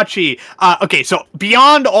 Kagurabachi. Okay, so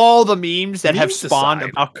beyond all the memes that have spawned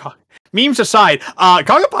about memes aside,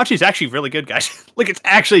 Kagurabachi is actually really good, guys. Like, it's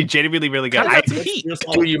actually genuinely really good. Dude, you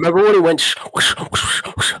remember when he went whoosh, whoosh,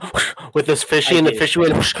 whoosh, whoosh, with this fishy, and the fishy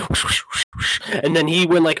went whoosh, whoosh, whoosh, whoosh, and then he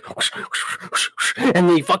went like whoosh, whoosh, whoosh, whoosh, and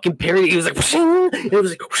then he fucking parried. He was like, whoosh, and it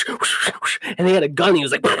was like whoosh, whoosh, whoosh, and he had a gun. He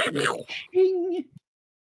was like,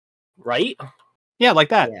 right? Yeah, like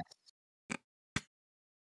that. Yeah.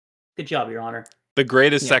 Good job, Your Honor. The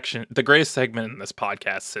greatest segment in this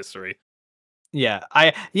podcast's history. Yeah,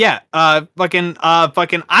 I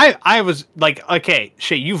was like, okay,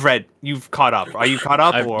 Shay, you've caught up. Are you caught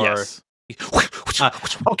up? Yes.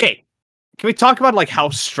 Okay, can we talk about like how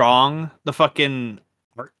strong the fucking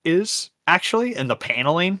art is actually, and the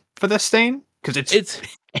paneling for this thing? Because it's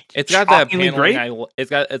got that paneling. It's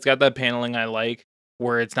got that paneling I like,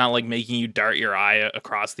 where it's not like making you dart your eye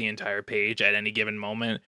across the entire page at any given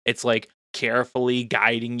moment. It's like carefully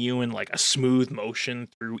guiding you in like a smooth motion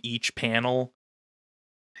through each panel.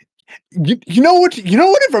 You know what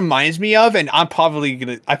it reminds me of, and I probably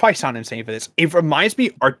sound insane for this. It reminds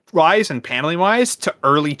me art wise and paneling wise to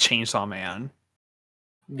early Chainsaw Man.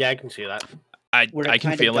 Yeah, I can see that. I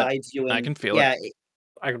can feel it. I can feel it.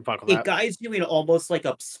 I can fuck with it that. guides you in almost like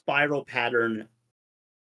a spiral pattern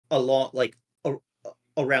along, like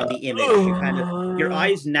around the image. Your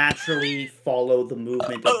eyes naturally follow the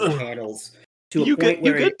movement of the panels to a point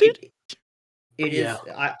where good, dude? it Yeah.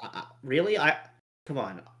 is. Really, come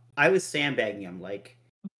on. I was sandbagging him, like.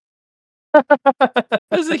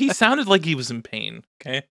 He sounded like he was in pain.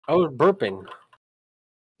 Okay. I was burping.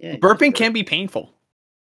 Yeah, Burping can be painful.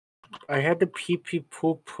 I had to pee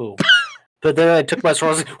poo poo. But then I took my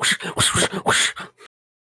straw. Whoosh, whoosh, whoosh, whoosh.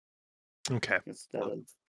 Okay. Let's Alright.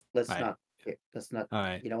 not. Let's not. All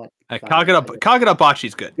right. You know what?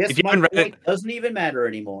 Kagurabachi's good. Yes, If you my haven't read point it, doesn't even matter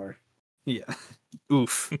anymore. yeah.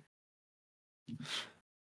 Oof. All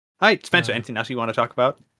right, Spencer. Anything else you want to talk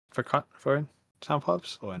about for Sound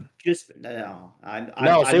Pops? Just no. I'm Say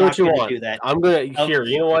not what you gonna want. do that. I'm gonna here.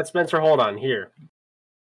 You know what, Spencer? Hold on here.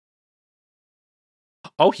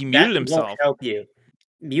 Oh, he muted That himself. won't help you.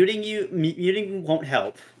 Muting won't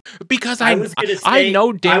help. Because I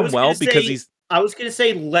know damn well because he's. I was gonna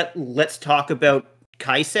say let's talk about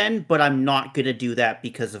Kaisen, but I'm not gonna do that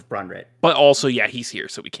because of Brunrit. But also, yeah, he's here,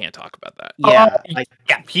 so we can't talk about that. Yeah,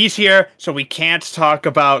 yeah, he's here, so we can't talk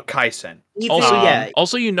about Kaisen.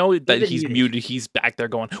 Also, you know that even he's muted. He's back there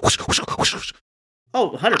going. Whoosh, whoosh, whoosh, whoosh.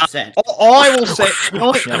 Oh, 100%. All I will say,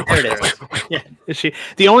 Yeah, there it is. Yeah, is she?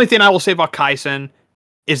 The only thing I will say about Kaisen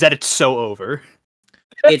is that it's so over.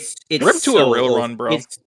 It's ripped to a real run, bro.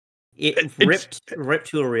 Ripped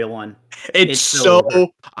to a real one. It's so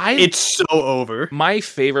over. My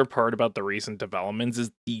favorite part about the recent developments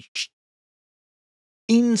is the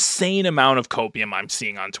insane amount of copium I'm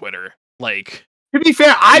seeing on Twitter. Like, to be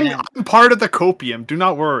fair, I'm part of the copium. Do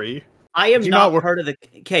not worry. I am not part of the.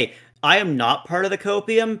 Okay, I am not part of the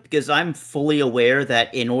copium because I'm fully aware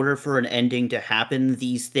that in order for an ending to happen,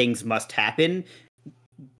 these things must happen.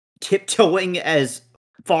 Tiptoeing as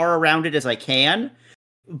far around it as I can,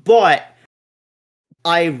 but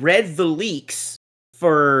I read the leaks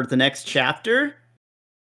for the next chapter,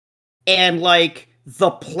 and like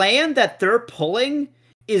the plan that they're pulling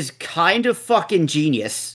is kind of fucking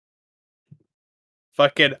genius.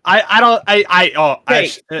 Fucking here's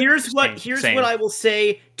what I will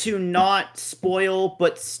say to not spoil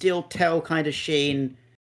but still tell kind of Shane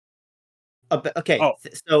about.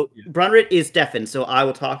 So Brunrit is deafened, so I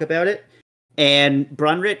will talk about it. And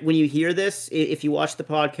Brunrit, when you hear this, if you watch the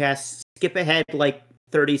podcast, skip ahead like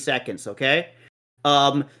 30 seconds, okay?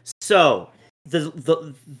 So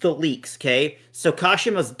the leaks, okay? So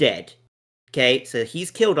Kashima's dead. Okay, so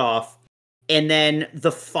he's killed off. And then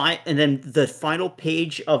the final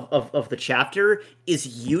page of the chapter is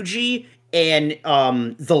Yuji and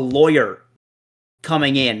the lawyer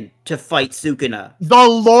coming in to fight Sukuna. The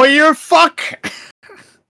lawyer, fuck.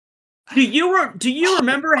 Do you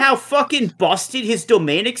remember how fucking busted his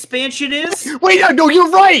domain expansion is? Wait, no,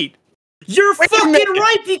 you're right. You're fucking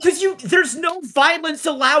right because there's no violence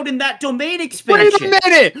allowed in that domain expansion.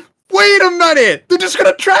 Wait a minute! They're just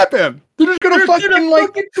gonna trap him! They're just gonna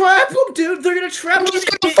fucking trap him, dude! They're gonna trap him! They're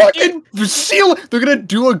just gonna fucking seal. They're gonna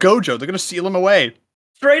do a Gojo. They're gonna seal him away.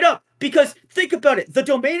 Straight up, because think about it. The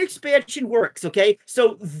domain expansion works, okay?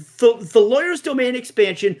 So the lawyer's domain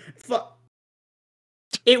expansion,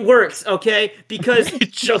 it works, okay? Because it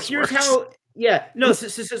just here's works. how. Yeah, no. So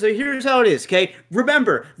here's how it is, okay?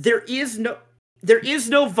 Remember, there is no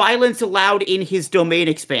violence allowed in his domain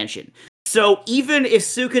expansion. So even if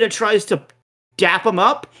Sukuna tries to dap him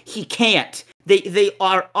up, he can't. They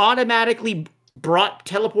are automatically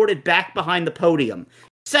teleported back behind the podium.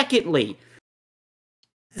 Secondly,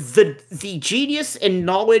 the genius and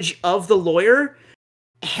knowledge of the lawyer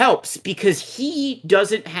helps because he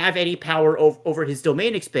doesn't have any power over his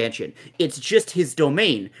domain expansion. It's just his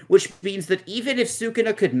domain, which means that even if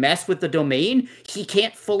Sukuna could mess with the domain, he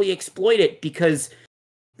can't fully exploit it because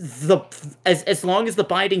as long as the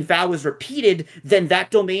binding vow is repeated, then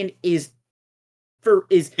that domain is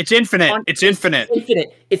infinite. It's infinite.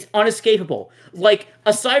 It's unescapable. Like,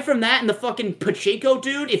 aside from that and the fucking Pachinko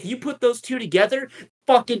dude, if you put those two together,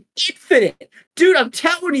 fucking infinite. Dude, I'm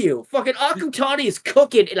telling you, fucking Akutani is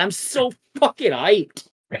cooking, and I'm so fucking hyped.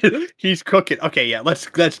 He's cooking. Okay, yeah, let's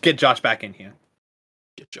get Josh back in here.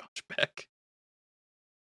 Get Josh back.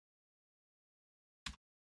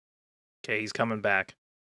 Okay, he's coming back.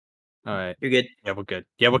 All right. You're good. Yeah, we're good.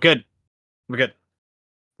 Yeah, we're good. We're good.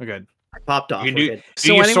 I popped off. So anyway,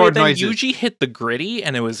 then Yuji hit the gritty,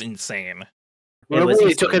 and it was insane. Remember when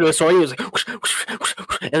he took it to a story, he was like, whoosh, whoosh, whoosh,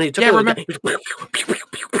 whoosh, and he took it remember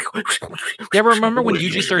when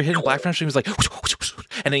Yuji started hitting Black Flash, he was like, whoosh, whoosh, whoosh,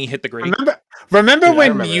 and then he hit the gritty. Remember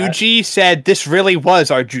when Yuji said this really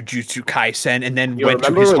was our Jujutsu Kaisen, and then went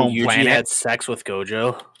to his home planet? Yuji had sex with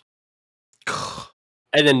Gojo?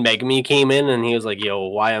 And then Megumi came in and he was like, "Yo,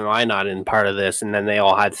 why am I not in part of this?" And then they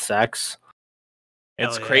all had sex.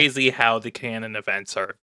 It's Hell yeah. crazy how the canon events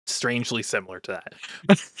are strangely similar to that.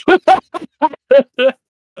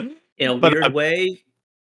 In a But, weird way,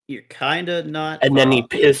 you're kind of not. And far then he off.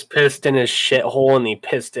 pissed in his shithole and he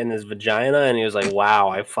pissed in his vagina and he was like, "Wow,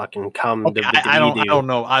 I fucking come Okay, to I don't you."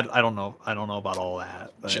 know. I don't know about all that. I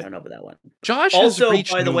But don't know about that one. Josh Also, has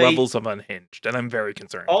reached by the new way- levels of unhinged, and I'm very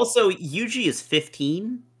concerned. Also, Yuji is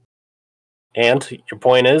 15. And your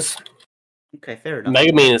point is, Okay, fair enough.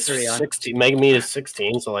 Megumi is Carry on. 16. Megumi is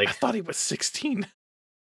 16, so I like, thought he was 16.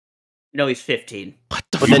 No, he's 15. What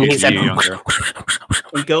the but then he He's said, younger.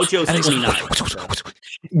 And Gojo's And he's 29.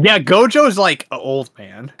 Yeah, Gojo's like an old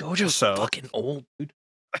man. Gojo's So fucking old, dude.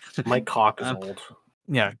 "My cock is Um, old."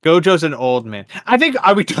 yeah, Gojo's an old man. I think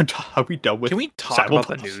are we done? Are we done with? Can we talk about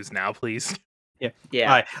the Cyberpunk? news now, please? Yeah. Yeah.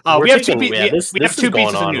 All right. We're We have two. taking- this we have is two going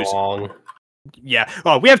pieces of on news. long. Yeah.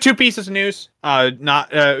 Oh, we have two pieces of news. We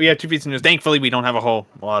have two pieces of news. Thankfully, we don't have a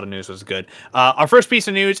lot of news. Which is good. Our first piece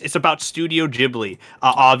of news is about Studio Ghibli.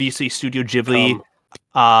 Obviously, Studio Ghibli.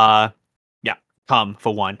 Come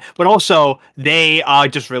for one, but also they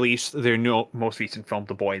just released their most recent film,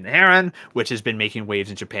 The Boy and the Heron, which has been making waves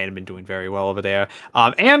in Japan and been doing very well over there.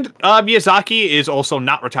 And Miyazaki is also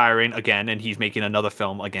not retiring again, and he's making another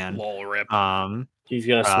film again. Lol rip. He's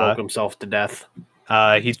gonna smoke himself to death.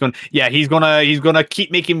 He's gonna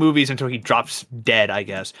keep making movies until he drops dead, I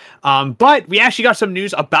guess. But we actually got some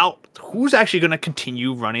news about who's actually gonna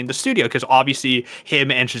continue running the studio, because obviously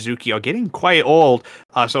him and Suzuki are getting quite old.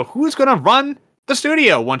 So who's gonna run the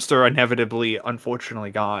studio once they're inevitably, unfortunately,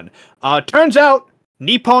 gone? Turns out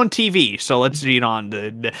Nippon TV. So let's read on.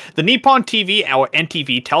 The Nippon TV, or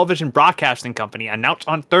NTV, television broadcasting company, announced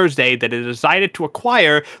on Thursday that it decided to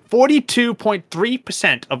acquire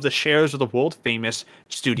 42.3% of the shares of the world-famous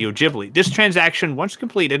Studio Ghibli. This transaction, once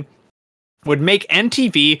completed, would make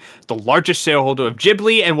NTV the largest shareholder of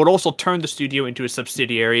Ghibli and would also turn the studio into a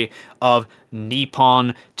subsidiary of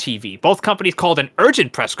Nippon TV. Both companies called an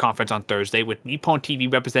urgent press conference on Thursday, with Nippon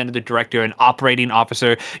TV representative director and operating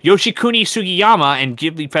officer Yoshikuni Sugiyama and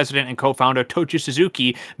Ghibli president and co-founder Tochi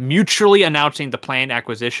Suzuki mutually announcing the planned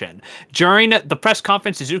acquisition. During the press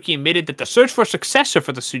conference, Suzuki admitted that the search for a successor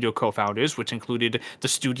for the studio co-founders, which included the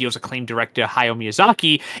studio's acclaimed director Hayao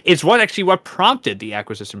Miyazaki, is what prompted the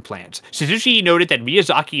acquisition plans. Suzuki noted that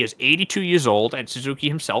Miyazaki is 82 years old and Suzuki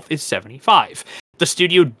himself is 75. The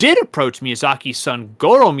studio did approach Miyazaki's son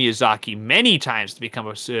Goro Miyazaki many times to become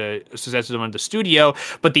a successor of the studio,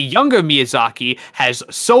 but the younger Miyazaki has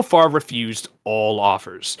so far refused all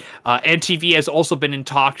offers. NTV has also been in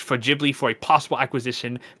talks for Ghibli for a possible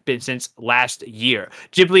acquisition since last year.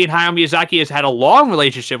 Ghibli and Hayao Miyazaki has had a long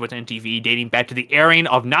relationship with NTV, dating back to the airing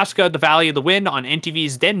of Nazca: The Valley of the Wind on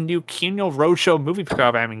NTV's then new Kino Roadshow movie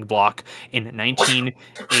programming block in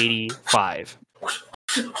 1985.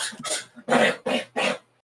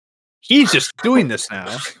 He's just doing this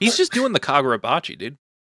now. He's just doing the Kagurabachi, dude.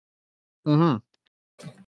 Mm-hmm.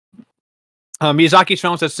 Miyazaki's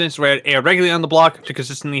films have since aired regularly on the block to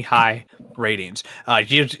consistently high ratings.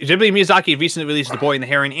 Ghibli and Miyazaki recently released The Boy and the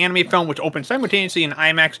Heron anime film, which opened simultaneously in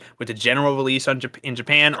IMAX with a general release in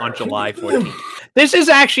Japan on July 14th. This is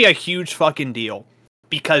actually a huge fucking deal,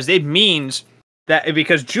 because it means that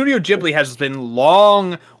because Studio Ghibli has been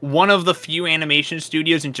long one of the few animation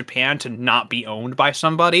studios in Japan to not be owned by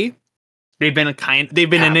somebody. They've been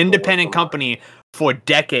an independent company for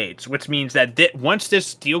decades, which means that once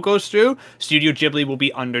this deal goes through, Studio Ghibli will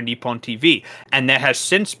be under Nippon TV. And there has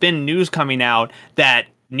since been news coming out that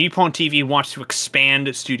Nippon TV wants to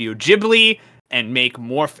expand Studio Ghibli and make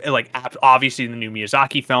more, like, obviously the new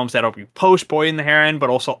Miyazaki films that'll be post Boy and the Heron, but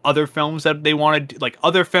also other films that they want to, like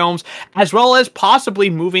other films, as well as possibly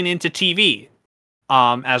moving into TV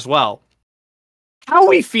as well. How are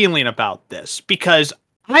we feeling about this? Because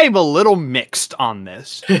I'm a little mixed on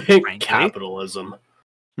this. Capitalism.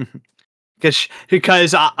 Because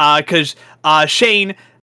Shane,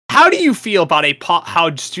 how do you feel about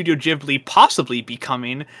how Studio Ghibli possibly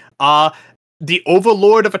becoming the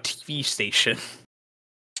overlord of a TV station?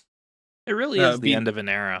 It really is the end of an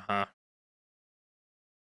era, huh?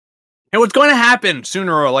 And what's going to happen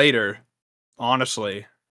sooner or later, honestly,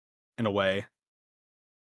 in a way.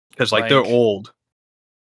 Because they're old.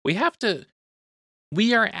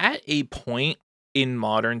 We are at a point in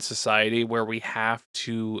modern society where we have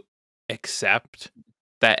to accept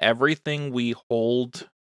that everything we hold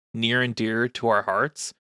near and dear to our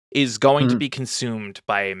hearts is going to be consumed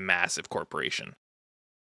by a massive corporation.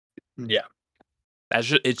 Yeah.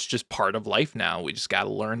 It's just part of life now. We just got to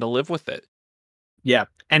learn to live with it. Yeah,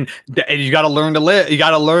 and you got to learn to live. You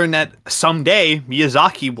got to learn that someday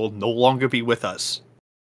Miyazaki will no longer be with us,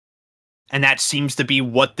 and that seems to be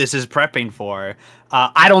what this is prepping for.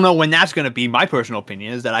 I don't know when that's going to be. My personal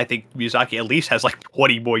opinion is that I think Miyazaki at least has like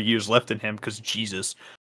 20 more years left in him, because Jesus,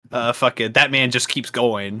 fuck it, that man just keeps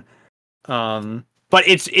going. But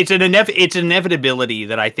it's an inevitability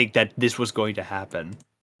that I think that this was going to happen.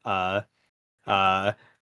 Uh, uh,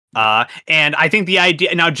 and I think the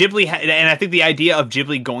idea now and I think the idea of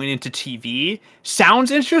Ghibli going into TV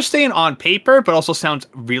sounds interesting on paper, but also sounds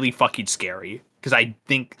really fucking scary. Because I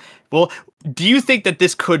think, well, do you think that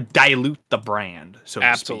this could dilute the brand? So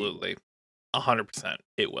Absolutely, 100%,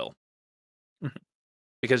 it will. Mhm.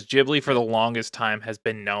 Because Ghibli for the longest time has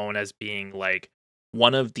been known as being like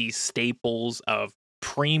one of the staples of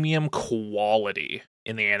premium quality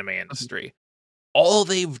in the anime industry. All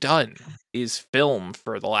they've done is film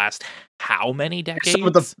for the last how many decades?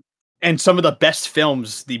 Some of the best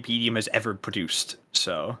films the medium has ever produced.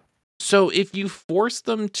 So if you force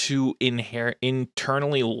them to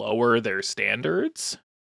internally lower their standards,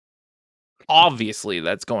 obviously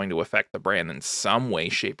that's going to affect the brand in some way,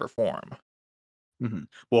 shape, or form. Mm-hmm.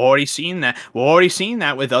 We're already seeing that. We're already seeing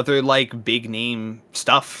that with other like big name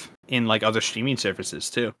stuff in like other streaming services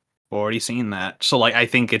too. We're already seeing that. So like I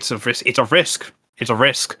think it's a risk. It's a risk. It's a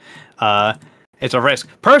risk. It's a risk.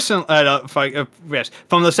 Risk.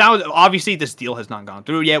 From the sound, obviously this deal has not gone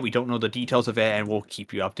through yet. We don't know the details of it, and we'll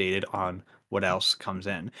keep you updated on what else comes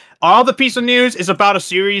in. Our other piece of news is about a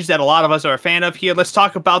series that a lot of us are a fan of here. Let's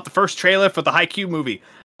talk about the first trailer for the Haikyuu movie.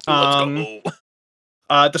 Let's go.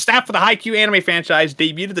 The staff for the Haikyuu anime franchise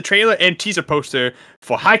debuted the trailer and teaser poster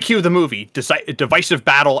for Haikyuu the movie, Divisive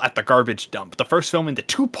Battle at the Garbage Dump, the first film in the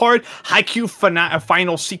two-part Haikyuu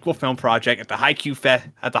final sequel film project at the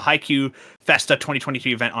Haikyuu Festa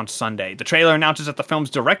 2023 event on Sunday. The trailer announces that the film's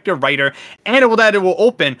director, writer, and that it will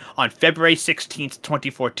open on February 16th,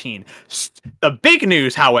 2014. The big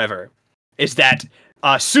news, however, is that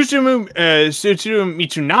Susumu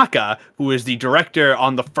Mitsunaka, who is the director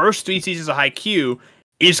on the first 3 seasons of Haikyuu,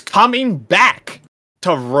 is coming back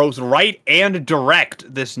to both write and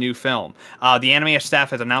direct this new film. The anime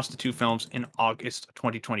staff has announced the 2 films in August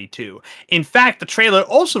 2022. In fact, the trailer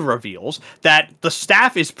also reveals that the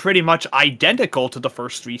staff is pretty much identical to the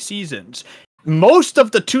first 3 seasons. Most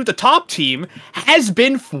of the To the Top team has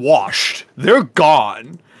been washed. They're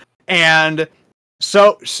gone. And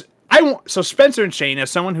so Spencer and Shane,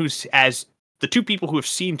 as the 2 people who have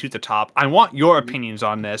seen To the Top, I want your opinions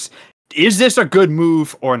on this. Is this a good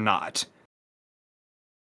move or not?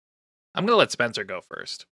 I'm going to let Spencer go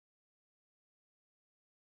first.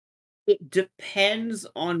 It depends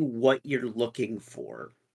on what you're looking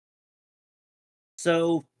for.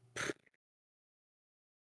 So,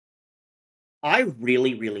 I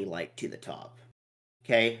really, really like To the Top.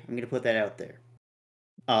 Okay, I'm going to put that out there.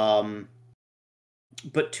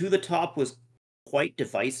 But To the Top was quite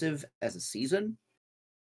divisive as a season.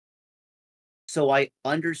 So I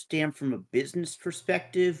understand from a business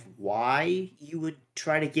perspective why you would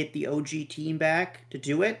try to get the OG team back to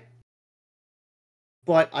do it.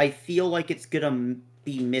 But I feel like it's going to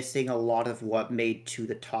be missing a lot of what made To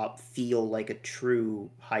the Top feel like a true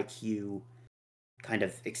Haikyuu kind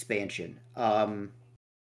of expansion. I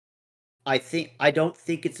don't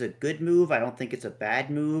think it's a good move. I don't think it's a bad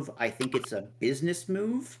move. I think it's a business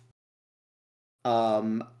move.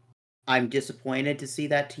 I'm disappointed to see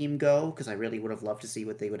that team go because I really would have loved to see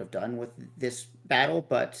what they would have done with this battle,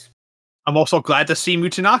 but I'm also glad to see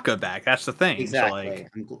Mitsunaka back. That's the thing. Exactly.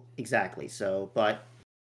 Exactly. So, but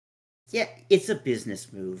yeah, it's a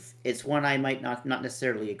business move. It's one I might not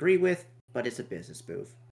necessarily agree with, but it's a business move.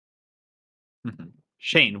 Mm-hmm.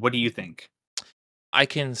 Shane, what do you think? I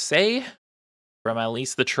can say from at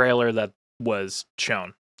least the trailer that was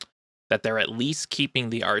shown that they're at least keeping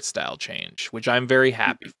the art style change, which I'm very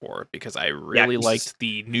happy for because I really liked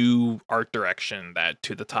the new art direction that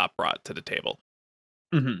To the Top brought to the table.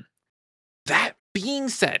 Mm-hmm. That being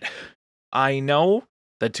said, I know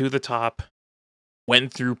that To the Top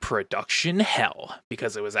went through production hell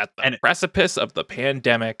because it was at the precipice of the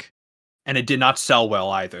pandemic. And it did not sell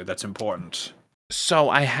well either. That's important. So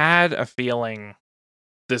I had a feeling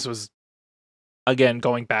this was, again,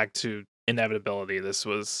 going back to inevitability, this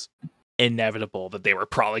was inevitable that they were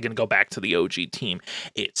probably going to go back to the OG team.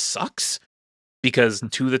 It sucks because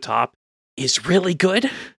To the Top is really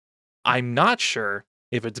good. I'm not sure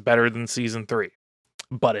if it's better than season 3,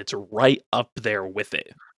 but it's right up there with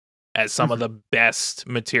it as some of the best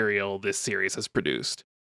material this series has produced.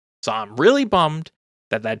 So I'm really bummed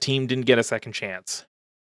that team didn't get a second chance.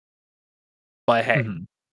 But hey,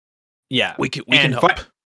 yeah, we can hope.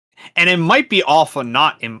 And it might be all for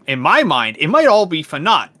naught. In my mind, it might all be for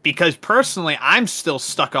naught. Because personally, I'm still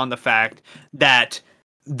stuck on the fact that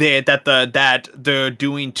they're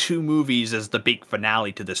doing 2 movies as the big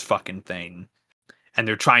finale to this fucking thing. And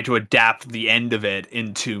they're trying to adapt the end of it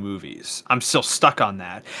in 2 movies. I'm still stuck on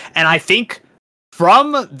that. And I think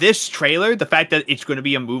from this trailer, the fact that it's going to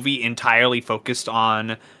be a movie entirely focused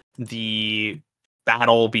on the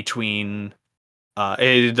battle between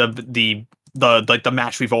the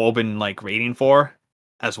match we've all been like waiting for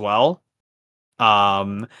as well.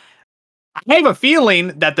 I have a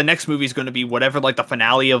feeling that the next movie is going to be whatever, like the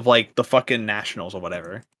finale of like the fucking Nationals or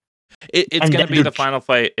whatever. It's going to be the final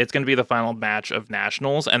fight. It's going to be the final match of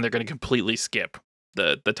Nationals, and they're going to completely skip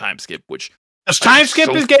the time skip, which the time skip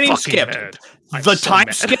so is getting fucking skipped. mad. The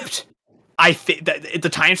time skipped. I think that the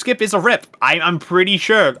time skip is a rip. I'm pretty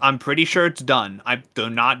sure. I'm pretty sure it's done. They're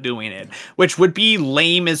not doing it, which would be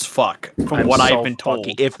lame as fuck from what I've been told.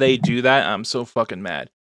 If they do that, I'm so fucking mad.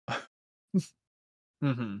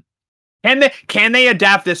 Mm-hmm. Can they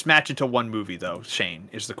adapt this match into one movie though? Shane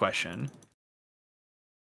is the question.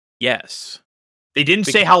 Yes. They didn't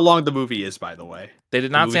say how long the movie is, by the way. They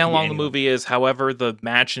did not say how long the movie is. However, the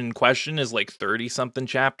match in question is like 30-something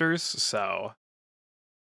chapters, so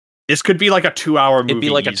this could be like a 2-hour movie. It'd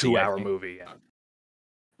be like a 2-hour movie, yeah.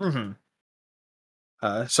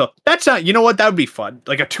 Mm-hmm. So that's you know what? That would be fun.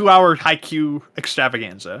 Like a 2-hour Haikyuu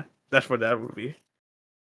extravaganza. That's what that would be.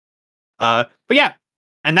 But yeah.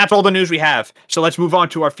 And that's all the news we have. So let's move on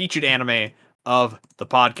to our featured anime of the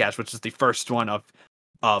podcast, which is the first one of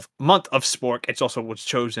Month of Spork. It's also was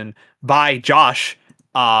chosen by Josh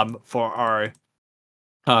for our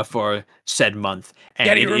for said month. And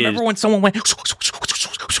yeah, do you remember when someone went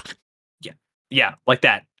yeah, like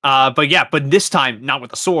that. But this time not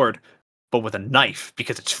with a sword, but with a knife,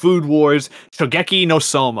 because it's Food Wars Shokugeki no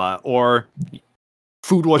Soma, or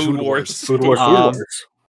Food Wars.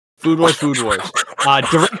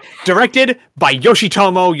 Directed by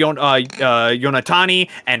Yoshitomo Yonatani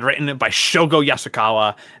and written by Shogo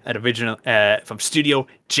Yasukawa at original from Studio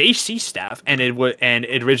JC staff, and we're going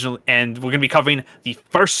to be covering the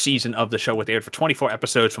first season of the show, which aired for 24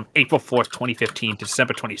 episodes from April 4th, 2015 to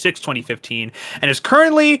December 26th, 2015, and is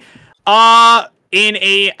currently in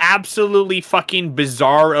a absolutely fucking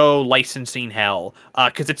bizarro licensing hell,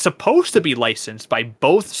 because it's supposed to be licensed by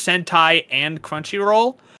both Sentai and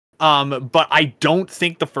Crunchyroll. But I don't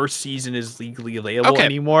think the first season is legally available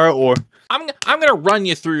anymore. Or I'm gonna run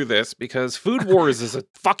you through this because Food Wars is a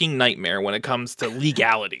fucking nightmare when it comes to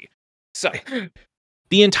legality. So,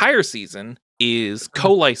 the entire season is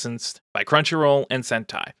co-licensed by Crunchyroll and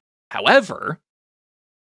Sentai. However,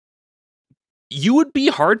 you would be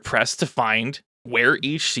hard pressed to find where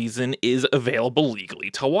each season is available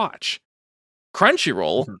legally to watch.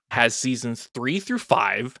 Crunchyroll has seasons 3 through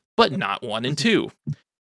 5, but not 1 and 2.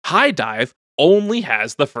 High Dive only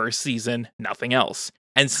has the first season, nothing else.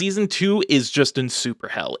 And season 2 is just in super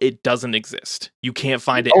hell. It doesn't exist. You can't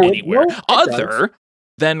find it anywhere other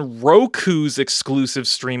than Roku's exclusive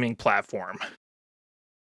streaming platform.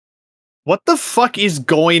 What the fuck is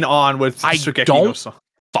going on with Shokugeki no Soma?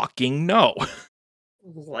 Fucking know.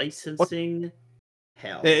 Licensing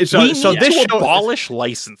hell. We need to abolish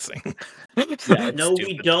licensing. Yeah, no,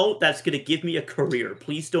 we don't. That's gonna give me a career.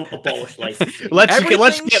 Please don't abolish licensing.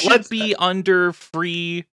 Let's be under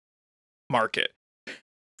free market.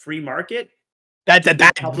 Free market?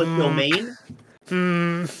 That public domain?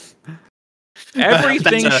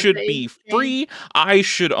 Everything should be free. I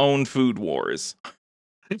should own Food Wars.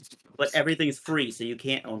 But everything's free, so you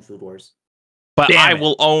can't own Food Wars. But I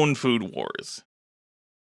will own Food Wars.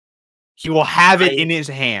 He will have it in his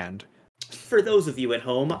hand. For those of you at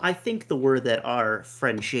home, I think the word that our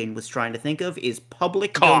friend Shane was trying to think of is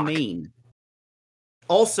public domain.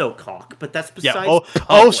 Also cock, but that's besides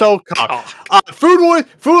also cock.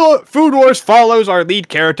 Food Wars follows our lead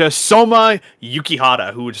character, Soma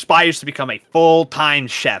Yukihara, who aspires to become a full-time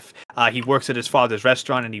chef. He works at his father's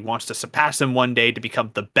restaurant, and he wants to surpass him one day to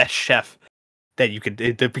become the best chef that you could,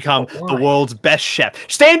 to become the world's best chef.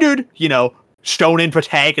 Standard, shonen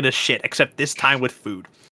protagonist shit, except this time with food.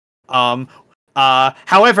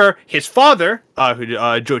 However, his father,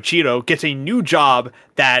 Joichiro, gets a new job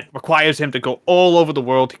that requires him to go all over the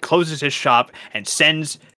world. He closes his shop and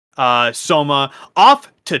sends Soma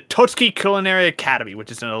off to Totsuki Culinary Academy,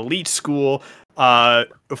 which is an elite school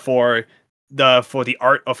for the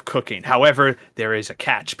art of cooking. However, there is a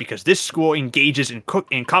catch, because this school engages in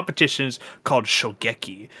competitions called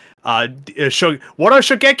Shokugeki. What are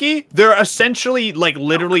Shokugeki? They're essentially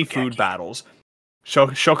literally food battles.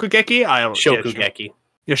 Shokugeki? Shokugeki.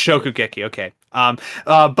 Yeah, Shokugeki. Okay.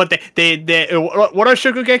 But they what are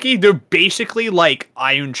Shokugeki? They're basically like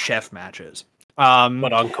Iron Chef matches.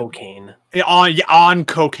 But on cocaine. On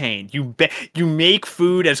cocaine. You make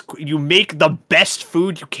you make the best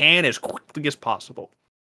food you can as quickly as possible.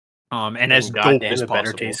 And as dope as it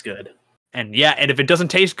better possible. taste good. And if it doesn't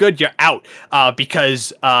taste good, you're out.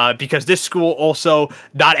 Because this school also,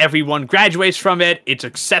 not everyone graduates from it. It's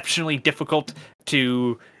exceptionally difficult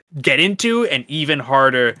to get into and even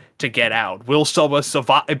harder to get out. Will Soma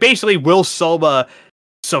survive? Basically, will Soma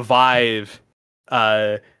survive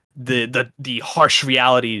the harsh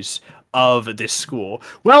realities of this school?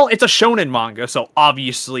 Well, it's a shonen manga, so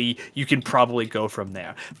obviously you can probably go from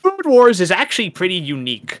there. Food Wars is actually pretty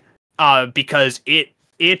unique because it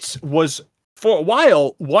was for a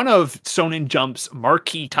while one of Shonen Jump's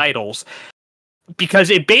marquee titles because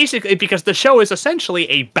the show is essentially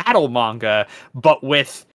a battle manga but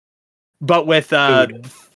with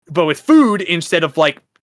food instead of like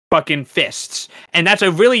fucking fists. And that's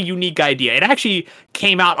a really unique idea. It actually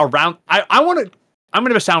came out around I'm going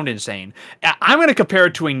to sound insane. I'm going to compare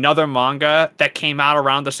it to another manga that came out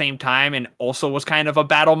around the same time and also was kind of a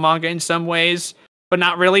battle manga in some ways, but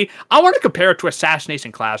not really. I want to compare it to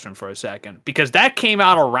Assassination Classroom for a second, because that came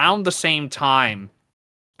out around the same time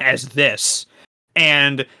as this.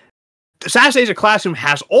 And Assassination Classroom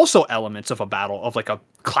has also elements of like a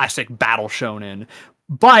classic battle shonen,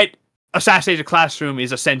 but Assassination Classroom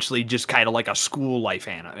is essentially just kind of like a school life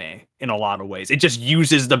anime in a lot of ways. It just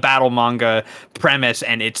uses the battle manga premise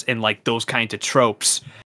and like those kinds of tropes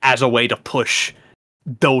as a way to push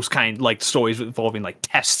those kind like stories involving like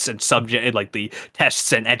tests and subject, like the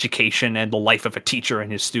tests and education and the life of a teacher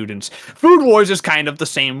and his students. Food Wars is kind of the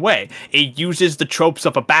same way. It uses the tropes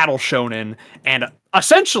of a battle shonen and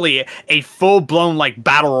essentially a full-blown like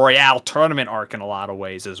battle royale tournament arc in a lot of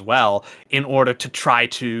ways as well, in order to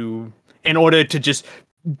just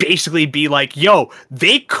basically be like, yo,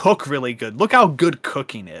 they cook really good. Look how good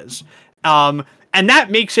cooking is. And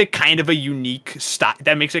that makes it kind of a unique style.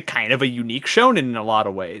 That makes it kind of a unique shonen in a lot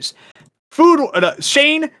of ways.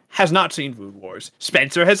 Shane has not seen Food Wars.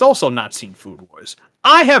 Spencer has also not seen Food Wars.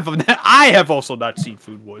 I have also not seen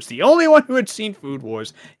Food Wars. The only one who had seen Food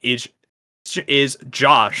Wars is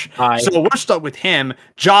Josh. Hi. So we'll start with him.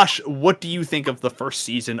 Josh, what do you think of the first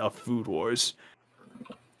season of Food Wars?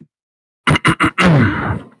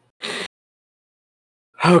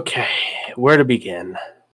 Okay, where to begin?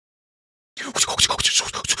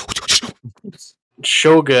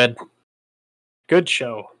 Show good. Good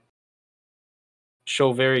show.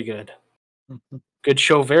 Show very good. Good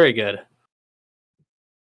show very good.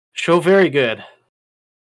 Show very good.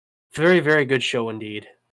 Very, very good show indeed.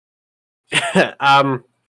 Food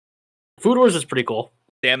Wars is pretty cool.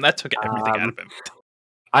 Damn, that took everything out of him.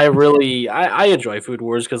 I enjoy Food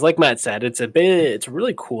Wars because, like Matt said, it's a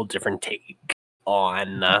really cool, different take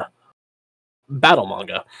on battle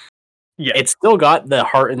manga. Yeah, it's still got the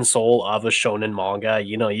heart and soul of a shonen manga.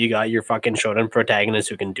 You know, you got your fucking shonen protagonist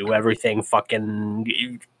who can do everything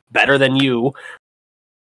fucking better than you.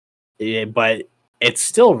 Yeah, but it's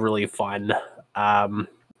still really fun.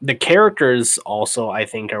 The characters also, I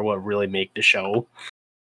think, are what really make the show.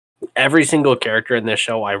 Every single character in this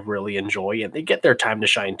show I really enjoy, and they get their time to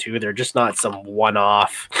shine too. They're just not some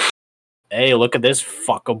one-off, hey, look at this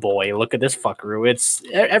fuck-a-boy, look at this fuckaroo. It's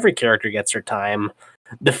every character gets their time.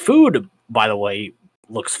 The food, by the way,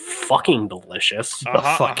 looks fucking delicious.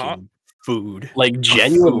 The food. Like,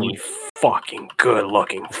 genuinely fucking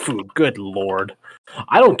good-looking food. Good lord.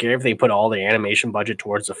 I don't care if they put all the animation budget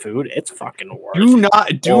towards the food. It's fucking worth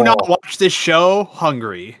it. Do not watch this show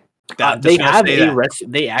hungry. They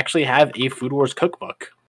actually have a Food Wars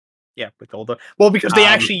cookbook. Yeah, with all because they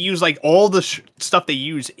actually use like all the stuff they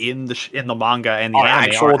use in the manga and the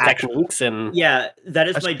anime actual techniques and that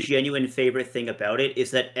is my genuine favorite thing about it,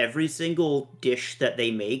 is that every single dish that they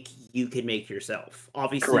make you can make yourself.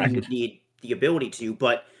 Obviously, you need the ability to,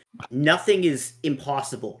 but nothing is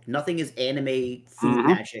impossible. Nothing is anime food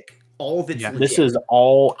magic. All of it's legit. This is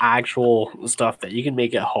all actual stuff that you can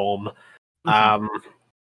make at home.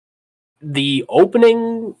 The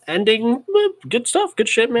opening, ending, good stuff, good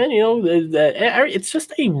shit, man. You know, it's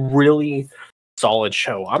just a really solid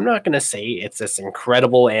show. I'm not going to say it's this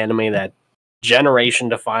incredible anime that generation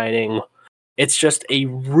defining. It's just a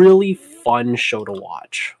really fun show to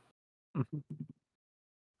watch.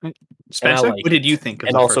 Spencer, what did you think of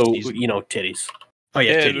and the also, first season? You know, titties. Oh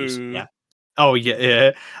yeah, titties. Yeah. Oh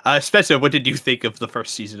yeah. Spencer, what did you think of the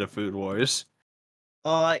first season of Food Wars?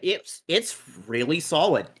 It's really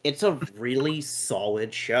solid. It's a really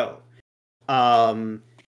solid show.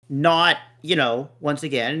 not, once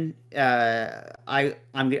again, I'll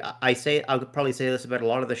probably say this about a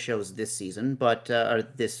lot of the shows this season, but or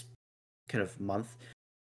this kind of month.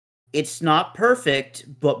 It's not perfect,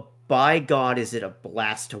 but by God, is it a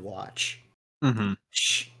blast to watch.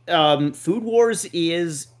 Food Wars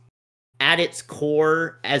is, at its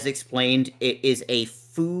core, as explained, it is a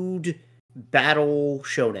food battle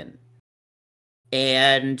shonen.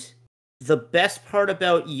 And the best part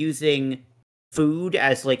about using food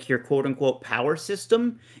as like your quote-unquote power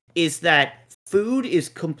system is that food is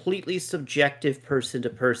completely subjective person to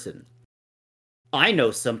person. I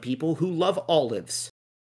know some people who love olives.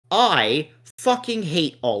 I fucking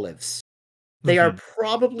hate olives. They are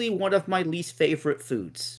probably one of my least favorite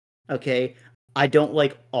foods. Okay? I don't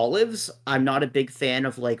like olives. I'm not a big fan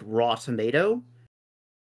of like raw tomato.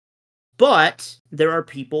 But there are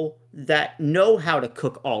people that know how to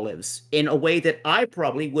cook olives in a way that I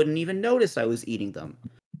probably wouldn't even notice I was eating them.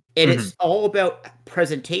 And it's all about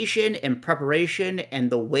presentation and preparation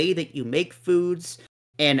and the way that you make foods.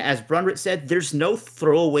 And as Brunrit said, there's no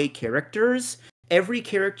throwaway characters. Every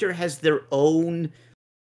character has their own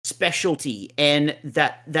specialty and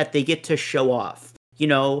that they get to show off.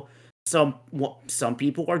 Some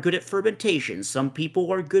people are good at fermentation. Some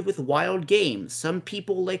people are good with wild game. Some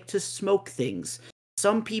people like to smoke things.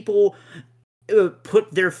 Some people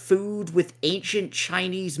put their food with ancient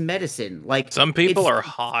Chinese medicine. Like some people are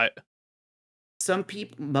hot.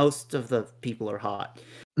 Most of the people are hot.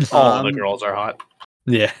 All the girls are hot.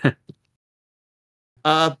 Yeah.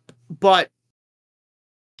 But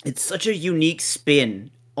it's such a unique spin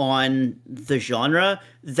on the genre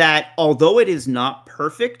that although it is not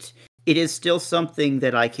perfect, it is still something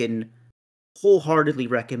that I can wholeheartedly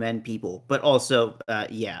recommend people. But also,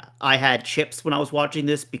 I had chips when I was watching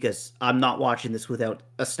this because I'm not watching this without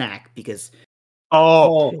a snack because I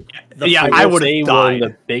would have died. One of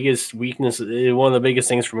the biggest weaknesses, one of the biggest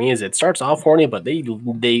things for me is it starts off horny, but they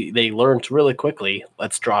learned really quickly.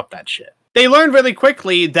 Let's drop that shit. They learned really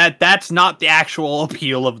quickly that that's not the actual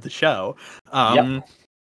appeal of the show.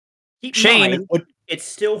 Keep Shane, it's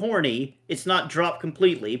still horny. It's not dropped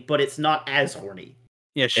completely, but it's not as horny.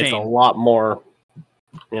 Yeah, Shane. It's a lot more,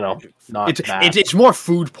 not bad. It's more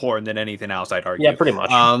food porn than anything else, I'd argue. Yeah, pretty much.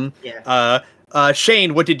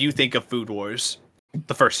 Shane, what did you think of Food Wars?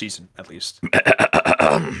 The first season, at least. And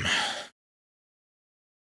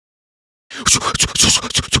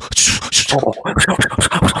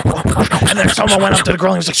then someone went up to the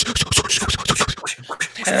grill and was like,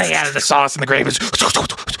 and they added the sauce and the gravy.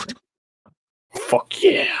 Fuck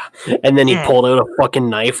yeah. And then he pulled out a fucking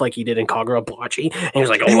knife like he did in Kagurabachi, and he was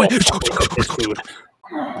like, fuck this food.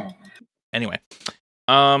 Anyway.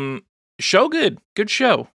 Show good. Good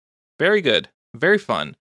show. Very good. Very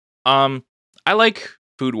fun. I like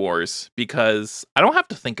Food Wars because I don't have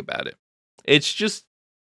to think about it. It's just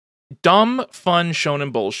dumb, fun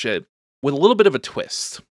shonen bullshit with a little bit of a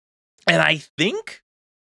twist. And I think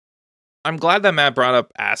I'm glad that Matt brought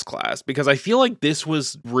up Ass Class because I feel like this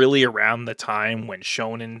was really around the time when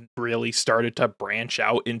shonen really started to branch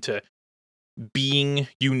out into being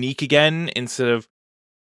unique again instead of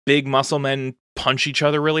big muscle men punch each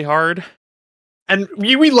other really hard. And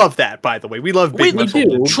we love that, by the way. We love big muscle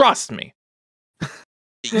men. Trust me.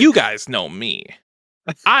 You guys know me.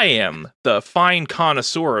 I am the fine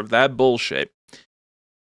connoisseur of that bullshit.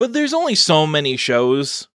 But there's only so many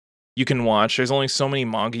shows you can watch. There's only so many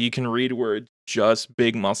manga you can read where just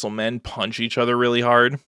big muscle men punch each other really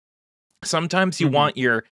hard. Sometimes you want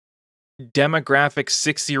your demographic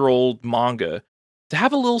 6-year-old manga to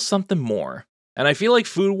have a little something more. And I feel like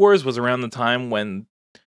Food Wars was around the time when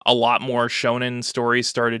a lot more shonen stories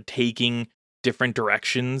started taking different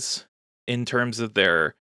directions in terms of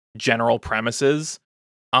their general premises.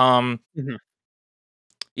 Yeah,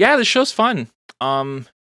 the show's fun. I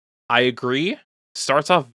agree. Starts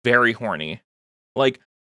off very horny. Like,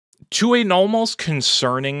 to an almost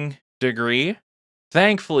concerning degree.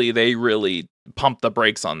 Thankfully, they really pumped the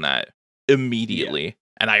brakes on that immediately. Yeah.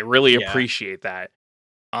 And I really appreciate that.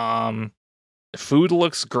 Food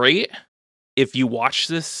looks great. If you watch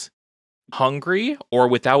this hungry or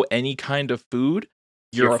without any kind of food,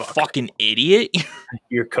 you're a fucking idiot.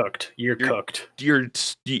 You're cooked. You're cooked.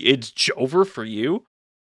 It's over for you.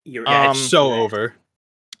 It's so over.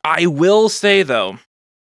 I will say though,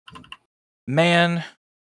 man,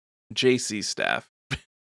 JC staff.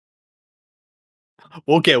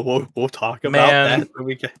 We'll talk about that.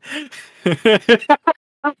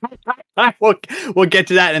 We'll get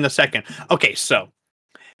to that in a second. Okay, so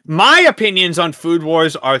my opinions on Food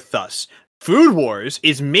Wars are thus. Food Wars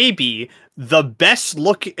is maybe the best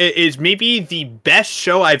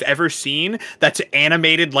show I've ever seen that's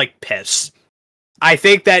animated like piss. I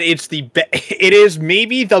think that it is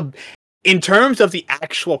maybe in terms of the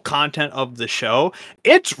actual content of the show,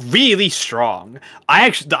 it's really strong. I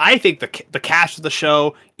think the cast of the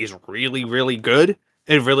show is really, really good.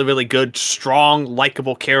 And really, really good, strong,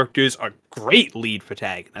 likable characters, a great lead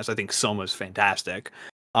protagonist. I think Soma's fantastic.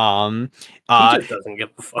 He just doesn't give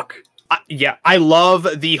a fuck. I love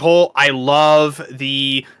the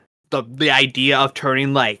idea of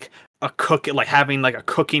turning like having like a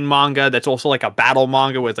cooking manga that's also like a battle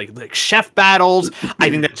manga with like chef battles. I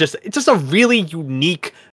think it's just a really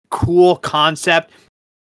unique, cool concept,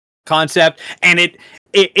 and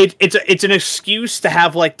it's an excuse to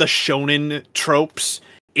have like the shonen tropes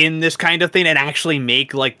in this kind of thing and actually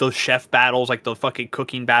make like those chef battles, like the fucking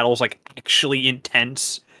cooking battles, like actually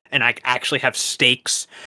intense and like actually have stakes.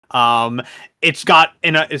 It's got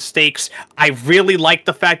stakes. I really like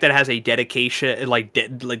the fact that it has a dedication, like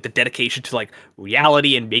the dedication to like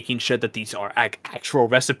reality and making sure that these are actual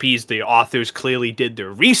recipes. The authors clearly did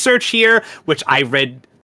their research here, which I read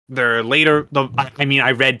I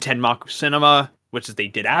read Tenmaku Cinema, which is they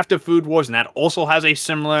did after Food Wars, and that also has a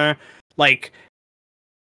similar like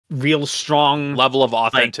real strong level of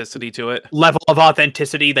authenticity to it. Level of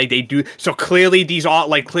authenticity they do. So clearly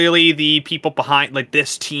clearly the people behind like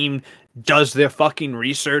this team does their fucking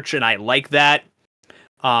research, and I like that.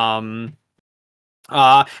 However,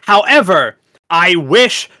 I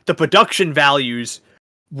wish the production values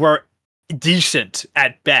were decent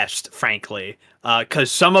at best, frankly,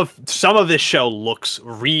 because some of this show looks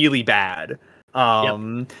really bad.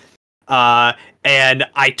 And I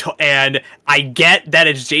get that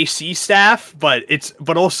it's JC staff, but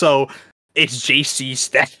also it's JC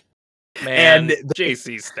staff. Man,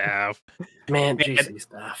 JC staff. JC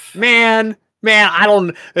staff. Man, I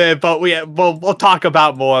don't. But we'll talk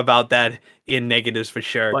more about that in negatives for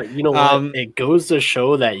sure. But you know what? It goes to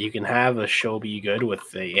show that you can have a show be good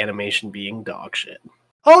with the animation being dog shit.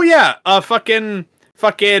 Oh yeah, fucking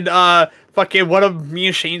one of me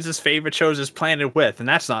and Shane's favorite shows is Planet With, and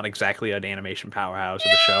that's not exactly an animation powerhouse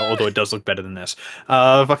of a show, although it does look better than this.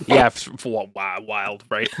 Yeah, wild,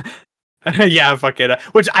 right? Yeah,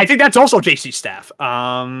 which I think that's also JC staff.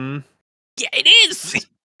 Yeah, it is.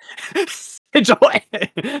 It's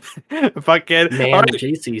fucking man,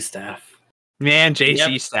 JC staff. Man,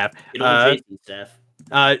 JC staff. JC staff.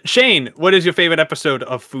 Shane, what is your favorite episode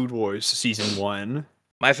of Food Wars Season 1?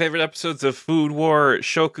 My favorite episodes of Food War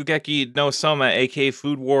Shokugeki no Soma, aka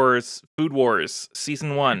Food Wars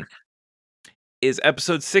Season 1, is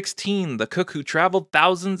episode 16, The Cook Who Traveled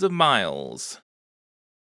Thousands of Miles.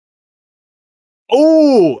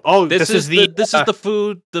 This is the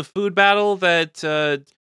food battle that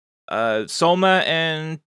Soma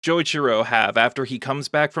and Joichiro have after he comes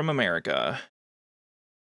back from America.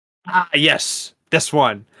 Yes, this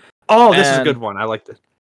one. Oh, this is a good one. I like this.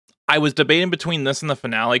 I was debating between this and the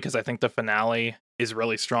finale because I think the finale is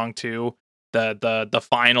really strong too. The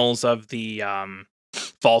finals of the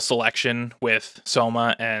fall selection with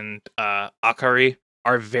Soma and Akari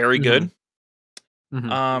are very good.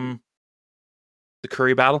 Mm-hmm. The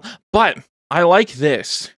curry battle, but I like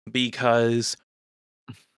this because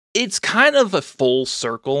it's kind of a full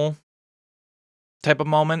circle type of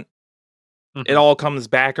moment. It all comes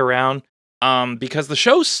back around because the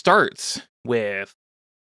show starts with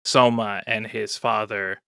Soma and his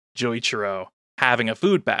father, Joichiro, having a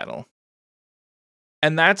food battle.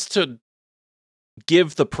 And that's to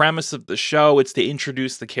give the premise of the show. It's to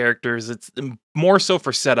introduce the characters. It's more so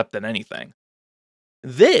for setup than anything.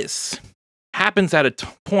 This happens at a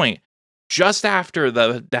point just after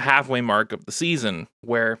the halfway mark of the season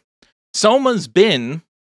where Soma's been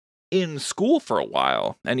in school for a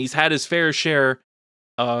while and he's had his fair share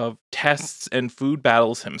of tests and food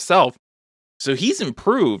battles himself. So he's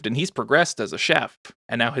improved and he's progressed as a chef.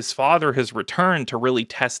 And now his father has returned to really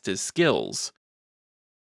test his skills.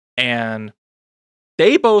 And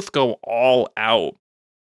they both go all out.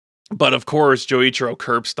 But of course, Joichiro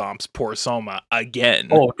curb stomps poor Soma again.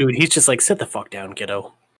 Oh, dude, he's just like, sit the fuck down,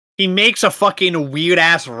 kiddo. He makes a fucking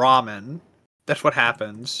weird-ass ramen. That's what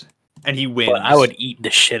happens. And he wins. But I would eat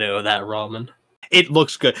the shit out of that ramen. It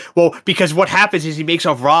looks good. Well, because what happens is he makes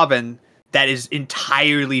a ramen that is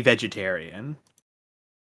entirely vegetarian.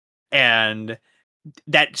 And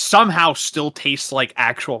that somehow still tastes like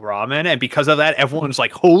actual ramen. And because of that, everyone's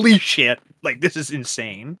like, holy shit. Like, this is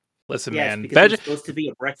insane. Listen, yes, man. Because it's supposed to be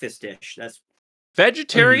a breakfast dish. That's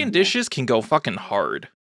vegetarian dishes can go fucking hard.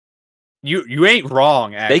 You ain't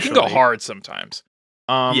wrong, actually. They can go hard sometimes.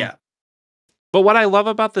 Yeah. But what I love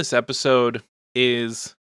about this episode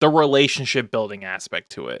is the relationship building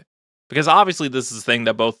aspect to it. Because obviously this is a thing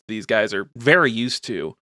that both of these guys are very used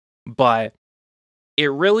to, but it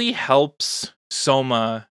really helps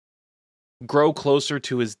Soma grow closer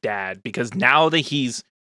to his dad, because now that he's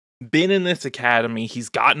been in this academy, he's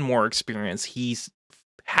gotten more experience, he's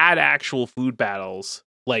had actual food battles,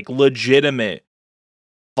 like legitimate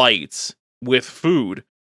fights with food,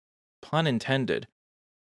 pun intended.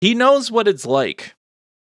 He knows what it's like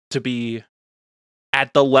to be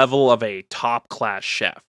at the level of a top class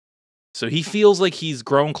chef. So he feels like he's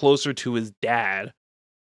grown closer to his dad.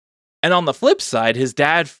 And on the flip side, his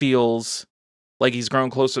dad feels like he's grown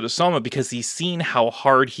closer to Soma because he's seen how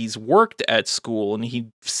hard he's worked at school and he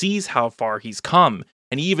sees how far he's come.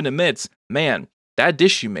 And he even admits, man, that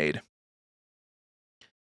dish you made,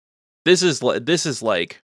 this is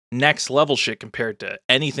like next level shit compared to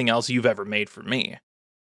anything else you've ever made for me.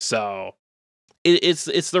 So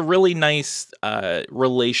it's the really nice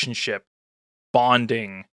relationship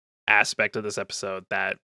bonding aspect of this episode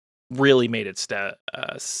that really made it stand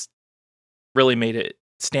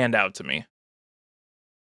out to me.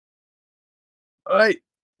 All right,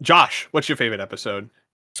 Josh, what's your favorite episode?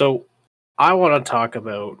 So I want to talk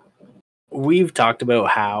about, we've talked about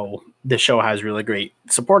how the show has really great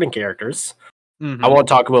supporting characters. Mm-hmm. I want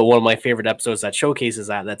to talk about one of my favorite episodes that showcases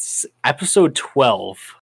that. That's episode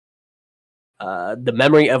 12, The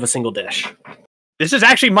Memory of a Single Dish. This is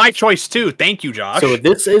actually my choice too. Thank you, Josh. So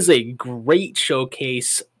this is a great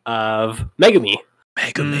showcase of Megami.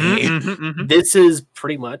 This is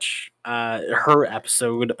pretty much her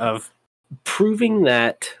episode of proving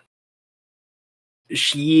that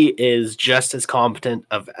she is just as competent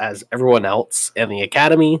as everyone else in the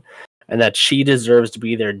academy, and that she deserves to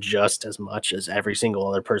be there just as much as every single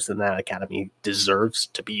other person in that academy deserves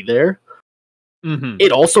to be there. Mm-hmm.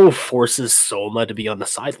 It also forces Soma to be on the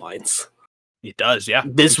sidelines. It does, yeah.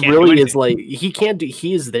 This really is like,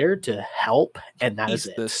 he is there to help, and He's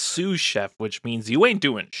is the it. sous chef, which means you ain't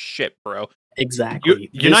doing shit, bro. Exactly.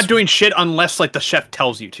 You're not doing shit unless like the chef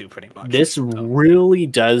tells you to, pretty much. This really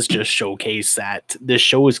does just showcase that this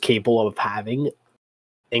show is capable of having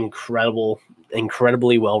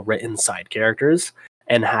incredibly well written side characters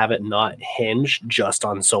and have it not hinge just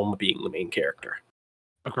on Soma being the main character.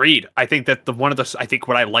 Agreed. I think that I think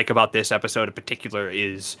what I like about this episode in particular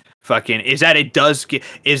is that it does get,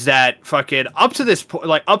 is that fucking up to this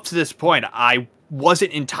point, I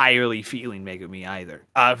wasn't entirely feeling Megami either.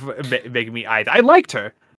 Megami either. I liked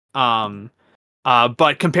her.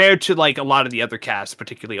 But compared to like a lot of the other casts,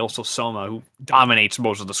 particularly also Soma, who dominates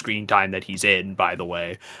most of the screen time that he's in, by the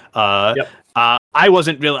way. I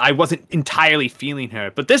wasn't entirely feeling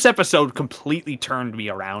her, but this episode completely turned me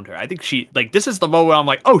around her. I think this is the moment I'm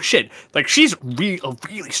like, oh shit, like she's a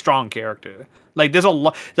really strong character. Like there's a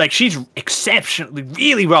lot, like she's exceptionally,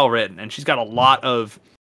 really well written, and she's got a lot of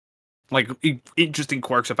like interesting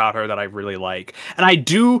quirks about her that I really like. And I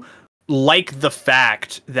do like the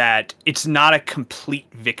fact that it's not a complete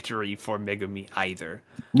victory for Megami either.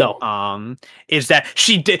 No. Is that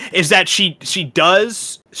she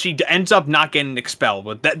ends up not getting expelled,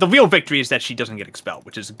 but the real victory is that she doesn't get expelled,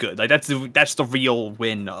 which is good. Like that's the real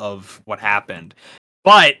win of what happened.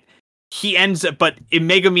 But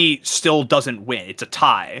Megami still doesn't win. It's a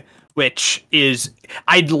tie, which is,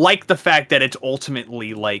 I like the fact that it's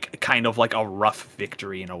ultimately like kind of like a rough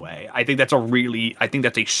victory in a way. I think that's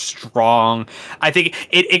a strong. I think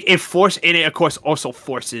it of course also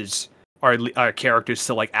forces our characters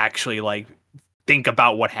to like actually like think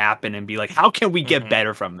about what happened and be like, how can we get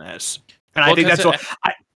better from this? And I think that's what.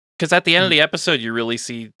 Because at the end of the episode, you really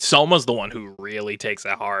see Soma's the one who really takes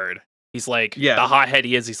it hard. He's like, yeah, the hothead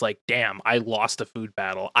he is. He's like, damn, I lost a food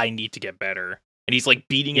battle. I need to get better. And he's like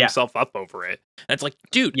beating himself up over it. And it's like,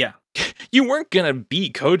 dude, you weren't gonna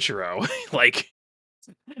beat Kojiro.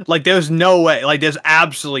 Like there's no way. Like there's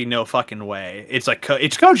absolutely no fucking way. It's like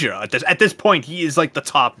it's Kojiro at this point. He is like the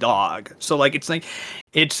top dog. So like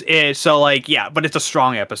so like yeah. But it's a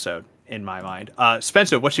strong episode in my mind.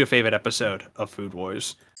 Spencer, what's your favorite episode of Food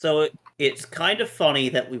Wars? So it's kind of funny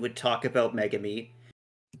that we would talk about Megami,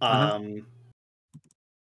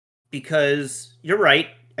 because you're right.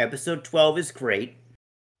 Episode 12 is great,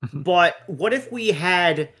 but what if we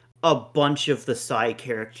had a bunch of the side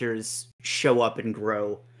characters show up and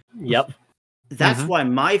grow? Yep. That's why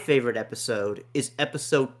my favorite episode is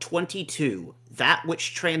episode 22, That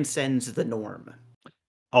Which Transcends the Norm.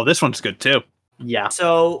 Oh, this one's good too. Yeah.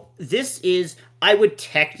 So this is, I would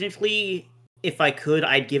technically, if I could,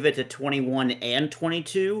 I'd give it to 21 and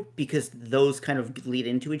 22 because those kind of lead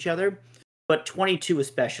into each other, but 22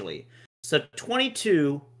 especially. So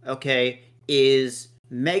 22, okay, is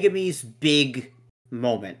Megumi's big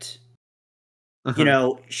moment. You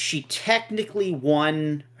know, she technically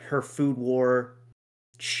won her food war.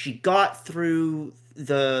 She got through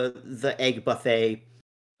the egg buffet.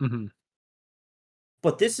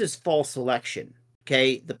 But this is fall selection.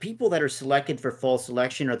 Okay, the people that are selected for fall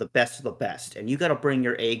selection are the best of the best, and you got to bring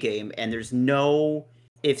your A game, and there's no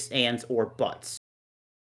ifs, ands, or buts.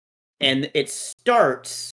 And it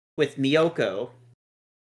starts with Miyoko,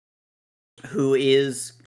 who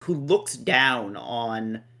looks down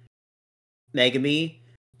on Megumi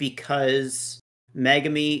because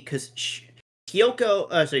Miyoko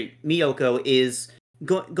is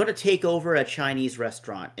going to take over a Chinese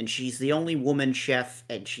restaurant, and she's the only woman chef,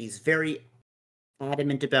 and she's very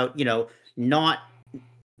adamant about, not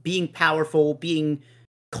being powerful, being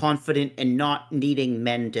confident, and not needing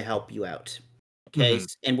men to help you out. Okay,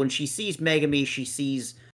 and when she sees Megumi, she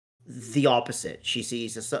sees the opposite. She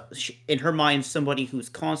sees, in her mind, somebody who's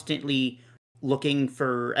constantly looking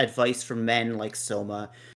for advice from men like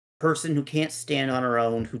Soma, person who can't stand on her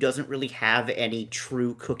own, who doesn't really have any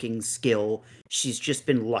true cooking skill. She's just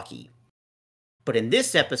been lucky. But in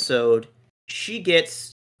this episode, she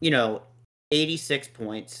gets, 87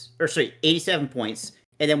 points,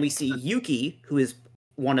 and then we see Yuki, who is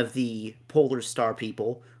one of the Polar Star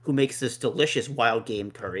people, who makes this delicious wild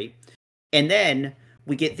game curry. And then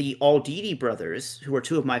we get the Aldini brothers, who are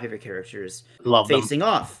two of my favorite characters, facing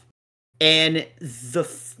off. And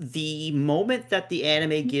the moment that the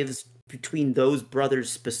anime gives between those brothers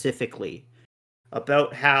specifically,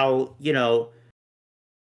 about how,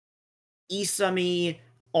 Isami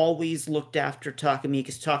always looked after Takumi,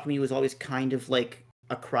 because Takumi was always kind of like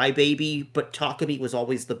a crybaby, but Takumi was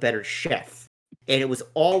always the better chef. And it was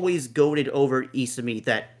always goaded over Isami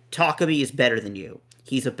that Takumi is better than you.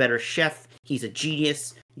 He's a better chef, he's a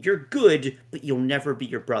genius, you're good, but you'll never be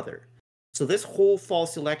your brother. So this whole fall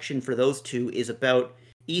selection for those two is about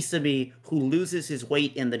Isami, who loses his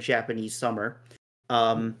weight in the Japanese summer,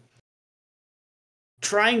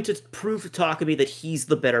 trying to prove to Takumi that he's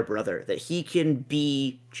the better brother, that he can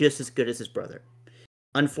be just as good as his brother.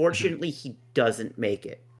 Unfortunately, he doesn't make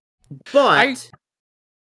it. But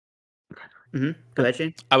go ahead,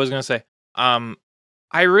 Shane. I was gonna say,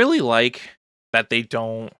 I really like that they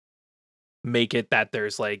don't make it that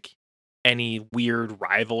there's like any weird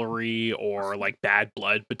rivalry or like bad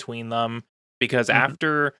blood between them, because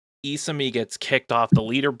after Isami gets kicked off the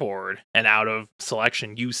leaderboard and out of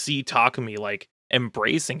selection, you see Takumi like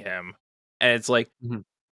embracing him, and it's like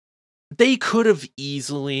they could have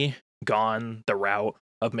easily gone the route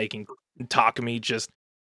of making Takumi just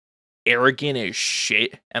arrogant as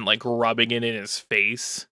shit and like rubbing it in his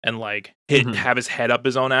face and like have his head up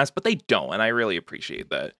his own ass, but they don't, and I really appreciate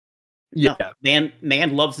that. Yeah, man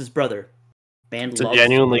loves his brother. It's a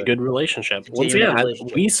genuinely good relationship. Once again,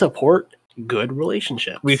 we support good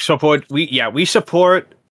relationships. We support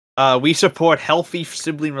healthy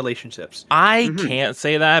sibling relationships. I can't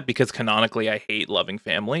say that because canonically I hate loving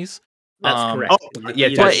families. That's correct. But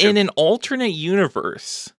in an alternate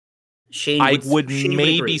universe, I would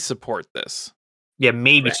maybe support this. Yeah,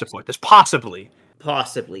 maybe support this. Possibly.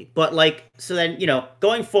 But like, so then,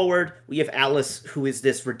 going forward, we have Alice, who is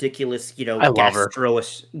this ridiculous,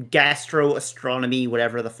 gastro astronomy,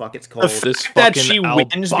 whatever the fuck it's called. That she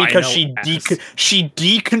wins because she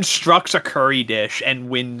deconstructs a curry dish and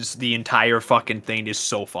wins the entire fucking thing is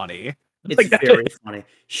so funny. It's very funny.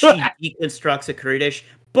 She deconstructs a curry dish,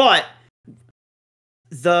 but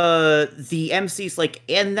the MC's like,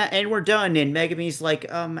 and we're done, and Megumi's like,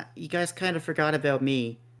 you guys kind of forgot about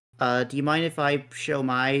me. Do you mind if I show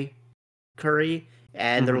my curry?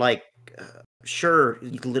 And they're like, sure,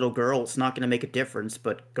 you little girl, it's not going to make a difference,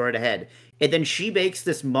 but go right ahead. And then she makes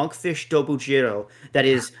this monkfish dobujiro that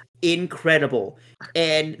is incredible.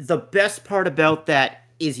 And the best part about that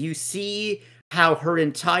is you see how her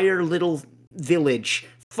entire little village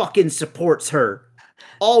fucking supports her.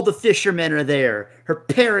 All the fishermen are there. Her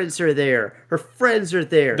parents are there. Her friends are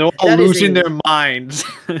there. They're all losing their minds.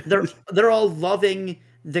 they're all loving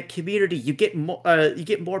the community. You get more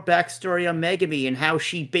backstory on Megumi and how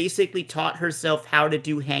she basically taught herself how to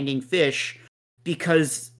do hanging fish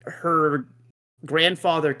because her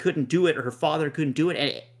grandfather couldn't do it, or her father couldn't do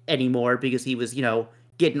it anymore because he was,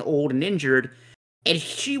 getting old and injured. And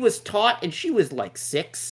she was taught, and she was like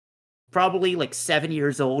 6, probably like 7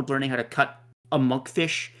 years old, learning how to cut a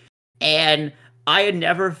monkfish. And I had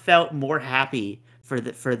never felt more happy for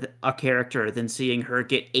a character than seeing her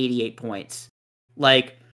get 88 points.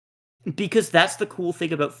 Like, because that's the cool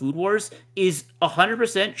thing about Food Wars, is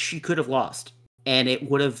 100% she could have lost. And it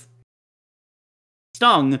would have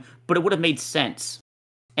stung, but it would have made sense.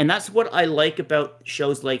 And that's what I like about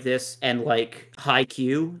shows like this and like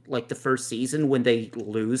Haikyuu, like the first season when they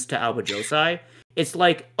lose to Aoba Josai. It's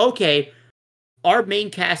like, okay, our main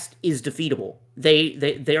cast is defeatable.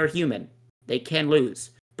 They are human. They can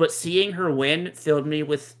lose. But seeing her win filled me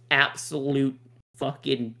with absolute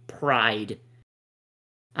fucking pride.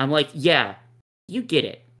 I'm like, yeah, you get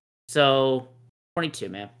it. So 22,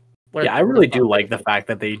 man. I really do like the fact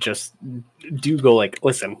that they just do go like,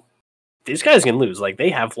 listen, these guys can lose. Like, they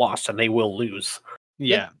have lost and they will lose.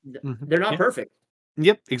 Yeah. They're not perfect.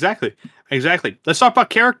 Yep, exactly. Let's talk about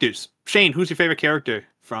characters. Shane, who's your favorite character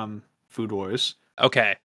from Food Wars?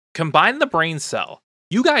 Okay. Combine the brain cell.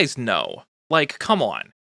 You guys know. Like, come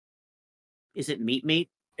on. Is it Meat?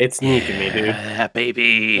 It's Nikumi, dude. Yeah,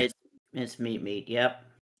 baby. It's Meat, yep.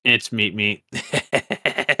 It's Meat.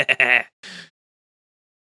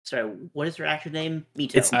 Sorry, what is her actor name?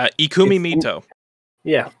 Mito. It's Ikumi Mito.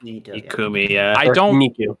 Yeah. Mito, Ikumi, yeah. I don't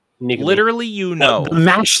Niku. literally, you know. The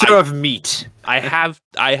master of meat. I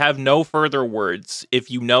have no further words.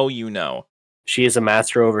 If you know, you know. She is a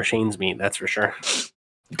master over Shane's meat, that's for sure.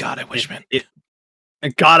 God, I wish, man.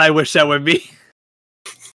 God, I wish that would be.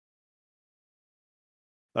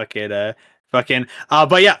 But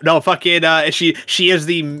yeah, no, she is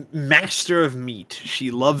the master of meat.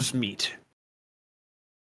 She loves meat.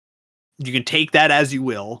 You can take that as you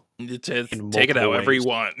will. Take it however you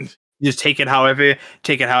want. Just take it however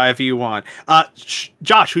you want.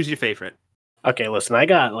 Josh, who's your favorite? Okay, listen, I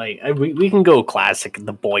got we can go classic.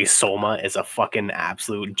 The boy Soma is a fucking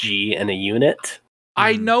absolute G and a unit.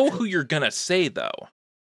 I know who you're gonna say though.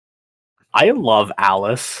 I love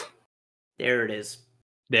Alice. There it is.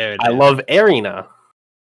 I love Arena.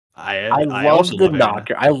 I love the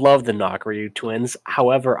Knocker. I love the Knockeryu twins.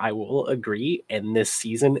 However, I will agree, in this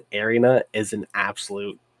season, Arena is an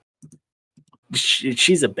absolute.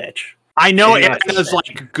 She's a bitch. I know Arena's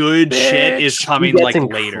like good shit is coming like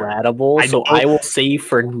later. Incredible. So I will say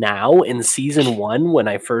for now, in season 1, when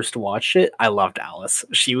I first watched it, I loved Alice.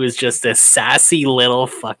 She was just a sassy little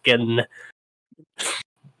fucking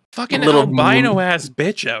albino ass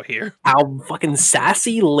bitch out here. How fucking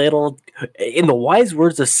sassy little. In the wise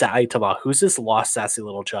words of Saitama, who's this lost sassy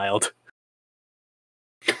little child?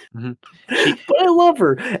 Mm-hmm. But I love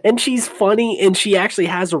her, and she's funny, and she actually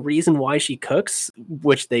has a reason why she cooks,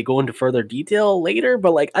 which they go into further detail later.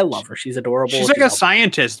 But like, I love her; she's adorable. She's like a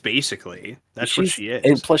scientist, basically. That's what she is,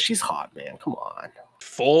 and plus, she's hot, man. Come on,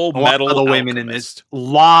 Full Metal of the Alchemist. Women in this.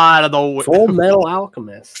 Lot of the Full Metal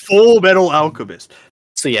Alchemist. Full Metal Alchemist.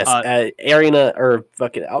 So yes, Arena or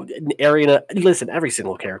fucking Arena. Listen, every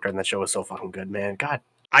single character in that show is so fucking good, man. God.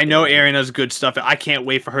 I know Arena's good stuff. I can't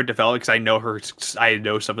wait for her to develop because I know her. I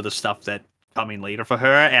know some of the stuff that's coming later for her,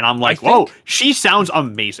 and I'm like, whoa, she sounds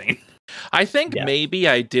amazing. I think maybe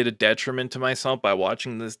I did a detriment to myself by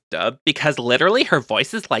watching this dub because literally her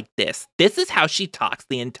voice is like this. This is how she talks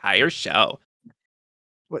the entire show.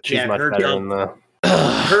 She's much better than the.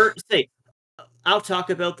 I'll talk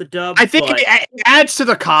about the dub. I think it adds to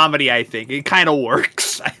the comedy. I think it kind of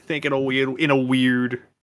works. I think in a weird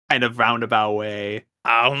kind of roundabout way.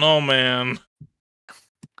 I don't know, man.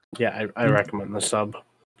 Yeah, I recommend the sub.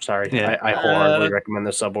 Sorry, I wholeheartedly recommend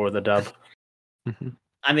the sub or the dub.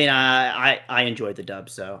 I mean, I enjoyed the dub,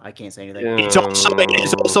 so I can't say anything. It's also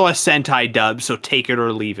a Sentai dub, so take it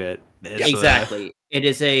or leave it. Exactly. It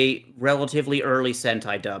is a relatively early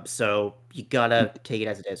Sentai dub, so you gotta take it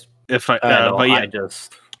as it is.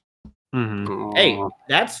 Hey,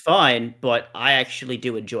 that's fine, but I actually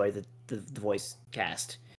do enjoy the voice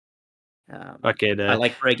cast. I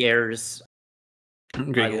like Greg Ayers.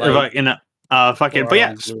 Great. But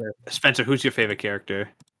yeah, Spencer, who's your favorite character?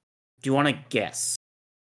 Do you want to guess?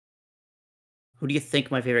 Who do you think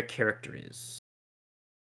my favorite character is?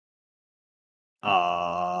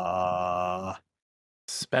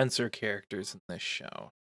 Spencer characters in this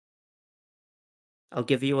show. I'll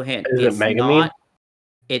give you a hint. Is it Megami?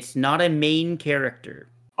 It's not a main character.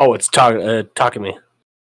 Oh, it's Takumi.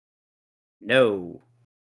 No.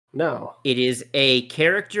 It is a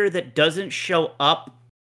character that doesn't show up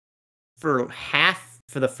for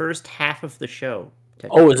the first half of the show.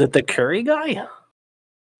 Oh, is it the curry guy?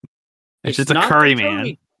 It's just a curry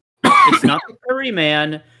man. It's not the curry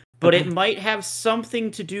man, but it might have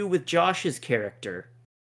something to do with Josh's character.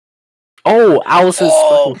 Oh, Alice's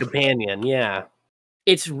fucking companion, yeah.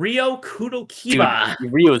 It's Ryo Kurokiba.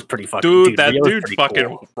 Dude, Ryo's pretty fucking. Dude, that dude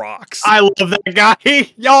fucking rocks. I love that guy.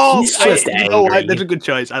 Yo, he's just angry. That's a good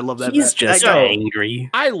choice. I love that. He's just angry.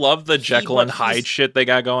 I love the Jekyll and Hyde shit they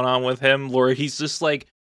got going on with him. Laura, he's just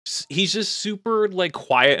super like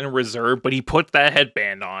quiet and reserved, but he puts that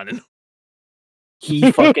headband on.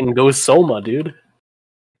 He fucking goes Soma, dude.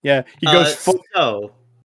 Yeah, he goes full.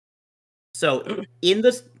 So in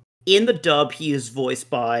the dub, he is voiced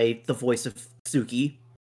by the voice of Suki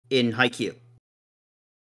in Haikyuu.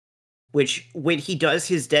 Which, when he does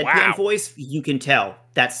his deadpan voice, you can tell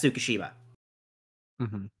that's Tsukishima.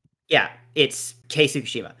 Mm-hmm. Yeah, it's Kei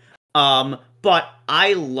Tsukishima. But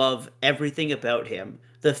I love everything about him.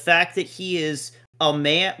 The fact that he is a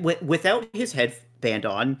man without his headband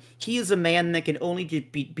on, he is a man that can only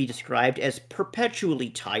be described as perpetually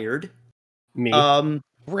tired. Me.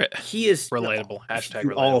 He is relatable. Hashtag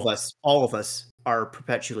relatable. All of us are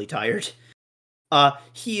perpetually tired.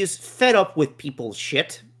 He is fed up with people's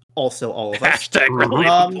shit. Also, all of us. Hashtag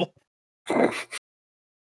relatable.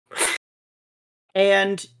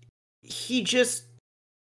 And he just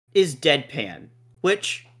is deadpan,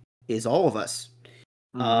 which is all of us.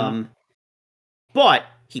 Mm-hmm. But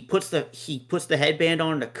he puts the headband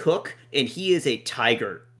on to cook, and he is a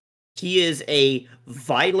tiger. He is a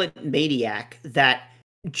violent maniac that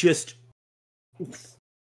just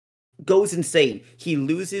goes insane. He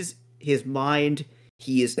loses his mind.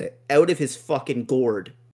 He is out of his fucking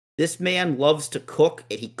gourd. This man loves to cook,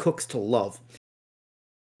 and he cooks to love.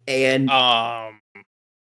 And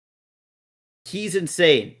he's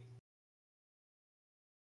insane.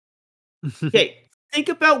 Okay, think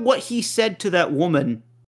about what he said to that woman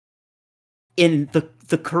in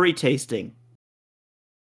the curry tasting.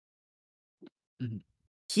 Mm-hmm.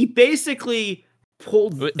 He basically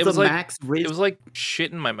pulled It the was like, max risk. It was like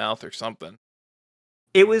shit in my mouth or something.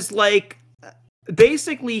 It was like,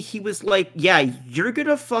 basically, he was like, yeah, you're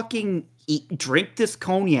gonna fucking drink this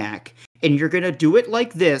cognac, and you're gonna do it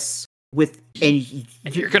like this, and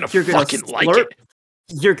you're gonna fucking like it.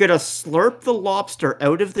 You're gonna slurp the lobster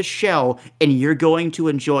out of the shell, and you're going to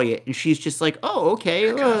enjoy it. And she's just like, oh, okay.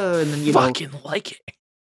 And then, fucking like it.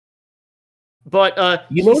 But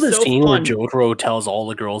you know the scene where Jotaro tells all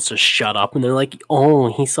the girls to shut up, and they're like,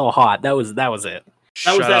 "Oh, he's so hot." That was it. That was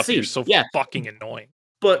Shut that up! Scene. You're so fucking annoying.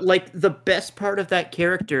 But like the best part of that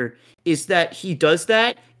character is that he does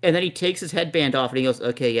that, and then he takes his headband off, and he goes,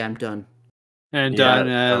 "Okay, yeah, I'm done." And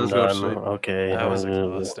I'm let's go to sleep. Okay, that was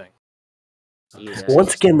exhausting.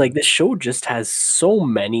 Once again, like this show just has so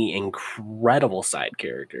many incredible side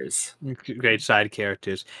characters. Great side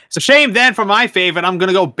characters. It's a shame then for my favorite, I'm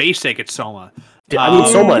gonna go basic at Soma. I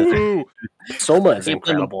mean, Soma is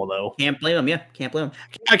incredible though. Can't blame him. Yeah, can't blame him.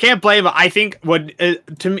 I can't blame him. I think what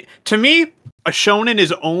to me, a shonen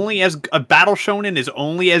is only as a battle shonen is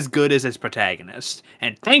only as good as its protagonist,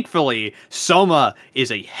 and thankfully, Soma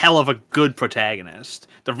is a hell of a good protagonist.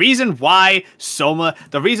 The reason why Soma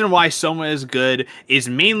is good is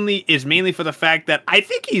mainly for the fact that I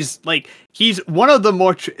think he's one of the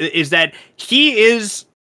more is that he is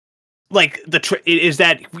like is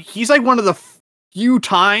that he's like one of the few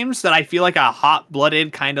times that I feel like a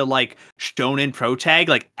hot-blooded kind of like shonen protag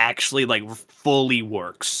like actually like fully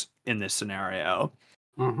works in this scenario.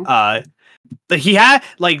 Mm-hmm. He had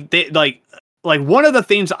one of the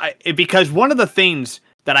things one of the things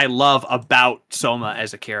that I love about Soma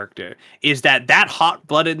as a character is that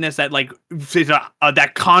hot-bloodedness, that like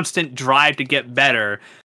that constant drive to get better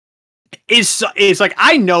is like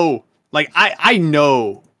I know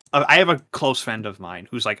I have a close friend of mine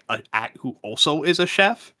who's like who also is a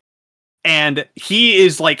chef, and he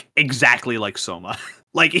is like exactly like Soma.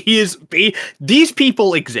 Like these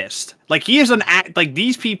people exist. Like he is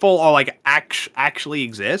these people are like actually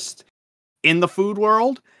exist in the food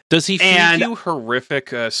world. Does he feed you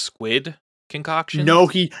horrific squid concoctions? No,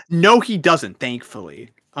 he doesn't. Thankfully,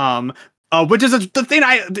 which is the thing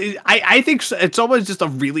I think it's always just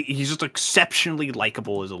he's just exceptionally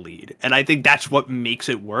likable as a lead, and I think that's what makes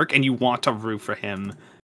it work. And you want to root for him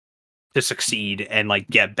to succeed and like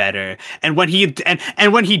get better. And when he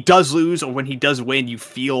when he does lose or when he does win, you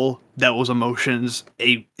feel those emotions.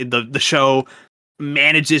 The show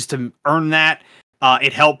manages to earn that.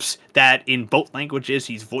 It helps that in both languages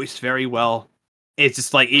he's voiced very well. It's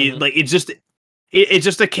just like it's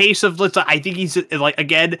just a case of I think he's like,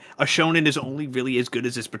 again, a shonen is only really as good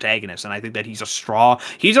as its protagonist, and I think that he's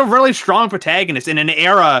a really strong protagonist in an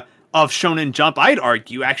era of Shonen Jump, I'd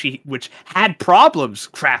argue, actually, which had problems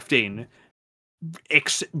crafting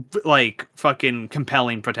like fucking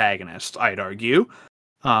compelling protagonists, I'd argue.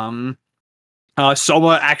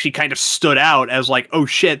 Soma actually kind of stood out as like, oh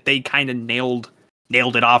shit, they kind of nailed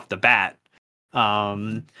it off the bat.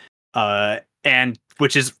 And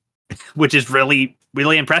which is really,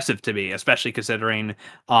 really impressive to me, especially considering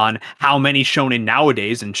on how many shonen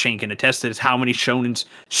nowadays, and Shane can attest to this, how many shonens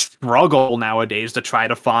struggle nowadays to try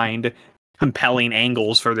to find compelling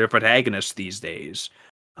angles for their protagonists these days.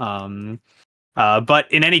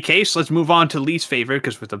 But in any case, let's move on to least favorite,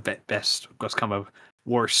 because with the best must come a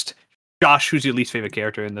worst. Josh, who's your least favorite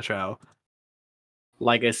character in the show?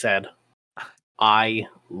 Like I said, I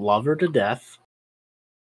love her to death.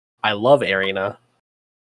 I love Arena.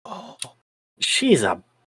 Oh. She's a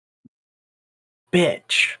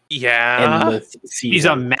bitch. Yeah. In this season. She's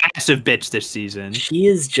a massive bitch this season. She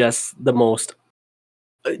is just the most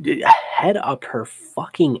head up her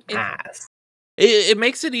fucking ass. It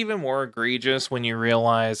makes it even more egregious when you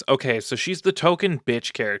realize, okay, so she's the token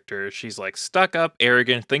bitch character. She's like stuck up,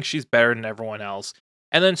 arrogant, thinks she's better than everyone else.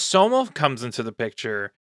 And then Soma comes into the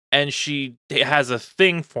picture and she has a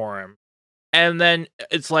thing for him. And then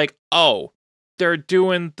it's like, oh, they're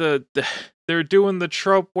doing the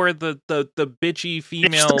trope where the bitchy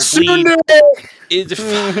female lead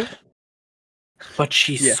is. But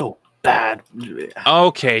she's so bad.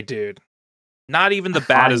 Okay, dude. Not even the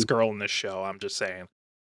baddest girl in this show, I'm just saying.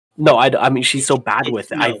 No, I mean, she's so bad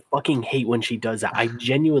with it. No. I fucking hate when she does that. I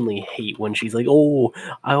genuinely hate when she's like,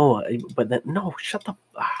 but then, no, shut the...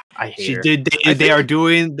 I hate her.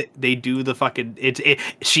 They do the fucking...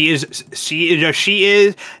 She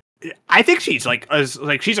is... I think she's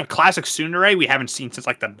she's a classic tsundere we haven't seen since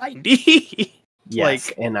like the 90s.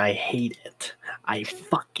 Yes, and I hate it. I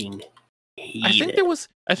fucking hate it.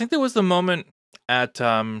 I think there was the moment at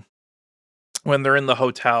when they're in the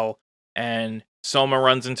hotel and Soma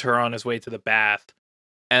runs into her on his way to the bath,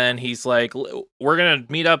 and he's like, "We're gonna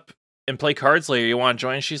meet up and play cards later. You want to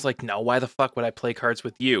join?" She's like, "No, why the fuck would I play cards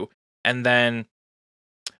with you?" And then,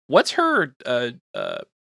 what's her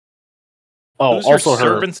also her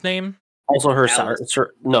servant's name? Also her Alice. that's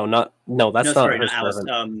not her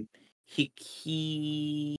servant.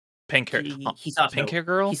 Pink hair, Hisato. pink hair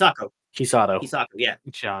girl, Hisato, yeah.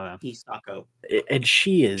 Hisako. Hisako. and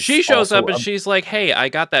she shows up and she's like, "Hey, I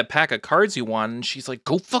got that pack of cards you won." And she's like,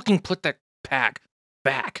 "Go fucking put that pack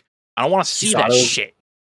back. I don't want to see that shit."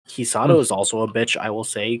 Hisato is also a bitch, I will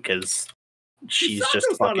say, because she's Hisato's just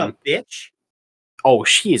fucking... not a bitch. Oh,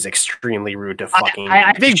 she is extremely rude to fucking...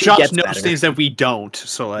 I think she Josh gets knows better. things that we don't.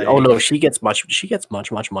 So like, oh no, she gets much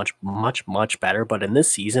better. But in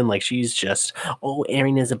this season, like, she's just, oh,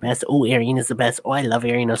 Arena's the best. Oh, Arena's the best. Oh, I love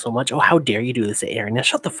Arena so much. Oh, how dare you do this to Arena?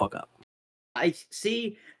 Shut the fuck up. I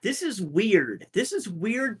see. This is weird. This is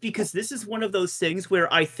weird because this is one of those things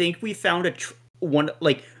where I think we found one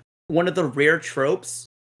of the rare tropes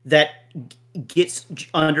that gets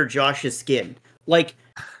under Josh's skin. Like,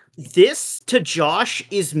 this to Josh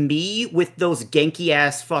is me with those Genki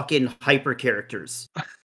ass fucking hyper characters.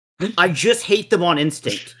 I just hate them on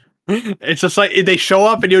instinct. It's just like they show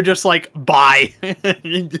up and you're just like, bye.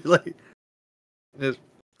 Like,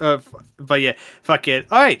 but yeah, fuck it.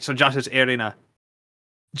 All right, so Josh is Arena.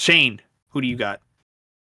 Shane, who do you got?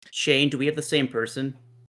 Shane, do we have the same person?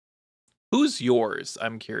 Who's yours?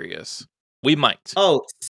 I'm curious. We might. Oh,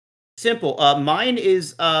 simple. Mine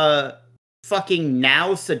is fucking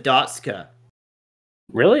Now Sadatsuka.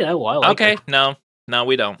 Really? I like Okay, her. no,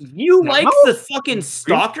 we don't. You like the fucking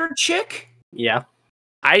stalker chick? Yeah.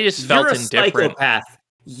 I just felt You're a indifferent. psychopath.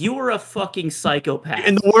 You are a fucking psychopath.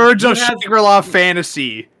 In the words of Shangri-La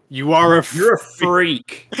Fantasy, you're a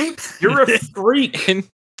freak. You're a freak. And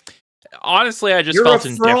honestly, I just You're felt a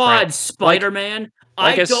indifferent. fraud, Spider-Man.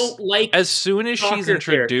 I don't like. As soon as she's stalker introduced,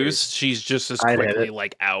 characters. she's just as I did quickly it.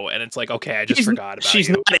 like out, and it's like, okay, I just forgot about she's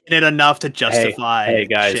you. not in it enough to justify. Hey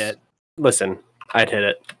guys, shit. listen, I'd hit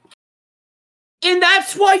it. And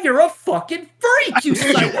that's why you're a fucking freak, you You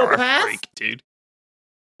are a psychopath. freak, dude.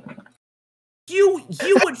 You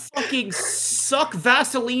would fucking suck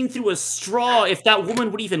Vaseline through a straw if that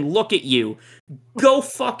woman would even look at you. Go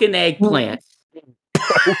fucking eggplant.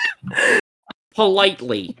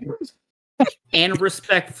 Politely. And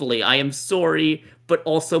respectfully. I am sorry, but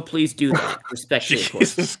also please do that. Respectfully, of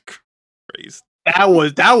course. Jesus Christ. That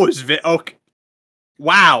was okay.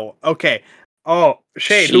 Wow. Okay. Oh,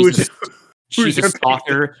 Shane, who's She's a your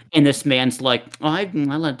stalker, and this man's like, oh, I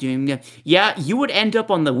love doing that. Yeah, you would end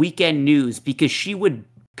up on the weekend news because she would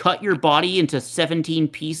cut your body into 17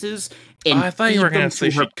 pieces. And I thought you were going to say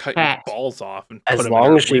she'd cut your balls off and As put them long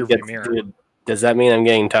in her as she rearview gets, mirror. dude, does that mean I'm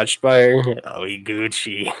getting touched by her? Oh, we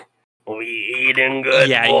Gucci. We eating good.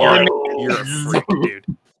 Yeah, boy. you're a freak, dude.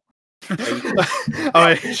 All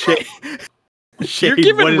right, Shane. You're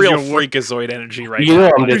giving real freakazoid energy right You now.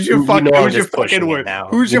 know I'm buddy. just, Who's your you know I'm who's your just pushing fucking it word? now.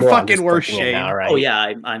 Who's You your know I'm fucking just worst, pushing it Shane? now, right? Oh, yeah,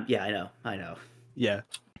 yeah, I know. Yeah,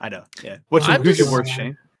 I know. Yeah. I'm Who's your just- worst,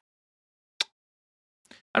 Shane?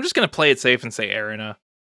 I'm just gonna play it safe and say Arena.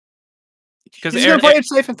 Because He's gonna play it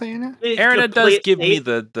safe and thing. Arena does give me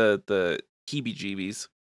the heebie-jeebies.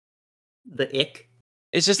 The ick.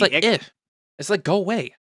 It's just The like, ick. It's like, go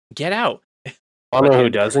away. Get out. I don't know who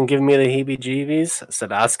doesn't give me the heebie-jeebies?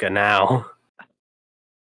 Sadasuka now.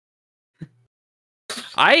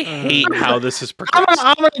 I hate how this is progressed.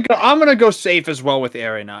 I'm gonna go safe as well with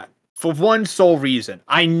Erina for one sole reason.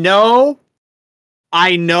 I know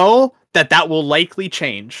that will likely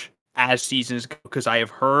change as seasons go because I have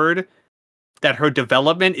heard that her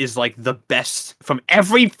development is like the best from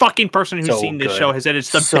every fucking person who's seen this show has said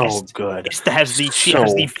it's the best. Good. She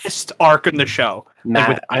has the best arc in the show. Matt,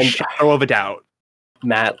 like, without a shadow of a doubt.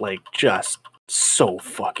 Matt, like, just so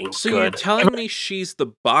fucking So good. you're telling me she's the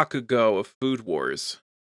Bakugo of Food Wars?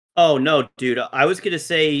 Oh no, dude! I was gonna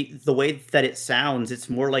say the way that it sounds, it's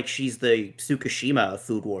more like she's the Tsukishima of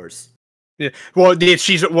Food Wars. Yeah. From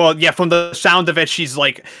the sound of it, she's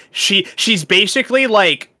like she's basically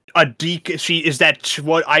like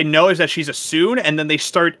what I know is that she's a Soon, and then they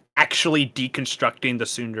start actually deconstructing the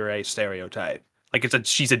tsundere stereotype. Like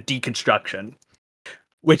she's a deconstruction,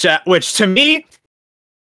 which to me,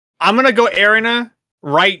 I'm gonna go Erina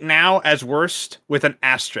right now as worst with an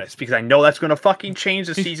asterisk because I know that's gonna fucking change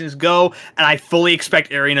as seasons go, and I fully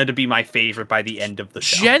expect Erina to be my favorite by the end of the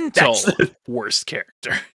show. Gentle worst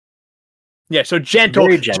character. Yeah, so gentle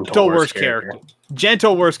worst character.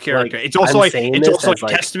 Gentle worst character. Like, it's also a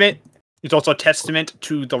testament. It's also a testament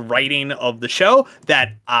to the writing of the show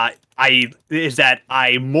that I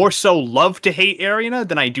more so love to hate Erina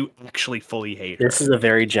than I do actually fully hate her. This is a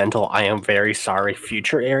very gentle, I am very sorry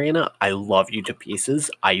future Erina. I love you to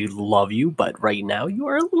pieces. I love you, but right now you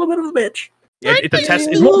are a little bit of a bitch. Yeah, it's a test.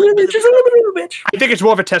 Just a little bit of a bitch. I think it's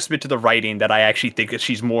more of a testament to the writing that I actually think that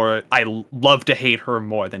she's more. I love to hate her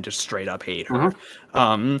more than just straight up hate her.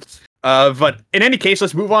 But in any case,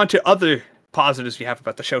 let's move on to other positives we have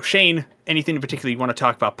about the show. Shane, anything in particular you want to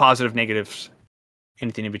talk about? Positive, negatives,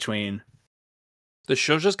 anything in between? The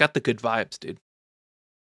show just got the good vibes, dude.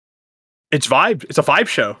 It's vibe. It's a vibe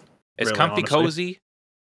show. It's really, comfy, honestly. cozy.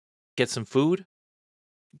 Get some food.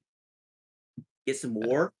 Get some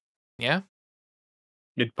war. Yeah.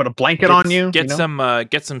 You put a blanket on you. Get some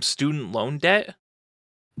student loan debt.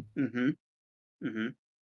 Mm-hmm. Mm-hmm.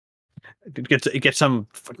 Get some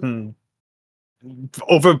fucking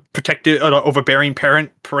overbearing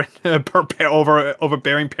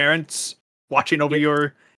overbearing parents watching over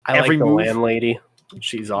your every like the move. landlady.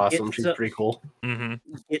 She's awesome. She's pretty cool. Mm-hmm.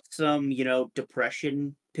 Get some,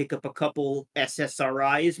 depression. Pick up a couple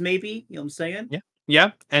SSRIs, maybe. You know what I'm saying?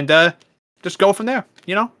 Yeah, and just go from there.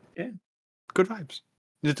 Yeah. Good vibes.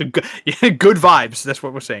 It's a good vibes. That's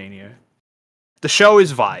what we're saying here. The show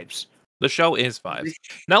is vibes. The show is vibes.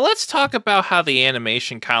 Now let's talk about how the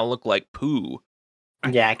animation kind of looked like poo.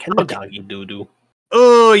 Yeah, kind of doggy doo doo.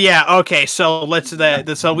 Oh yeah, okay. So let's talk about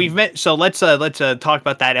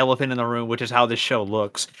that elephant in the room, which is how this show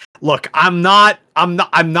looks. Look, I'm not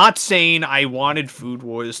saying I wanted Food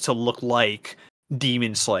Wars to look like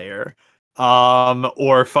Demon Slayer,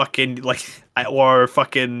 or fucking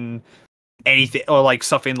anything, or like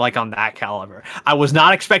something like on that caliber. I was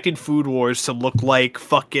not expecting Food Wars to look like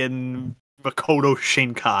fucking Makoto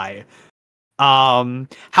Shinkai.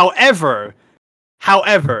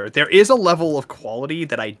 However, there is a level of quality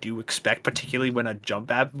that I do expect, particularly when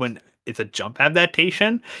it's a jump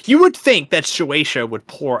adaptation. You would think that Shueisha would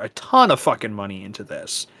pour a ton of fucking money into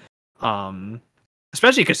this.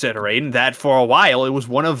 Especially considering that for a while it was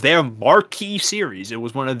one of their marquee series. It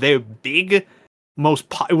was one of their big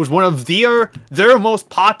it was one of their most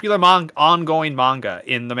popular ongoing manga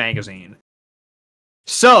in the magazine.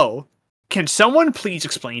 So, can someone please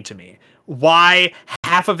explain to me why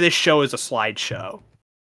half of this show is a slideshow?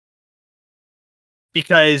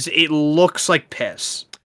 Because it looks like piss.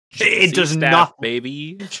 It does not,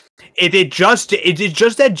 baby. It just that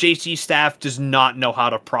JC staff does not know how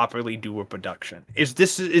to properly do a production. Is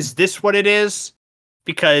this what it is?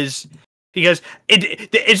 Because is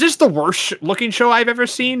this the worst looking show I've ever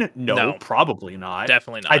seen? No, probably not.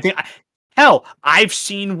 Definitely not. I think I've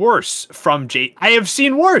seen worse from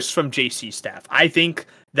JC staff. I think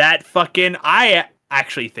that fucking I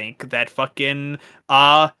think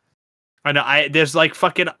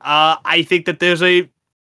that there's a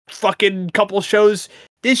fucking couple shows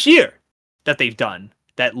this year that they've done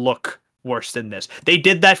that look worse than this. They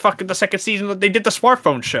did that fucking the second season. They did the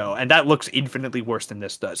smartphone show, and that looks infinitely worse than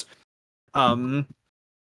this does.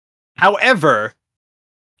 However,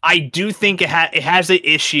 I do think it has an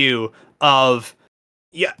issue of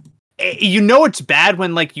it's bad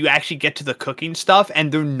when like you actually get to the cooking stuff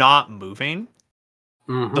and they're not moving.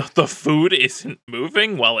 Mm-hmm. The food isn't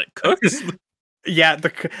moving while it cooks. Yeah,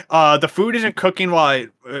 the food isn't cooking while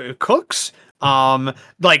it cooks.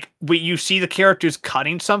 You see the characters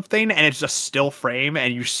cutting something and it's a still frame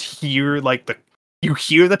and you hear like you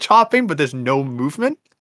hear the chopping, but there's no movement.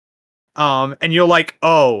 And you're like,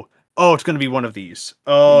 oh, it's gonna be one of these.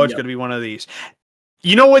 Oh, it's Yep. gonna be one of these.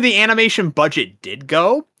 You know where the animation budget did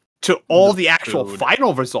go? To all the actual food.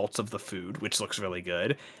 final results of the food, which looks really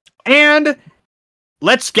good. And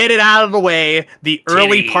let's get it out of the way, the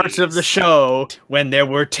early parts of the Titties. show when there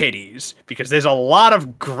were titties. Because there's a lot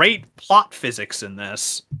of great plot physics in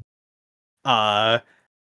this. Yeah.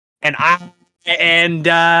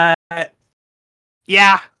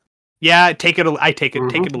 Take it or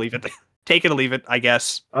leave it. Take it or leave it, I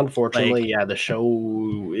guess. Unfortunately, yeah, the show,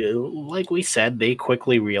 like we said, they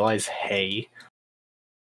quickly realize, hey,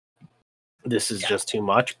 this is just too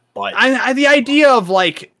much. But the idea of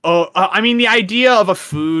the idea of a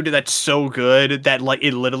food that's so good that like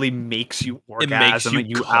it literally makes you orgasm and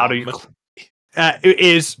you out of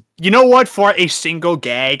is, you know what, for a single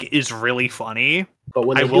gag is really funny. But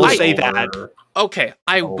when I will say that. Okay,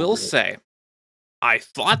 I will say, I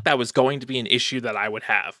thought that was going to be an issue that I would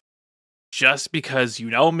have, just because you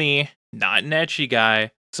know me, not an ecchi guy.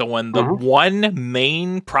 So when the one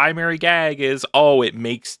main primary gag is,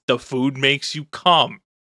 the food makes you come,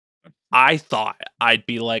 I thought I'd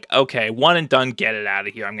be like, okay, one and done, get it out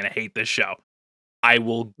of here. I'm going to hate this show. I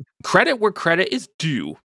will credit where credit is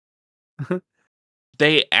due.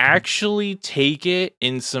 They actually take it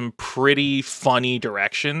in some pretty funny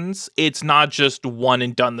directions. It's not just one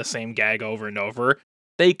and done the same gag over and over.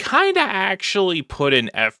 They kind of actually put an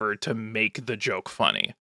effort to make the joke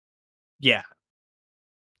funny. Yeah.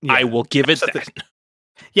 I will give it that.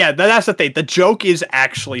 Yeah, that's the thing. The joke is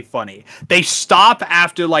actually funny. They stop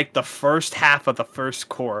after like the first half of the first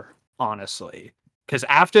core, honestly. Because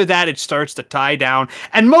after that, it starts to tie down,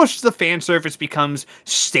 and most of the fan service becomes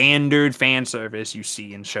standard fan service you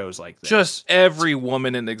see in shows like this. Just every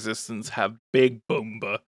woman in existence have Big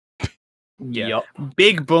Boomba. Yeah, yep.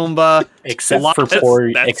 Big Boomba. Except for poor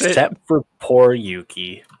Yuki. Except for poor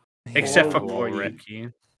Yuki.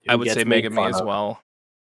 I would say Megami as well.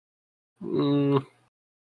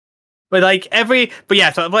 But every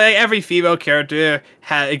female character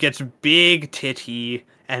gets big titty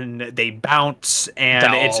and they bounce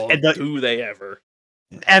and do they ever?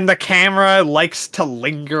 And the camera likes to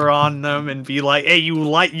linger on them and be like, "Hey,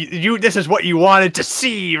 you this is what you wanted to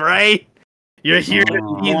see, right? You're here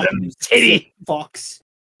to see them titty Fox.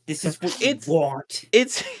 This is what you want."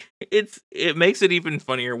 It makes it even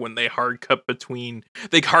funnier when they hard cut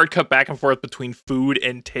back and forth between food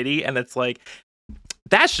and titty, and it's like,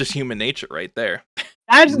 that's just human nature right there.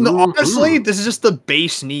 Honestly, this is just the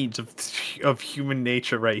base needs of human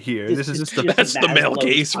nature right here. This is just that's the male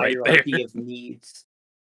gaze right there. Of needs.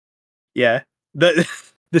 Yeah,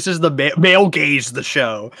 this is the male gaze. The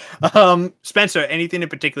show. Spencer, anything in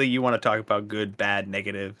particular you want to talk about? Good, bad,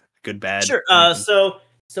 negative. Good, bad. Sure. So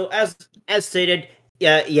as stated,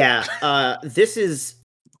 this is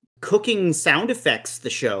cooking sound effects. The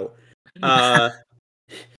show.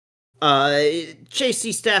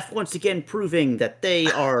 JC staff once again proving that they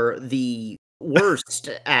are the worst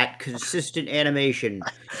at consistent animation,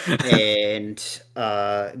 and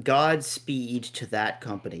Godspeed to that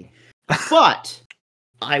company. But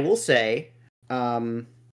I will say,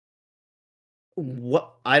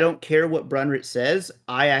 what I don't care what Brunrit says,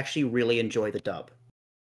 I actually really enjoy the dub.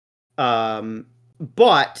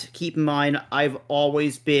 But keep in mind, I've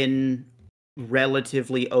always been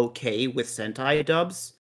relatively okay with Sentai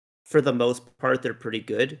dubs. For the most part, they're pretty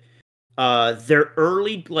good. They're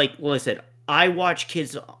early, like I said, I watch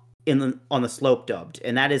kids on the slope dubbed,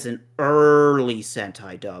 and that is an early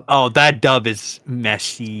Sentai dub. Oh, that dub is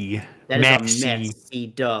messy. That is a messy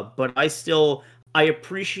dub, but I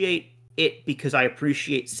appreciate it because I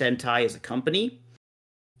appreciate Sentai as a company.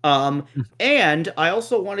 And I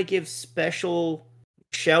also want to give special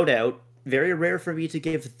shout out. Very rare for me to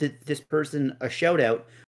give this person a shout out,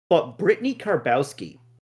 but Brittany Karbowski.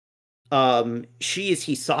 She is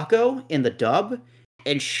Hisako in the dub,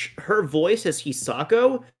 and her voice as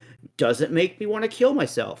Hisako doesn't make me want to kill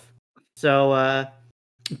myself. So,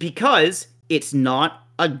 because it's not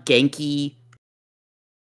a ganky,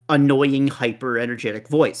 annoying, hyper-energetic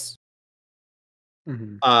voice.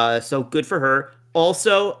 So good for her.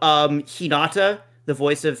 Also, Hinata, the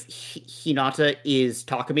voice of Hinata is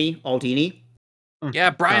Takumi Aldini. Yeah,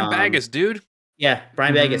 Brian Baggis, dude. Yeah,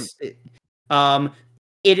 Brian Baggis.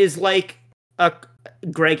 It is like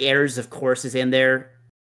Greg Ayers, of course, is in there,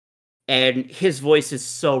 and his voice is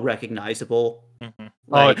so recognizable.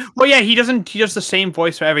 Well, yeah, he does the same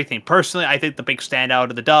voice for everything. Personally, I think the big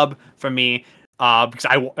standout of the dub for me, because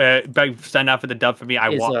big standout for the dub for me, I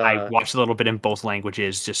watched a little bit in both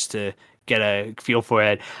languages just to get a feel for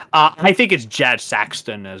it. I think it's Jad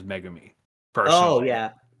Saxton as Megami. Personally,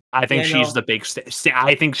 yeah. I think Yeah, she's no. the big.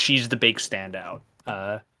 I think she's the big standout.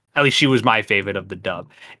 At least she was my favorite of the dub.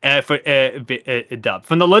 Dub.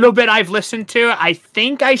 From the little bit I've listened to, I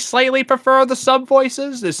think I slightly prefer the sub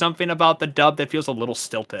voices. There's something about the dub that feels a little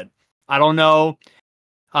stilted. I don't know.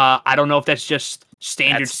 I don't know if that's just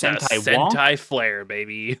standard That's the Sentai wonk. Sentai flair,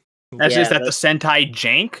 baby. That's Yeah, just that the Sentai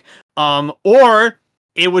jank. Or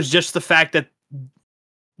it was just the fact that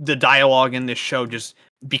the dialogue in this show, just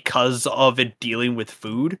because of it dealing with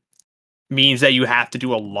food, means that you have to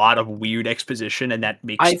do a lot of weird exposition, and that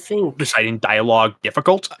makes I think reciting dialogue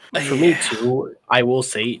difficult. for me too, I will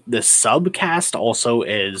say the subcast also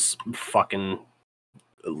is fucking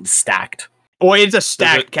stacked. Or it's a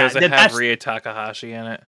stacked Does cast. it have That's Rie Takahashi in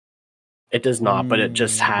it? It does not, but it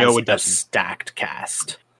just has no, it a doesn't. stacked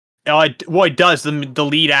cast. Well, it does. The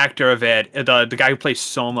lead actor of it, the guy who plays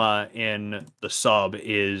Soma in the sub,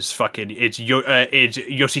 is fucking. It's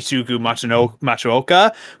Yoshitsugu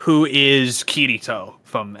Matsuoka, who is Kirito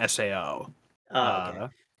from SAO. Okay.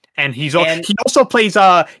 And he And- also plays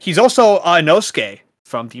he's also Nosuke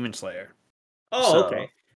from Demon Slayer. Oh, So, okay.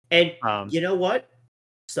 And you know what?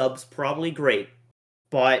 Sub's probably great,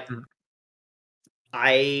 but Mhm.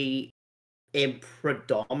 I am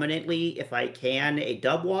predominantly, if I can, a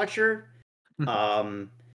dub watcher.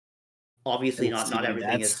 Obviously, And not see,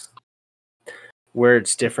 everything is. that's where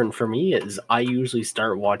it's different for me is I usually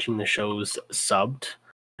start watching the shows subbed.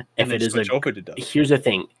 If it is over to dub. here's the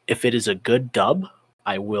thing, if it is a good dub,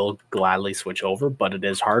 I will gladly switch over, but it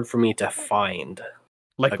is hard for me to find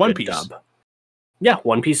Like a One good Piece. dub. Yeah,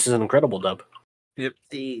 One Piece is an incredible dub.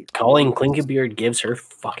 See, Colleen Klinkenbeard gives her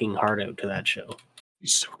fucking heart out to that show.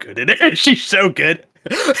 She's so good at it. She's so good.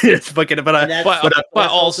 It's fucking. and But that's- But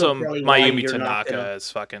that's also probably why Mayumi you're not Tanaka gonna-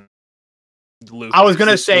 is fucking. Luffy. I was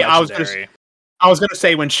gonna say Legendary. I was gonna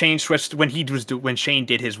say when Shane switched when Shane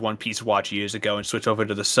did his One Piece watch years ago and switched over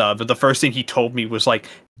to the sub, the first thing he told me was like,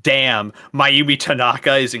 "Damn, Mayumi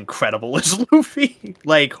Tanaka is incredible as Luffy."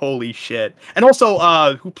 Like, holy shit! And also,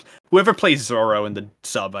 whoever plays Zoro in the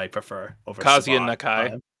sub, I prefer over Kazuya Saban.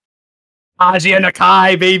 Nakai. Kazuya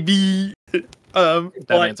Nakai, baby. That but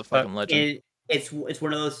man's a fucking legend. it's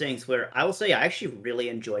one of those things where I will say I actually really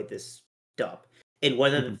enjoyed this dub, and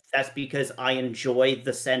whether that's because I enjoy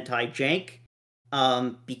the Sentai jank,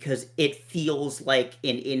 because it feels like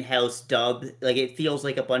an in-house dub, like it feels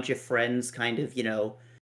like a bunch of friends, kind of,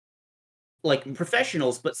 like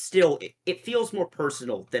professionals, but still, it feels more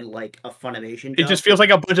personal than like a Funimation dub. It just feels like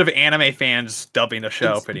a bunch of anime fans dubbing the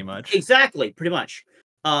show, pretty much. Exactly, pretty much.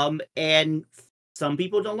 And some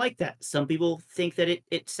people don't like that. Some people think that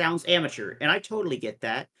it sounds amateur, and I totally get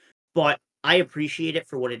that. But I appreciate it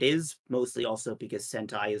for what it is, mostly also because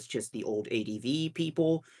Sentai is just the old ADV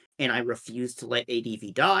people, and I refuse to let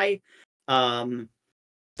ADV die.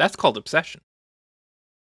 That's called obsession.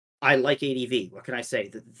 I like ADV. What can I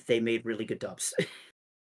say? They made really good dubs.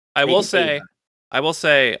 I They will can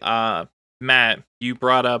say say, Matt, you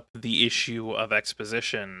brought up the issue of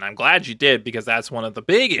exposition. I'm glad you did, because that's one of the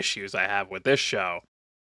big issues I have with this show.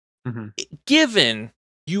 Mhm. Given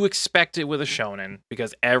you expect it with a shonen,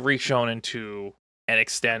 because every shonen to an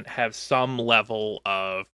extent have some level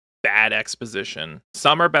of bad exposition.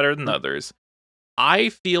 Some are better than others. I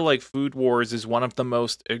feel like Food Wars is one of the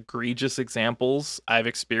most egregious examples I've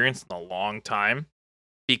experienced in a long time,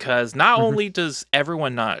 because not only does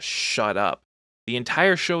everyone not shut up, the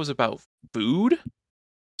entire show is about food,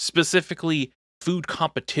 specifically food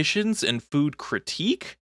competitions and food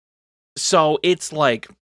critique. So it's like,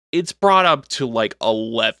 it's brought up to like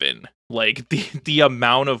 11, like the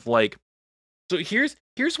amount of like, so here's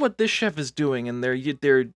what this chef is doing, and they're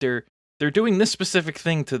doing this specific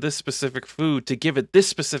thing to this specific food to give it this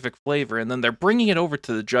specific flavor, and then they're bringing it over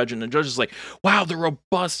to the judge, and the judge is like, wow, the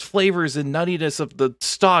robust flavors and nuttiness of the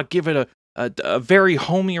stock give it a very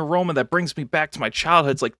homey aroma that brings me back to my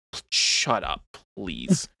childhood. It's like, shut up,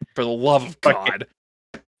 please, for the love of God.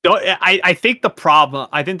 I think the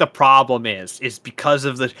problem is because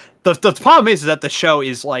of the problem is that the show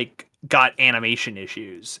is like got animation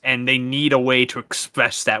issues, and they need a way to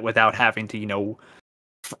express that without having to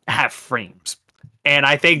have frames. And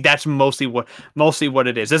I think that's mostly what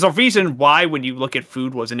it is. There's a reason why when you look at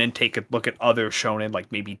Food Wars and then take a look at other shonen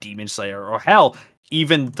like maybe Demon Slayer or hell,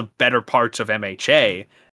 even the better parts of MHA,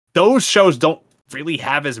 those shows don't really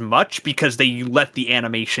have as much because they let the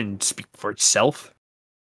animation speak for itself.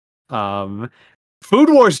 Food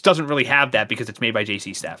Wars doesn't really have that because it's made by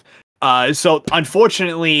JC Staff. So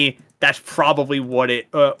unfortunately, that's probably what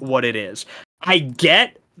it is. I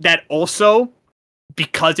get that also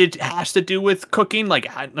because it has to do with cooking, like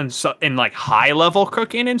in like high level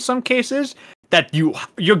cooking in some cases. that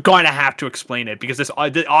you're going to have to explain it because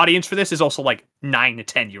the audience for this is also like 9 to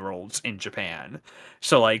 10-year-olds in Japan.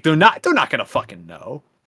 So like they're not gonna fucking know.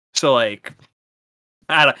 So like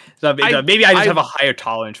I don't. So maybe I just have a higher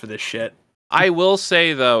tolerance for this shit. I will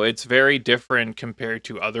say though, it's very different compared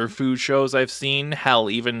to other food shows I've seen. Hell,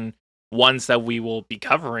 even ones that we will be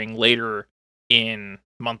covering later in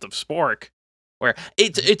Month of Spork, where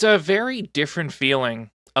it's a very different feeling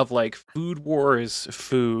of like Food Wars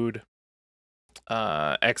food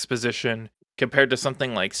exposition compared to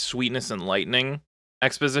something like Sweetness and Lightning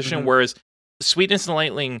exposition, whereas Sweetness and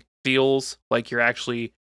Lightning feels like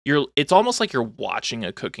it's almost like you're watching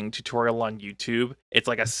a cooking tutorial on YouTube. It's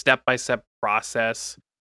like a step-by-step process,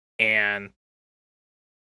 and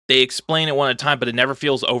they explain it one at a time, but it never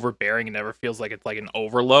feels overbearing. It never feels like it's like an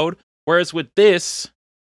overload. Whereas with this,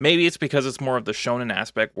 maybe it's because it's more of the shonen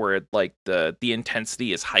aspect where it, like the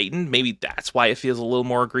intensity is heightened. Maybe that's why it feels a little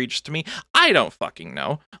more egregious to me. I don't fucking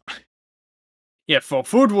know. Yeah, for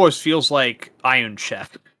Food Wars feels like Iron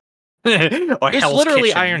Chef. Or It's Hell's literally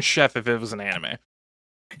Kitchen. Iron Chef if it was an anime.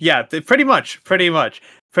 Yeah, pretty much.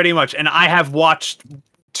 And I have watched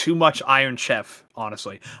too much Iron Chef,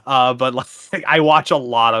 honestly. But like, I watch a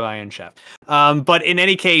lot of Iron Chef. But in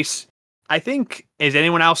any case, I think, does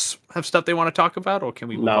anyone else have stuff they want to talk about, or can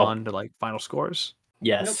we move on to like final scores?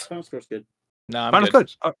 Yes. Nope, final score's good. No, I'm Final good.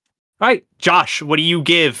 scores. All right, Josh, what do you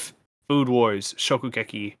give Food Wars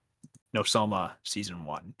Shokugeki no Soma Season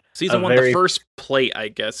 1? Season 1, the first plate, I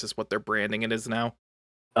guess, is what they're branding it as now.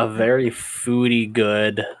 A very foodie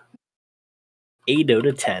good 8 out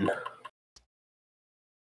of 10.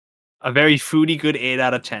 A very foodie good 8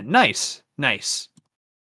 out of 10. Nice.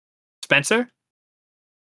 Spencer?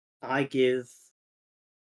 I give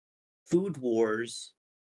Food Wars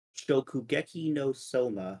Shokugeki no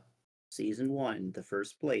Soma Season 1, the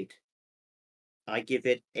first plate. I give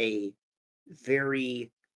it a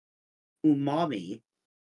very umami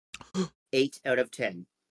 8 out of 10.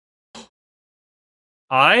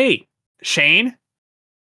 Aye. Shane?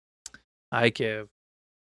 I give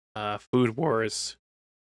Food Wars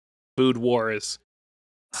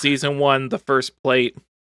Season 1, the first plate,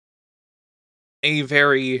 a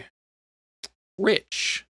very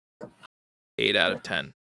rich 8 out of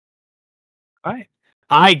 10. All right.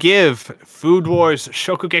 I give Food Wars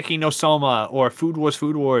Shokugeki no Soma, or Food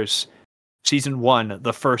Wars Season 1,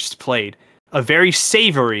 the first plate, a very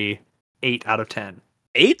savory 8 out of 10.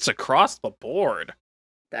 8's across the board.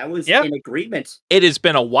 That was in agreement. It has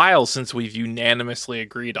been a while since we've unanimously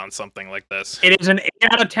agreed on something like this. It is an 8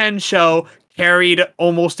 out of 10 show carried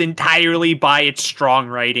almost entirely by its strong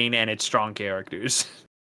writing and its strong characters.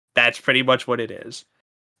 That's pretty much what it is.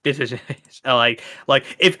 This is like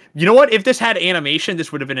if you know what, if this had animation,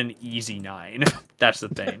 this would have been an easy 9. That's the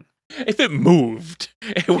thing. If it moved,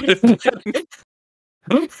 it would have been.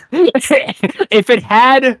 If it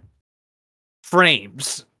had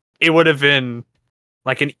frames, it would have been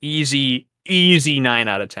like an easy 9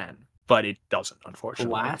 out of 10. But it doesn't,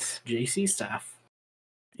 unfortunately. Alas, JC staff.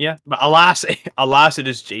 Yeah, but alas, it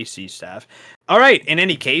is JC staff. All right. In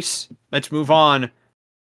any case, let's move on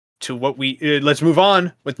to what let's move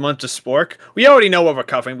on with Month of Spork. We already know what we're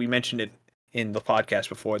covering. We mentioned it in the podcast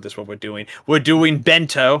before. This is what we're doing. We're doing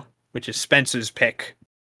Bento, which is Spencer's pick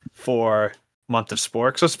for Month of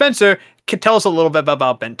Spork. So Spencer, can tell us a little bit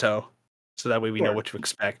about Bento, so that way we know what to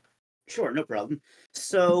expect. Sure, no problem.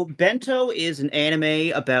 So Bento is an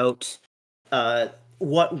anime about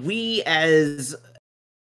what we as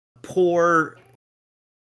poor,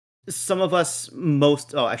 some of us,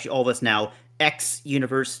 actually all of us now,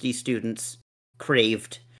 ex-university students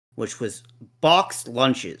craved, which was boxed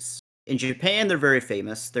lunches. In Japan, they're very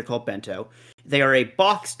famous. They're called bento. They are a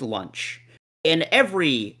boxed lunch. And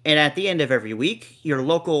at the end of every week, your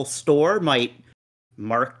local store might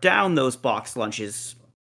mark down those boxed lunches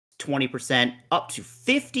 20% up to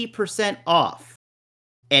 50% off.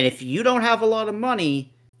 And if you don't have a lot of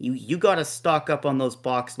money, you gotta stock up on those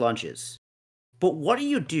boxed lunches. But what do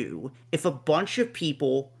you do if a bunch of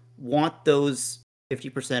people want those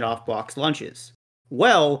 50% off box lunches?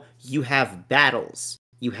 Well, you have battles.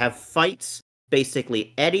 You have fights.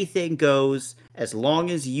 Basically, anything goes as long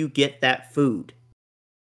as you get that food.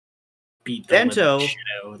 Beat them with the shit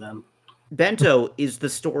out of them. Bento is the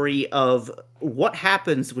story of what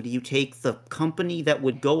happens when you take the company that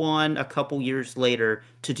would go on a couple years later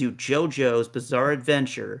to do JoJo's Bizarre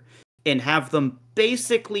Adventure and have them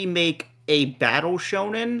basically make a battle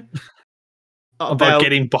shonen about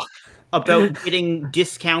getting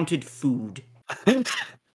discounted food.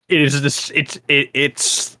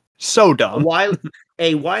 It's so dumb.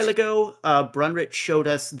 A while ago, Brunrich showed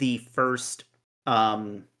us the first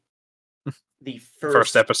the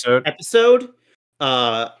First episode.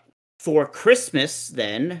 For Christmas,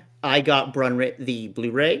 then I got the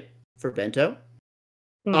Blu-ray for Bento.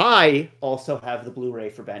 I also have the Blu-ray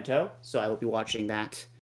for Bento, so I will be watching that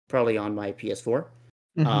probably on my PS4 or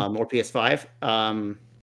PS5.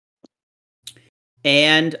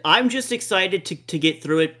 And I'm just excited to get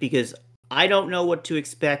through it because I don't know what to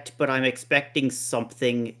expect, but I'm expecting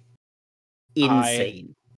something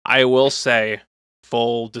insane. I will say,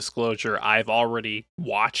 full disclosure, I've already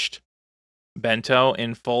watched Bento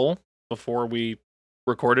in full before we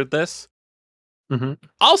recorded this.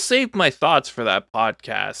 I'll save my thoughts for that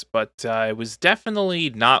podcast, but it was definitely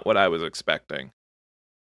not what I was expecting.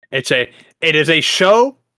 It is a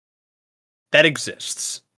show that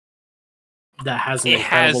exists. That has an It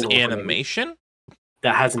has incredible opening. animation.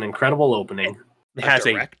 That has an incredible opening. It has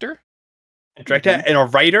director, a director and a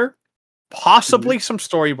writer, possibly some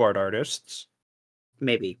storyboard artists.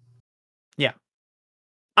 Maybe. Yeah.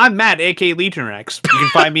 I'm Matt, aka Legion Rex. You can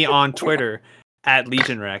find me on Twitter at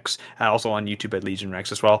Legion Rex, also on YouTube at Legion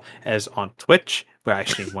Rex, as well as on Twitch, where I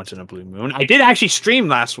stream once in a blue moon. I did actually stream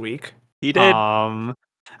last week. He did.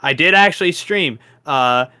 I did actually stream.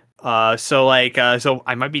 So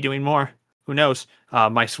I might be doing more. Who knows?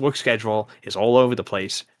 My work schedule is all over the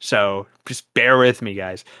place, so just bear with me,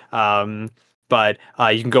 guys. But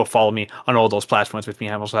you can go follow me on all those platforms with me.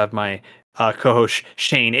 I also have my co-host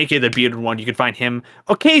Shane, aka the Bearded One. You can find him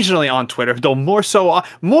occasionally on Twitter, though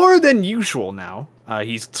more than usual now.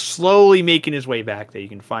 He's slowly making his way back there. You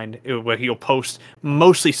can find where he'll post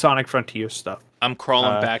mostly Sonic Frontier stuff. I'm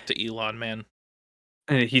crawling back to Elon, man.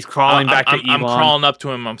 And he's crawling back to Elon. I'm crawling up to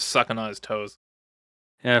him. I'm sucking on his toes.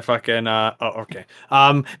 Yeah, fucking. Okay.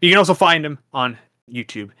 You can also find him on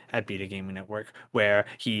YouTube at Beta Gaming Network, where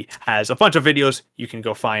he has a bunch of videos you can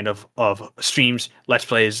go find of streams, let's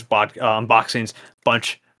plays, unboxings,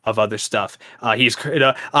 bunch of other stuff. He's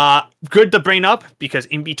good to bring up because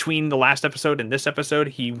in between the last episode and this episode,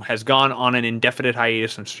 he has gone on an indefinite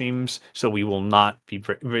hiatus from streams, so we will not be.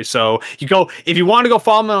 So if you want to go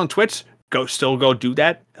follow him on Twitch. Still go do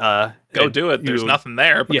that. Go do it. There's nothing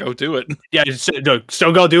there, but go do it. Yeah,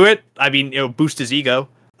 still go do it. I mean, it'll boost his ego.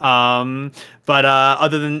 But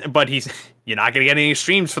he's you're not gonna get any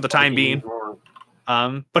streams for the time being.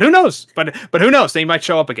 But who knows? But who knows? They might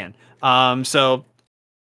show up again. So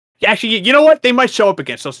actually, you know what? They might show up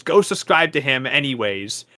again. So go subscribe to him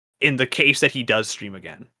anyways. In the case that he does stream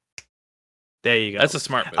again. There you go. That's a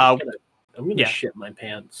smart move. I'm gonna shit my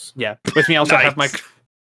pants. Yeah. With me, I also have my.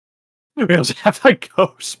 We also have my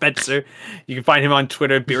co Spencer. You can find him on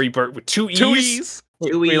Twitter, Barry Burt with two E's.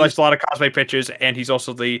 He likes a lot of cosplay pictures, and he's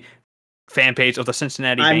also the fan page of the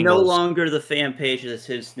Cincinnati Bengals. I'm no longer the fan page of the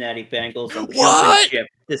Cincinnati Bengals. What?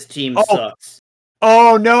 This team sucks.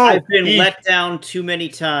 Oh no! I've been let down too many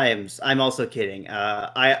times. I'm also kidding.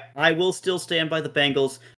 I will still stand by the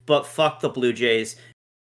Bengals, but fuck the Blue Jays.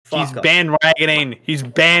 He's bandwagoning. He's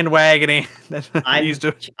bandwagoning. That's what he's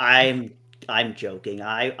doing. I'm joking.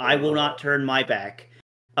 I will not turn my back.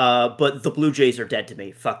 But the Blue Jays are dead to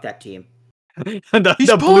me. Fuck that team.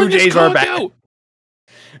 the Blue Jays are back.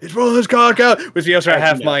 He's rolling his cock out. With me also I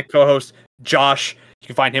have my co-host Josh. You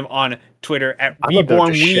can find him on Twitter at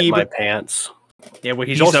Reborn Weeb. My pants. Yeah, well,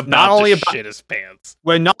 he's also not only about shit his pants.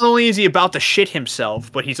 Well, not only is he about to shit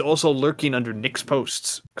himself, but he's also lurking under Nick's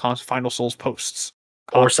posts, Final Souls posts,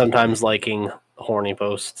 or sometimes liking horny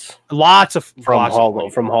posts. Lots of from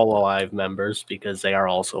Hololive members because they are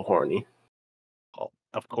also horny. Oh,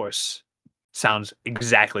 of course, sounds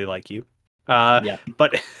exactly like you. Yeah.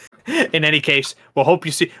 But in any case, I hope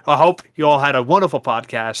you all had a wonderful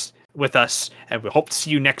podcast with us, and we hope to see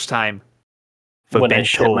you next time. When I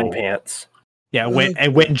shit my pants. Yeah, when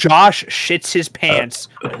Josh shits his pants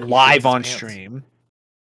live on stream.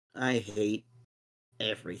 I hate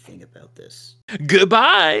everything about this.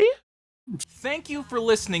 Goodbye. Thank you for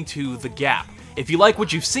listening to The G.A.P. If you like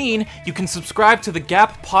what you've seen, you can subscribe to the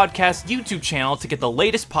G.A.P. Podcast YouTube channel to get the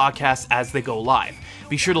latest podcasts as they go live.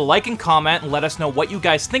 Be sure to like and comment and let us know what you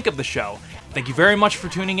guys think of the show. Thank you very much for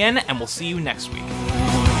tuning in, and we'll see you next week.